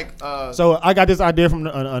 song like So I got this idea from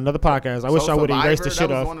another podcast. I wish I would erase the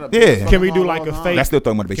shit off. Yeah. Can we do like a fake? that's still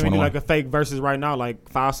throwing motivation Can we do on. like a fake versus right now, like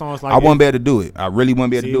 5 songs? Like I wouldn't be able to do it. I really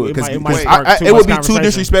wouldn't be able to See, do it it because might spark too it would much be too conversation.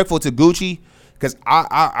 disrespectful to Gucci. Because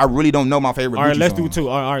I really don't know my favorite. All right, Gucci let's songs. do 2.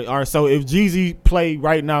 All right. So if Jeezy play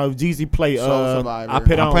right now, if Jeezy play, Soul Survivor. I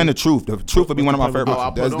put on. I'm playing the truth. The truth would be one of my favorite. Oh, I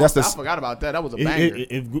That's the. forgot about that. That was a If,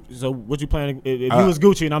 banger. so what you playing? If you was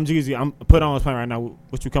Gucci and I'm Jeezy, I'm put on playing right now.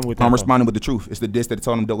 What you coming with? I'm that for? responding with the truth. It's the diss that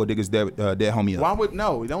told him Double Digger's dead homie up. Why would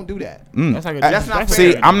no? Don't do that. That's like a, That's not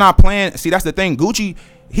See, fair. I'm not playing. See, that's the thing. Gucci,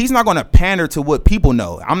 he's not going to pander to what people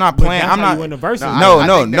know. I'm not But playing. that's I'm how not. you win the verses. No, I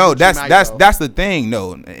think No. that's what you might, though. That's the thing,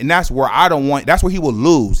 no, and that's where I don't want. That's where he will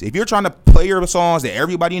lose. If you're trying to play your songs that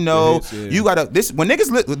everybody know, hits, yeah. you gotta this. When niggas,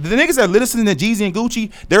 the niggas that listening to Jeezy and Gucci,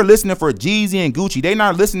 they're listening for Jeezy and Gucci. They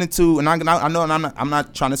not listening to. And I know, and I'm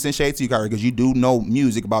not trying to send shade to you, Kyrie, because you do know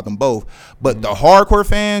music about them both. But the hardcore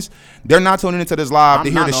fans, they're not tuning into this live I'm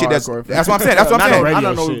to hear not the no shit. That's hardcore fan. what I'm saying. That's what I'm Not no saying. radio I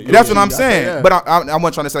don't know. shit. That's what I'm Yeah, saying. yeah. But I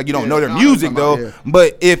wasn't trying to say like you don't know their no, music I'm though. talking about,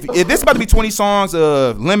 But if this about to be 20 songs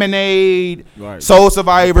of Lemonade, Right. Soul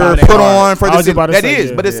Survivor, Probably put hard. on for I was this, about to that say, is,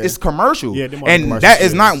 yeah, but yeah. it's commercial, Yeah, them are and commercial that is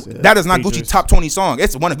shit, not yeah. that is not Features. Gucci's top 20 songs.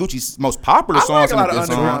 It's one of Gucci's most popular I like songs. a lot of in the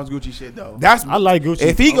underground song. Gucci shit though. That's I like Gucci.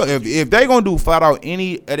 If he go, if they gonna do flat out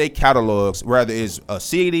any of their catalogs, whether it's a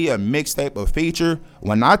CD, a mixtape, a feature,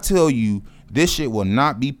 when I tell you this shit will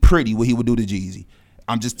not be pretty, what he would do to Jeezy.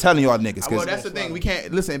 I'm just telling y'all niggas. Well, that's the thing. We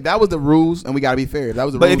can't listen. If that was the rules, and we gotta be fair. If that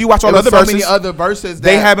was the But rules, if you watch all there the was other so many verses, other verses,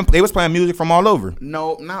 they that, haven't. They was playing music from all over.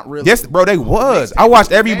 No, not really. Yes, bro, they was. Mixtape. I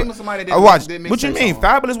watched every. Name of somebody that I watched. did What you mixtape mean, song.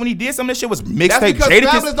 Fabulous? When he did some of this shit was That's mixtape. because Jadakiss.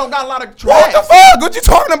 Fabulous don't got a lot of What tracks. the fuck? What you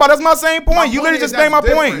talking about? That's my same point. My You point literally is just made my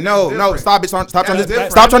that's point. different. No, That's no, different. stop it. Stop trying That's to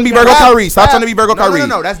different. stop trying to be Virgo Kyrie. Stop trying to be Virgo Kyrie.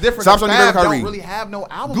 No, that's different. Stop trying to be Virgo Fab Kyrie. don't really have no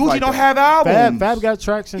albums. Gucci like don't that. have albums. Fab got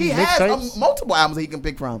tracks and He has mixtapes. multiple albums that he can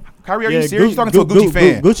pick from. Kyrie, are you serious? You talking to a Gucci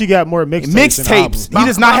fan? Gucci got more mixtapes. than Mixtapes. albums. He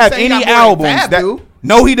does But not I'm have saying he any got more than albums. Fab That do.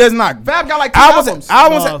 no, he does not. Fab got like two Albums.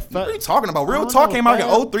 albums. What are you talking about? Real I don't Talk know, came out in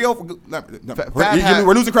Fab. 03. Fab had-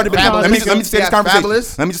 We're losing credibility. Fabulous Let me just say this got conversation.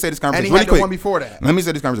 Fabulous, Let me just say this And conversation he really had the quick. one before that. Let me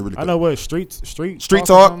say this conversation really I quick. know what Street Street or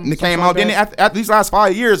Talk something that came like out. Then that. at these last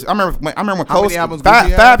 5 years, I remember when How Close many albums Fab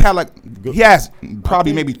Gucci had? had like he has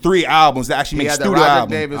probably maybe 3 albums that actually He make had the studio Roger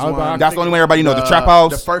albums. Davis I was about one. to That's the only way everybody knows. The Trap The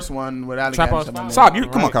House. first one with Trap House Alligator. Five. Stop! You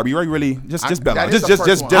come on, Right. Kyrie. You really just bell That out. is Just the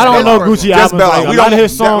first one. I don't Bell know out. Gucci Just albums. bell out. Like, We a lot don't- of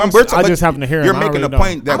his songs, we're talking- I just happen to hear him. You're I don't making really a know.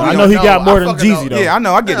 point that I we I know don't he know. got more I than fucking Jeezy know. though. Yeah, I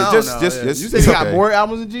know. I get it. I Just don't know, yeah. You said it's he got okay. more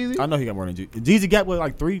albums than Jeezy? I know he got more than Jeezy. Jeezy got what,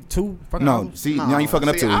 like 2 fucking No, albums? see, No. now you fucking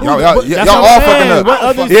up See, too. I Y'all don't- that's all what I'm fucking saying. up. What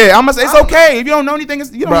others- Yeah, I'm gonna say it's okay. If you don't know anything,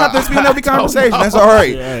 you don't have to speak in every conversation. That's all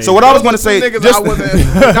right. Yeah, So what I was gonna Those are say, two niggas just I wasn't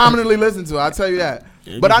predominantly listen to. I'll tell you that.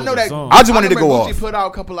 But I know that. I just wanted to go Gucci off. put out a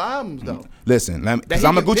couple of albums though. listen, because he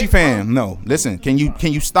I'm a can Gucci pick fan. from. No, listen. Can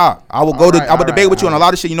you stop? I will All right, I will all debate right, with you on all a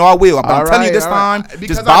lot of shit. You know I will. But I'm All telling you right, this all time, right.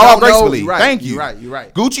 Because just I bow don't out know. gracefully. You're right, Thank you. you're right, you're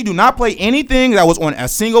right. Gucci do not play anything that was on a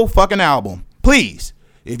single fucking album. Please.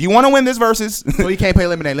 If you want to win this versus So you can't play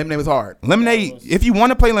Lemonade. Lemonade was hard. Lemonade, if you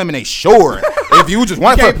want to play Lemonade, sure. If you just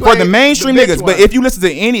want can't for play the mainstream the big niggas, but one. if you listen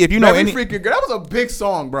to any, if you know Every any, freaking girl. That was a big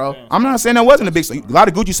song, bro. I'm not saying that wasn't a big song. A lot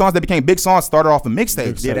of Gucci songs that became big songs started off of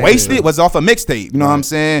mixtapes. Yeah, Wasted yeah. was off a mixtape. You know what I'm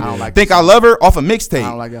saying? I don't like Think that I song. Love Her off a mixtape. I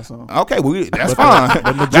don't like that song. Okay, well, that's fine.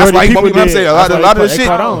 That's majority why of people people I'm saying a lot did. of the That's why shit. they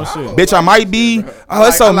caught on shit. Bitch, I might be. Oh,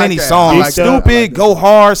 it's so I like many that. songs. I like that. I like Stupid, that. Go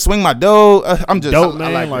Hard, Swing My Dough. I'm just Dope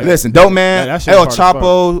Man. like like, Listen, Dope Man, Yeah, that shit El hard as fuck.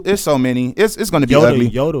 Chapo. It's so many. It's gonna be ugly.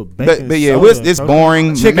 Yoda, But yeah, it's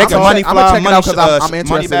boring. Chick, Making I'ma money check- I'ma fly, check it money, out 'cause I'm interested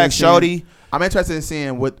money bag, in seeing- shorty.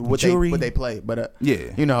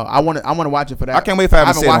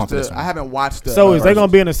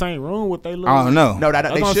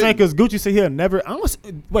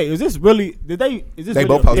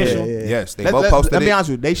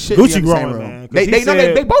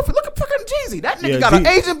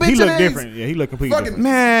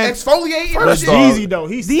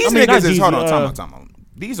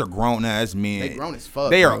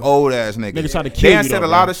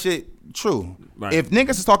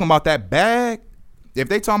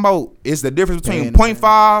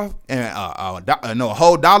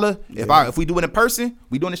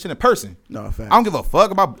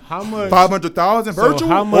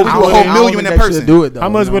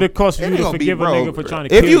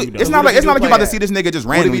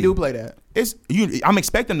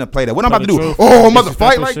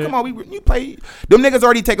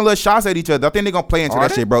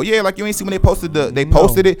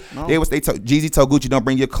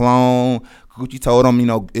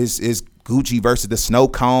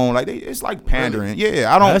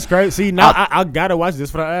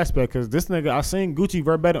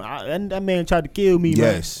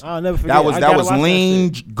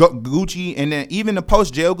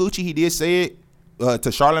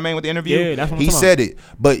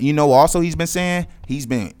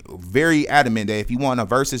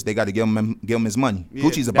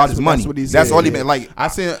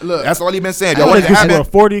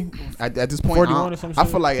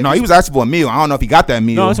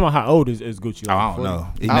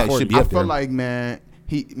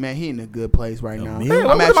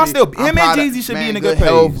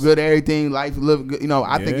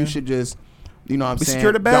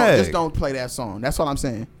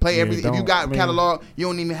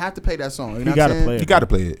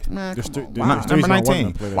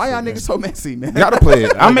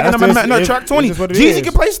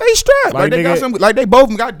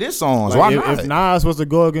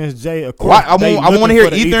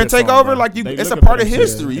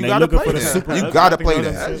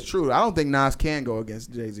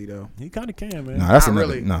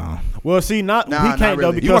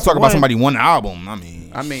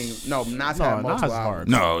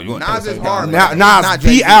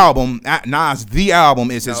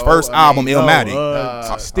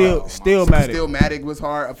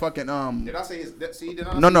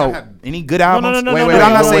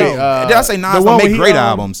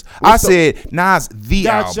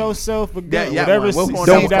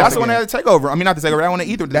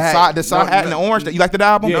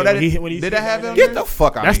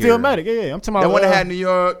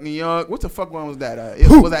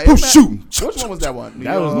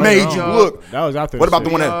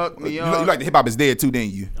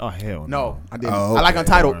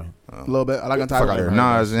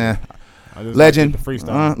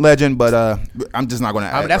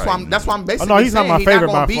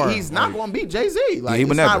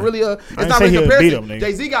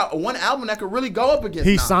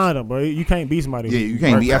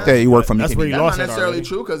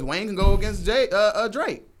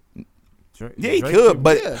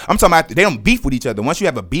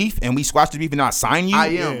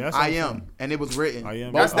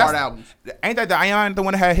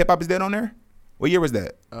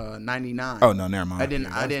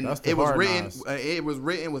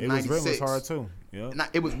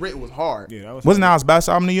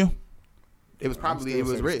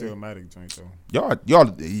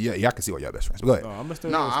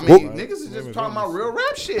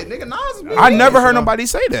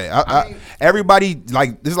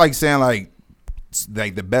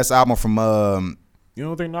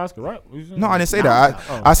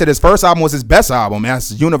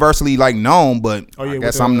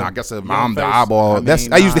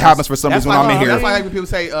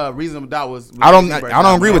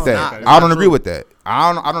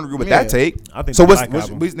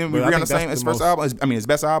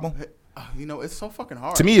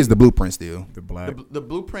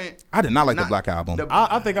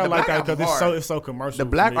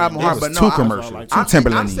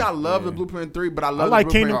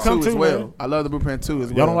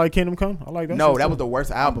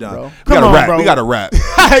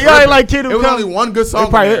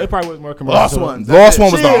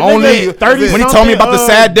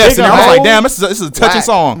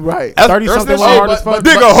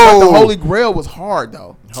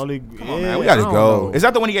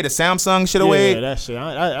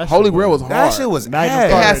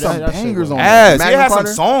 it had Carter, some that shit bangers was on Ass. it. It had some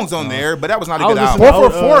Carter? songs on there, but that was not a I good was album. listening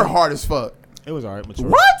 444 hard as fuck. It was alright. Mature.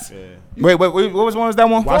 What? Yeah. Wait, what was that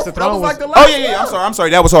one? Watch the That Throne was like the Oh last yeah. one. I'm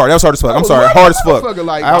sorry. That was hard. That was hard as fuck. I'm sorry. was Hard as like fuck. motherfucker,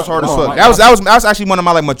 like, That was hard as oh fuck. my That was actually one of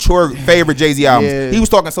my like mature favorite Jay-Z albums. Yeah. He was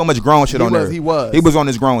talking so much grown shit He on was, there. he was. He was on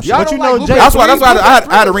his grown shit. Y'all But don't you know, like Jay- That's why I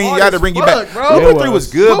had to Blueprint bring you back. bro. Blueprint 3 It was was.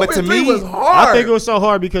 good, but to Blueprint 3 me, was hard. I think it was so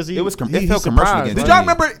hard because It was- it he felt commercial surprised, again. Did right?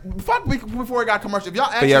 y'all remember? Fuck before it got commercial. If y'all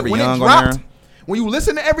you actually ever when young it on dropped, there? when you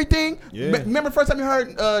listen to everything, Yeah. remember the first time you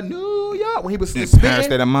heard New York when he was Parents spitting,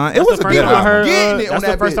 State of Mind. It That's was the a first good time I album. heard. Getting it on That's the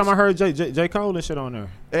that first bitch. time I heard J. Cole and shit on there.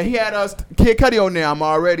 and he had Kid Cudi on there. I'm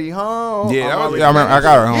already home. Yeah, I'm that was- already yeah, I remember- I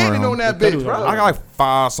got it on Getting there. on that Kid Cudi bitch, was bro. I got like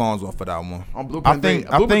 5 songs off of that one. On Blueprint 3.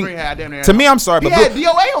 Blueprint 3 had damn near. To me, I'm sorry, he but had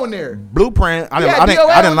DOA on there. Blueprint, I Yeah, did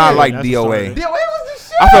DOA on not there. like That's a DOA. story. DOA was the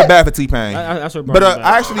shit. I felt bad for T-Pain. I should But brought it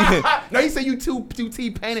I back. actually, No, he said you too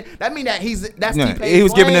T-Painted. That mean that that's yeah, T-Pain. he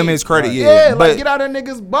was giving him flame. his credit, Right. yeah. Yeah, But like get out of that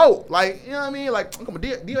nigga's boat. Like, you know what I mean? Like, come on,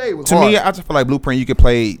 DOA was to hard. me, I just feel like Blueprint, you could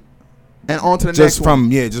play and on to the just next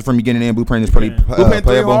one. just from beginning in. Blueprint is pretty Blueprint 3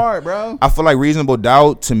 playable. hard, bro. I feel like Reasonable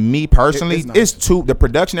Doubt, to me personally, It's nice. it's too the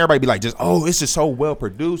production. Everybody be like, it's just so well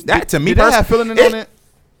produced. That to me, Did they have personally, feeling on it?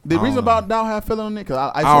 The I reason don't about Doubt have feeling on it? Because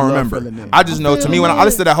I I don't remember. I just know to me when I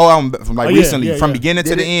listened to that whole album from like recently, from beginning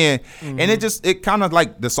to the end, and it kind of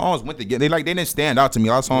like the songs went together. They didn't stand out to me.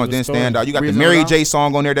 A lot of songs didn't stand out. You got the Reasonable Mary Doubt? J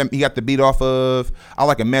song on there that he got the beat off of. I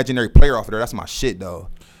like Imaginary Player off of there. That's my shit though.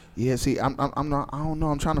 Yeah, see, I'm not. I don't know.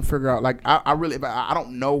 I'm trying to figure out. Like, I really, but I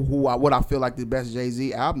don't know what I feel like the best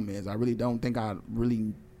Jay-Z album is. I really don't think I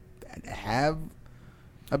really have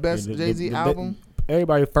a best Jay-Z album.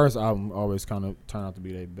 Everybody's first album always kind of turn out to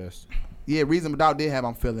be their best. Yeah, Reasonable Doubt did have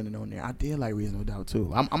I'm Feeling It on there. I did like Reasonable Doubt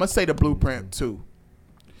too. I'm gonna say the Blueprint 2.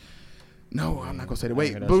 No, I'm not gonna say that.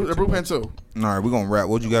 Wait, hear that shit the too Blueprint 2. All right, we're gonna rap.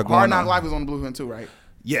 What you got going Hard Knock on? Life was on the Blueprint 2, right?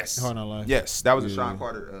 Yes. Hard Knock Life. Yes, that was a Yeah. Sean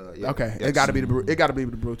Carter. Yeah. Okay, Yes. it got to be the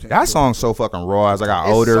Blueprint. That song's so fucking raw. As I got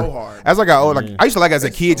It's older, so hard. as I got older, like Yeah. I used to like it as a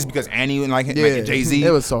It's kid so just because Annie and like Yeah. Jay Z.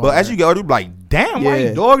 It was so But as hard. you get older, you be like, damn, why Yeah.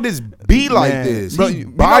 you dog this beat like Man. this? Bro, He you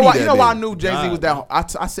know bodied why, that you know why I bitch. knew Jay-Z was that.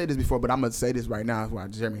 I said this before, but I'm gonna say this right now. That's why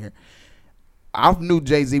Jeremy here. I knew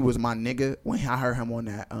Jay-Z was my nigga when I heard him on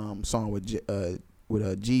that song with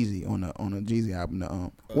Jeezy on the Jeezy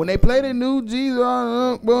album. When they played the new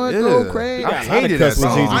Jeezy, boy, go Yeah. crazy. I hated that cuss with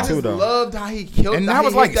song. Jeezy I too, just though. loved how he killed. And how that he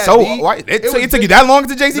was hit like that so. beat. Why, it was took you that long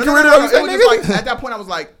to Jay Z No, career? no, though? no, You it was say, just nigga? like, at that point, I was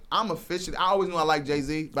like, I'm officially. I always knew I like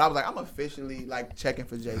Jay-Z, but I was like, I'm officially like checking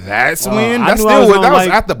for Jay-Z. That's Wow. when. I That's knew I still was what on, that was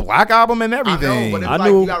like- at the Black album and I everything. know, but it's I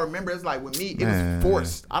like knew- you gotta remember, it's like with me, it Man. was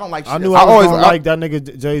forced. I don't like. Shit I knew that's- I was always- gonna I- like that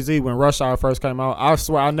nigga Jay-Z when Rush Hour first came out. I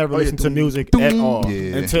swear I never Oh, yeah, listened to doom, music doom, at all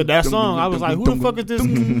yeah. until that Doom, song. doom, I was doom, like, who doom, the fuck is this?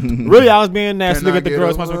 doom. Really, I was being nasty. Can Look I at the get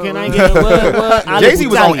girls. a My what? can I get a what? Jay Z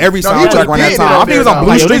was on every No, he was soundtrack around that getting time. it I think he was up on there,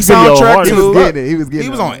 Blue though. Street Like, this video soundtrack hard. He was too. getting it. He was getting He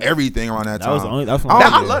was it. on everything around that That was time. the only. That's when I I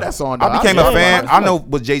don't- love that song. Though. I became love a fan. that I song. know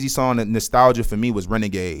what Jay Z song that nostalgia for me was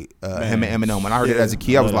Renegade, him and Eminem. When I heard it Yeah. as a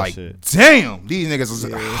kid, I was Love that like, shit. damn, these niggas was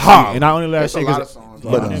hot. And I only There's last a shit lot because of songs.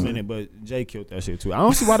 Eminem in it, but Jay killed that shit too. I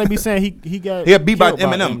don't see why they be saying he got He got beat by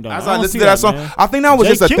killed Eminem. though. As I I don't listened see to that song, man. I think that was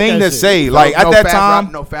Jay just a killed thing that to shit. say. Like at that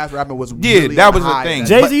time, fast rapping was yeah, really that was the high thing. at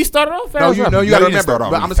Jay that- Z started off fast. No, you rapping. know, you No, gotta he didn't remember. start off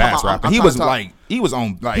But I'm with just fast talking rapping. about. He was like, he was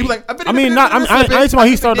on like. He was like. I mean, not. I ain't talking about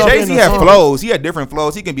he started off. Jay in Z the had song. flows. He had different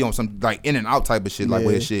flows. He can be on some like in and out type of shit, like Yeah.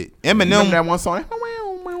 weird shit. Remember Eminem. that one song?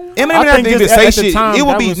 Eminem I didn't think even just say at the shit. time, It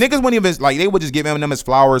would that be was- niggas wouldn't even like they would just give Eminem his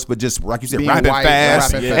flowers, but just like you said, Being rapping white,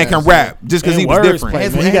 fast rapping and can fast. rap just because And he was words different. play,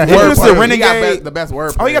 His- man. He his got word word play. play. Renegade. He got the best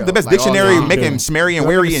word. Oh, he got the best play, like, all dictionary, time. making Smerry and That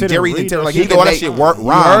Weary nigga and sit Jerry and and read Terry. Like that he shit. do all that They- shit work You heard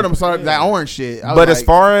rhyme. him start that orange shit. I was But as like,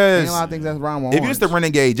 far ain't as a lot of things that's rhyme with if you was the orange.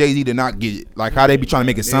 Renegade, Jay Z did not get it. Like how they be trying to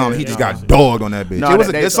make it sound. Yeah, He just no. got dogged on that bitch. No, It was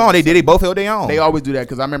a they- good song. They did. They both held their own. They always do that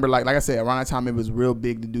because I remember, like I said, around that time it was real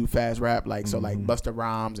big to do fast rap, like so, like Busta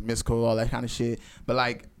Rhymes, Miss Cole, all that kind of shit. But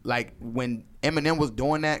like when Eminem was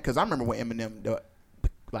doing that, because I remember when Eminem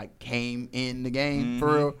like came in the game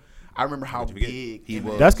for real. I remember how big He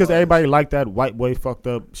was. That's because everybody liked that white boy fucked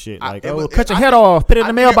up shit. Like, it oh, was- cut your I head think- off, put it in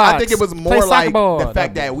the mailbox. I think it was play more soccer like ball. the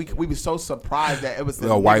fact that we were so surprised that it was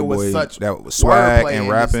A white boy that was swag wordplay and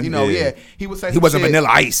this, rapping, You know, yeah. yeah. He would say He some wasn't shit. Vanilla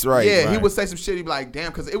Ice, right? Yeah, he right. would say some shit. He'd be like, "Damn,"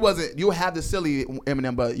 because it wasn't. You have the silly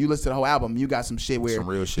Eminem, but you listen to the whole album, you got some shit where Some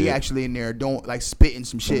real he shit. actually in there don't like spitting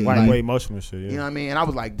some shit. white like, boy emotional shit. Yeah. you know what I mean? And I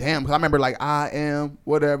was like, damn, because I remember like I am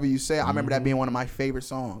whatever you say. I remember that being one of my favorite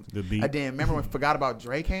songs. The beat. I didn't remember when Forgot About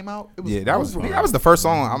Dre came out. It was Yeah, that was over. the first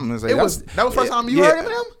song. I'm gonna say It was that was the first time you heard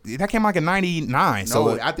Eminem. Yeah, that came out in '99. No,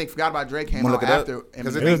 So I think Forgot About Dre came I'm gonna out look it up after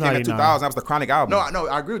because Eminem. it was came in 99. 2000. That was the Chronic album. No,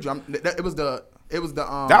 I agree with you. It was the It was the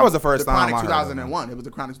That was the first the time Chronic I heard 2001. It was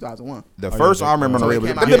the Chronic 2001. The first I remember on the So it radio.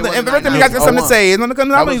 came out here And in you guys got something to say.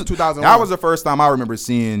 That was 2001. That was the first time I remember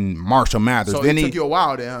seeing Marshall Mathers. So Then it he, took you a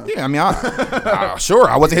while then, huh? yeah, I mean, sure,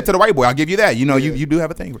 I wasn't hit to the white boy. I'll give you that. You know, you do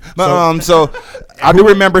have a thing. But so I do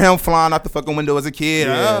remember him flying out the fucking window as a kid.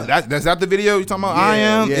 That's that the video you talking about? I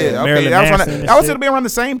am. yeah. Yeah, okay. Marilyn Manson That was and be around the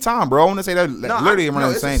same time, bro. I want to say that literally around the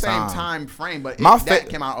it's same the same time. time frame, but My that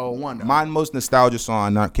came out 01 though. My most nostalgia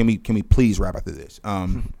song. Now, can we please rap after this?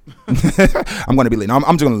 I'm going to be late. No,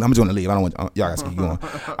 I'm just gonna leave. I don't want y'all guys to keep going.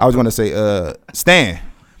 I was going to say Stan.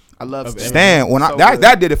 I love Stan. When So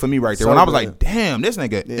that did it for me right there. So When I was good. like, damn, this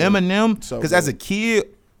nigga Yeah. Eminem. So Because as a good.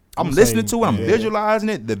 kid, I'm I'm listening saying, to it. I'm yeah. visualizing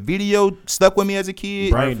it. The video stuck with me as a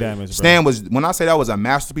kid. Brain damage, bro. Stan was, when I say that was a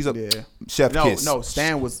masterpiece of Yeah. Chef Kiss. No,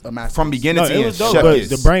 Stan was a master From beginning No, to it end, was dope. Chef But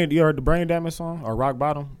Kiss. you heard the Brain Damage song or Rock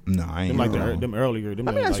Bottom? No, I ain't Them like know. them earlier. Them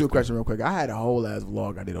Let me like ask you a question real quick. I had a whole ass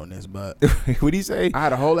vlog I did on this, but What'd he say? I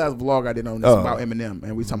had a whole ass vlog I did on this Oh. about Eminem,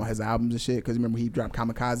 and we talking about his albums and shit. Because remember he dropped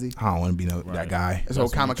Kamikaze. I don't want to be that guy. So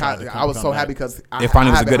That's when he tried to Kamikaze, I was come so back. happy because It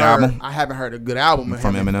finally was a good album? I haven't heard a good album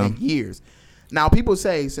From him Eminem? in years. Now people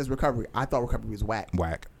say since Recovery, I thought Recovery was whack.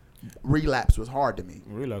 Whack. Relapse was hard to me.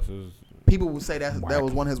 Relapse is People would say that Whack.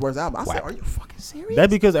 was one of his worst albums. I said, Whack. are you fucking serious? that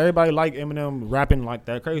because everybody like Eminem rapping like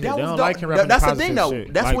that crazy. That They was don't dope. like him rapping That's the positive thing though.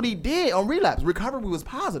 shit. That's Like, what he did on Relapse. Recovery was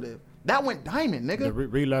positive. That went diamond, nigga. the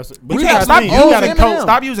relapse. But We you gotta gotta stop think, using you gotta Eminem. coat.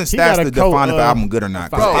 Stop using He stats got to a coat define if an of- album good or not.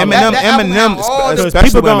 'Cause Bro, Eminem, that album had all the- Because especially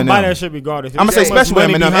people gonna Eminem. buy that shit regardless. I'm gonna say There's so much especially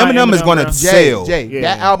money Eminem. behind Eminem is gonna now. sell. Jay, Yeah.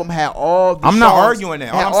 that album had all the I'm not songs, arguing that.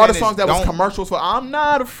 All had I'm all saying the is songs that was don't- commercials for I'm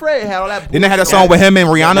Not Afraid. Had all that. Then they had a bullshit song on with it. him and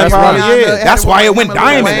Rihanna. That's Probably. right. Rihanna, Yeah, had that's the why one it with went him and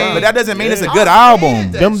Lil diamond. Wayne. But that doesn't mean it's a Yeah. good I album.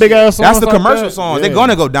 did that Them shit. big ass songs. That's the like commercial that. songs. Yeah. They're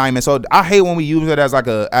gonna go diamond. So I hate when we use it as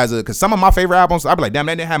because some of my favorite albums, I'd be like, damn,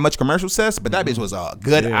 they didn't have much commercial success, but that bitch was a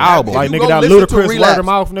good album. Like If you nigga, go that listen to Ludacris word Relapse, of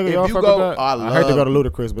mouth, nigga. if Y'all you fuck go- with that? I I heard to go love- to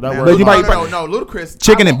Ludacris, but that Man, word. you might- no, Ludacris.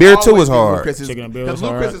 Chicken and Beer too was hard. Chicken and Beer was Because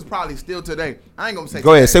Ludacris hard. is probably still today. I ain't gonna say.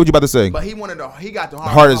 Go ahead, today, say what you about to say. But he got the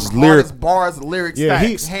Hardest lyric- bars, lyrics. Yeah,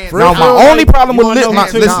 stacks, hands Now, down. my only problem with who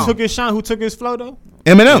listen- took his shine? Who took his flow though?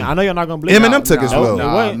 Eminem. Yeah, I know you're not gonna believe Eminem it. took his flow.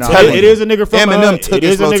 It is a nigga from Eminem took it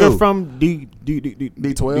his is a flow, nigga too. from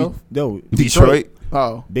D12? No, Detroit.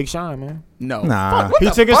 Oh Big Shine, man. no, Nah. Fuck, what He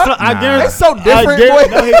the took his fuck? flow. I Nah. guarantee. It's so different, I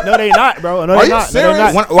guarantee- boy. No, they not, bro. No, Are they you not. No, they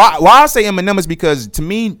serious? not. Why I say Eminem is because to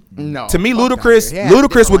me, No, to me, fuck Ludacris, that. Yeah, Ludacris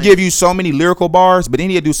different would give lane. you so many lyrical bars, but then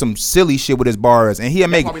he'd do some silly shit with his bars, and he'd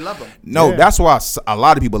make. why we love him. No, Yeah. that's why a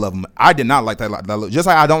lot of people love him. I did not like that. Just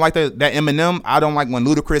like I don't like that Eminem. I don't like when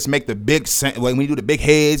Ludacris make the big when we do the big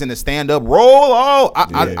heads and the stand up roll. Oh, I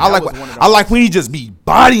like That was one of the I like when he just be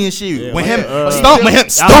bodying shit. When him yeah, stomp, when him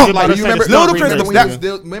was stomp just like about to You say remember the Stomp Ludacris.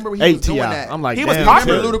 remix, remember he was doing ATI. that. I'm like, He was damn,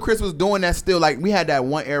 popular. Remember Ludacris was doing that still. Like we had that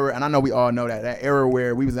one era, and I know we all know that era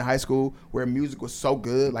where we was in high school where music was so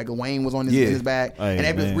good. Like Wayne was on his, Yeah. in his bag, Hey, and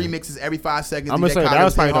every man. remixes every 5 seconds. I'ma DJ say, that Khaled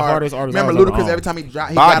was probably hit the hard. hardest artist Remember I was ever Ludacris on. every time he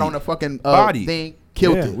got Body. on the fucking Body. thing,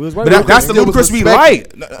 killed Yeah, it. we was But that's the Still was Ludacris we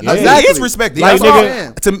respected. like. Yeah. He is respected. Like, That's why-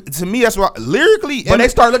 nigga- to me, that's why lyrically. But they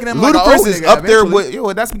start looking at him like a Ludacris old is nigga up there eventually.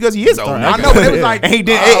 with. That's because he is old. I now. know, but it was like And he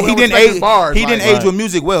didn't. we he don't didn't respect his age. bars, He didn't like- age with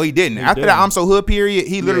music well. He didn't. After that, didn't. I'm So Hood period,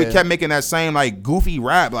 he literally Yeah. kept making that same like goofy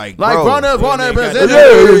rap, like Like bro. run up,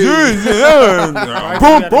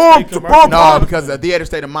 Boom, boom, boom. No, because the theater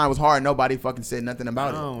state of mind was hard. Nobody fucking said nothing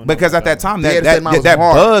about it. Because at that time, Yeah, that was that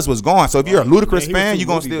hard. buzz was gone. So if you're a Man, Ludacris he was fan, too you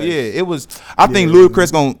gonna movie still based. it was. I think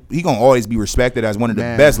Ludacris gonna always be respected as one of the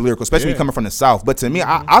Man. best lyrical, especially Yeah. coming from the South. But to me,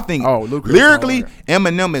 I think Ludacris lyrically, hard.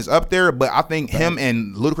 Eminem is up there. But I think him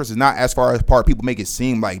and Ludacris is not as far apart people make it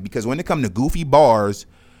seem like, because when it come to goofy bars,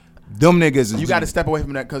 them niggas is You got to step away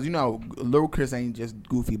from that because Ludacris ain't just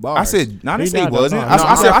goofy bars. I said, not to He say he not, wasn't. no, I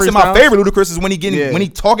no, said my freestyles. favorite Ludacris is when he Yeah. when he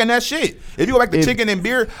talking that shit. If you go back to Chicken and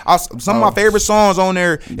Beer, some of my favorite songs on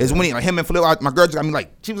there is when he like him and Flip. My girl just got me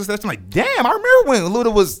like, she was listening like, damn, I remember when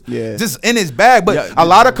Luda was just in his bag. But Yeah. a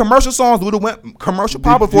lot of commercial songs, Luda went commercial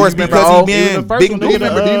pop before us you because remember he He was been the first big one and to Do you goofy.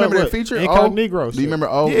 remember? Do you remember what? that feature? Incognito Do you remember?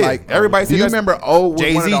 Yeah, Like everybody Do said you that's- remember? Was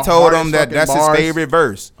Jay one of Z the told hardest him that fucking that's bars. his favorite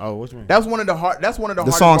verse. Oh, what you mean? That's one of the hardest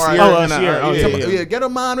song bars. Sierra. Oh, Sierra. Oh, yeah. Get a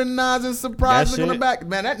modernized and surprise That look on the shit. back.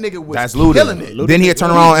 Man, that nigga was That's killing Luda. it. Then he'd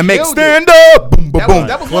turn He around and make killed stand up. Boom, boom, That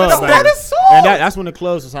boom. was one of Club the back. hardest songs. And that's when the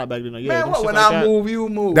clubs was hot back then. Like, yeah, Man, them what shit when like I that. move, you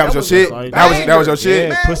move. That was your shit. like- That was your shit. Yeah,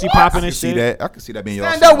 Man, pussy what? popping I and see shit. that. I can see that being your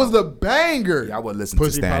Man, song. that was the banger. Yeah, I would listen to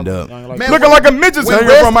Pussy stand up. popping. Like, Man, Looking like a midget's when hanging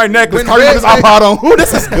Riz- from my neck. when Cardi with Riz his iPod on. Ooh,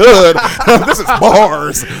 this is good. This is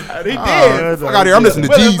bars. He did. Fuck out here. I'm listening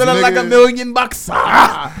to Feeling Jeezy, like a nigga.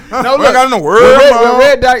 $1,000,000. No, We got in the world. When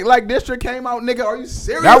Red Light District came out, nigga, are you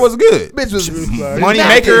serious? That was good. Bitch was Money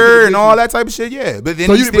maker and all that type of shit. Yeah, but then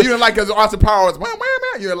So he you still, didn't like because Austin Powers.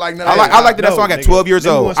 You're like, no, I liked that No, song at nigga. 12 years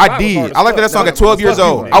Them old. was I hard did. as I liked that fuck. song No, at 12 years fuck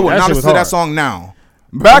you, old. nigga. I would That not shit listen to was that hard. song now.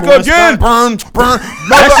 Back Number one again, spot. burn.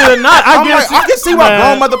 That shit not. I'm like, I can see why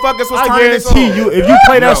grown motherfuckers was I turning this guarantee on. you, if you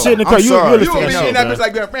play that No, shit in the I'm car, you sorry. will You listen will to be that seeing shit. that man. bitch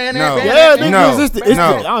like that. No. Yeah, nigga, No, it's the no.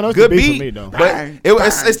 I don't know. It's Good the beat beat, for me though. but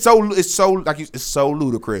it's so like it's so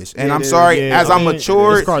ludicrous. And Yeah, I'm it is. sorry, Yeah, as I I'm mean,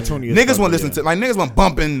 matured, it's cartoony as niggas fuck, won't listen yeah. to like niggas won't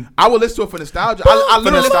bumping. I would listen to it for nostalgia. I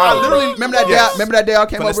literally remember that day. Yes. Remember that day I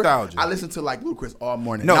came For over. nostalgia. I listened to like Ludacris all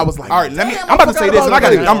morning. No, and I was like, all right. Let me. damn, I'm about to say this, and I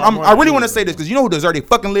got. Ludacris. I really want to say this because you know who deserve their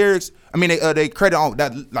fucking lyrics. I mean, they credit on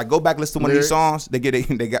that. Like, go back listen to one of these songs. They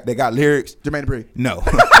got lyrics. Jermaine Dupri. No,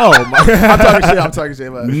 Oh my. I'm talking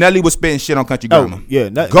shit. But Nelly was spitting shit on Country Oh Grammar. yeah.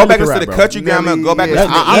 Go back and listen to the Country Grammar. Go back and listen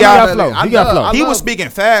to I E.I. got flow. He got flow. He was speaking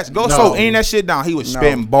fast. Go so any that shit down. He was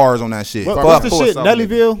spitting bars on that shit. What's the Fuck shit? something.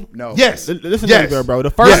 Nellyville. no. Yes. Listen Yes. to Nellyville, bro. The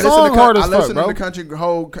Yes. first song hard I as fuck, listened to bro. the country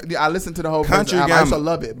whole. I listened to the whole Country country. I used to Grammar.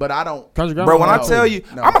 love it, but I don't. Country Bro, Grammar. when I No. tell you,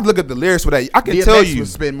 No. I'm about to look at the lyrics for that. I can DMX tell you.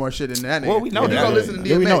 was spitting more shit than that nigga. Well, we know You that. go listen to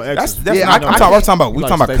Yeah, we know DMX. X. That's Yeah, not, I'm talking about. We like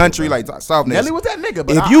talking about Staples, country, bro. like South. Nelly was that nigga,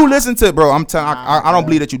 but If you listen to, bro, I'm telling. I don't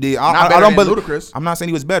believe that you did. Not I better don't than believe. Ludacris. I'm not saying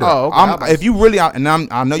he was better. Oh, okay. If you really, and I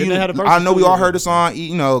know Didn't you. they have a verse I know we too? all heard the song.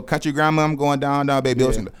 You know, Country Grammar. I'm going down, baby.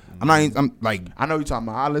 Yeah. I'm not. I'm like. I know what you're talking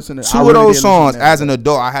about. I listened to Two of those songs, as an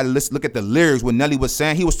adult, I had to look at the lyrics. What Nelly was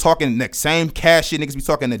saying, he was talking the same cash shit niggas be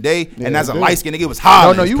talking today, and as a light skinned nigga, it was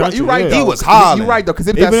hollering. No, you right Country, though. He was hollering. You right though, because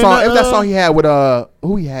if Even that song he had with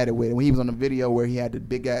who he had it with when he was on the video where he had the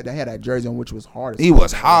big guy that had that jersey on, which was hard. He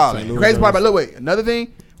was hollering. Crazy part about wait, another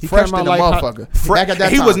thing. He Fresh came than out the like motherfucker. Back at that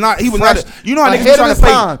He time. was not. He was Fresh. not. You know how niggas Ahead was of trying his to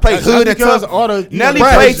time. play That's hood and because tough. all the Nelly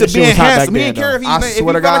Fresh. played to That shit being was hot handsome. back He didn't then, care if he I was. If he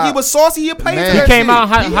swear to felt like God. he was saucy, he played. Man, to that came shit. out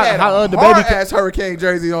hot. He How had the a baby hard ass Hurricane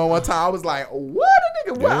jersey on one time. I was like, what a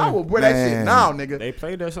nigga? What? I will wear that shit Man. now, nigga. They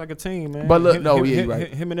played that shit like a team, man. But look, no, yeah,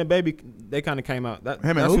 right. Him and the baby, they kind of came out. That's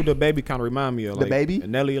Him and who? who the baby kind of remind me of. The Like, Baby?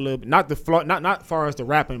 Nelly a little bit. Not the flow, not far as the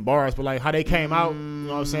rapping bars, but like how they came out. You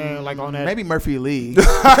know what I'm saying? Like on that. Maybe Murphy Lee.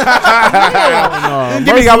 No,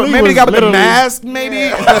 Maybe he got with the literally- mask. Maybe.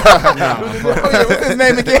 What's his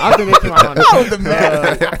name again? I think they came out on That was the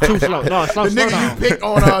man. too slow. No, slow The nigga down. you pick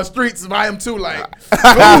on streets by him too, like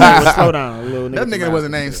Slow down, little nigga. that nigga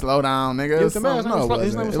wasn't named Slow Down, nigga. Yeah, It was the man, something- no,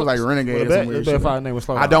 his name it was like Renegade or some weird shit. name was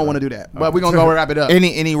slow I down, don't bro. want to do that, but we're gonna go wrap it up.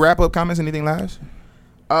 Any wrap up comments? Anything last?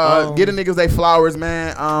 Get the niggas they flowers,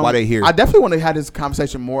 man. Why they here? I definitely want to have this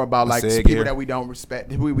conversation more about like Sig people here. that we don't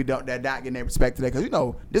respect, who we don't that not getting their respect today, because you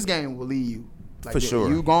know this game will leave you. Like, For sure.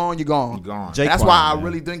 You gone, you gone. You gone. Jake That's Paul, why I man.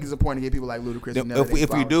 really think it's important to get people like Ludacris. and If we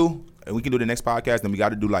flowers. do, and we can do the next podcast, then we got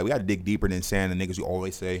to do we got to dig deeper than saying the niggas you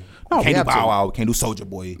always say. No, we Can't do have to. Bow Wow. Can't do Soulja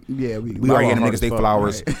Boy. Yeah, We we already are getting hard niggas as they fuck,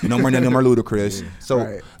 flowers. No more Ludacris. So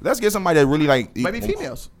Right. let's get somebody that really like maybe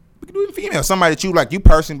females. We can do it female. Somebody that you like, you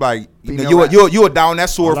personally like, Female you would down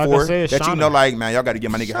that sword Like I for said, that you Shauna. know like, man, y'all got to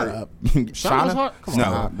get my nigga Shut hurt. up. Shauna's hot? Come on. No,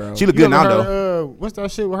 Stop, bro. she look You good ever now heard, though. what's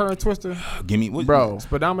that shit with her and Twister? Give me, what, Bro.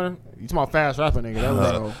 Speedometer? You talking about fast rapping, nigga?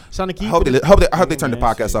 That was Shauna Keith. I hope they turn the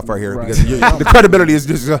podcast off right here Right. because the credibility is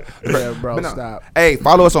just. Yeah, bro, But no. stop. Hey,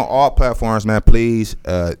 follow us on all platforms, man. Please,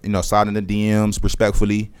 slide in the DMs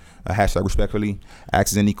respectfully. Hashtag respectfully.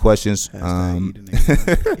 Ask us any questions.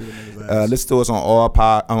 Listen to us on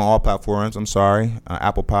all platforms. I'm sorry,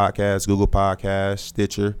 Apple Podcasts, Google Podcasts,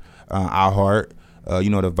 Stitcher, iHeart. You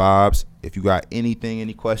know the vibes. If you got anything,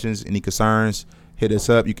 any questions, any concerns, hit us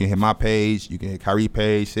up. You can hit my page. You can hit Kyrie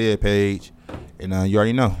page, Sid page, and you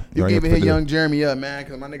already know. You already can even put hit the- young Jeremy up, man,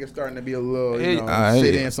 because my nigga's starting to be a little,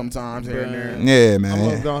 sit in sometimes here and there. Yeah, I'm gonna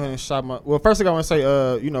man. go ahead and shop my. Well, first thing I want to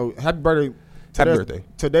say, happy birthday. Happy birthday.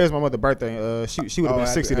 Today's my mother's birthday. She would have been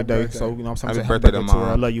 60 happy today. birthday. So, I'm saying Happy happy birthday to to her. I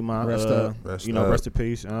mom. love you, mom. Rest up. Rest Rest in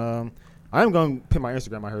peace. I am going to put my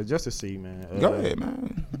Instagram out here just to see, man. Go ahead,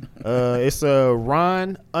 man. It's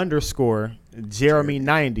Ron _ Jeremy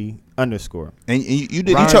 90 _ And you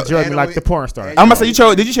did. Ron You chose. Jeremy like the porn star. And I'm gonna say you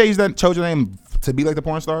chose. Did you change your name to be like the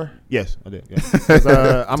porn star? Yes, I did. Yeah. 'Cause, I'm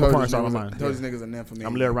a Told porn these star. niggas- I'm mine. Told these niggas a name for me.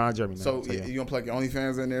 I'm little Ron Jeremy. Man. So yeah. you gonna plug your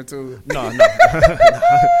OnlyFans in there too? No.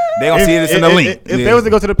 They gonna see this in the link. If they was to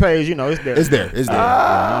go to the page, it's there. It's there. It's there.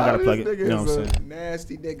 I don't gotta This plug it. nigga You know what is I'm a saying?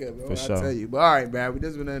 nasty nigga, bro. For I sure. tell you. But all right, man. This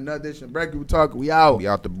has been another edition of Break. We talking. We out. We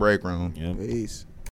out the break room. Yeah. Peace.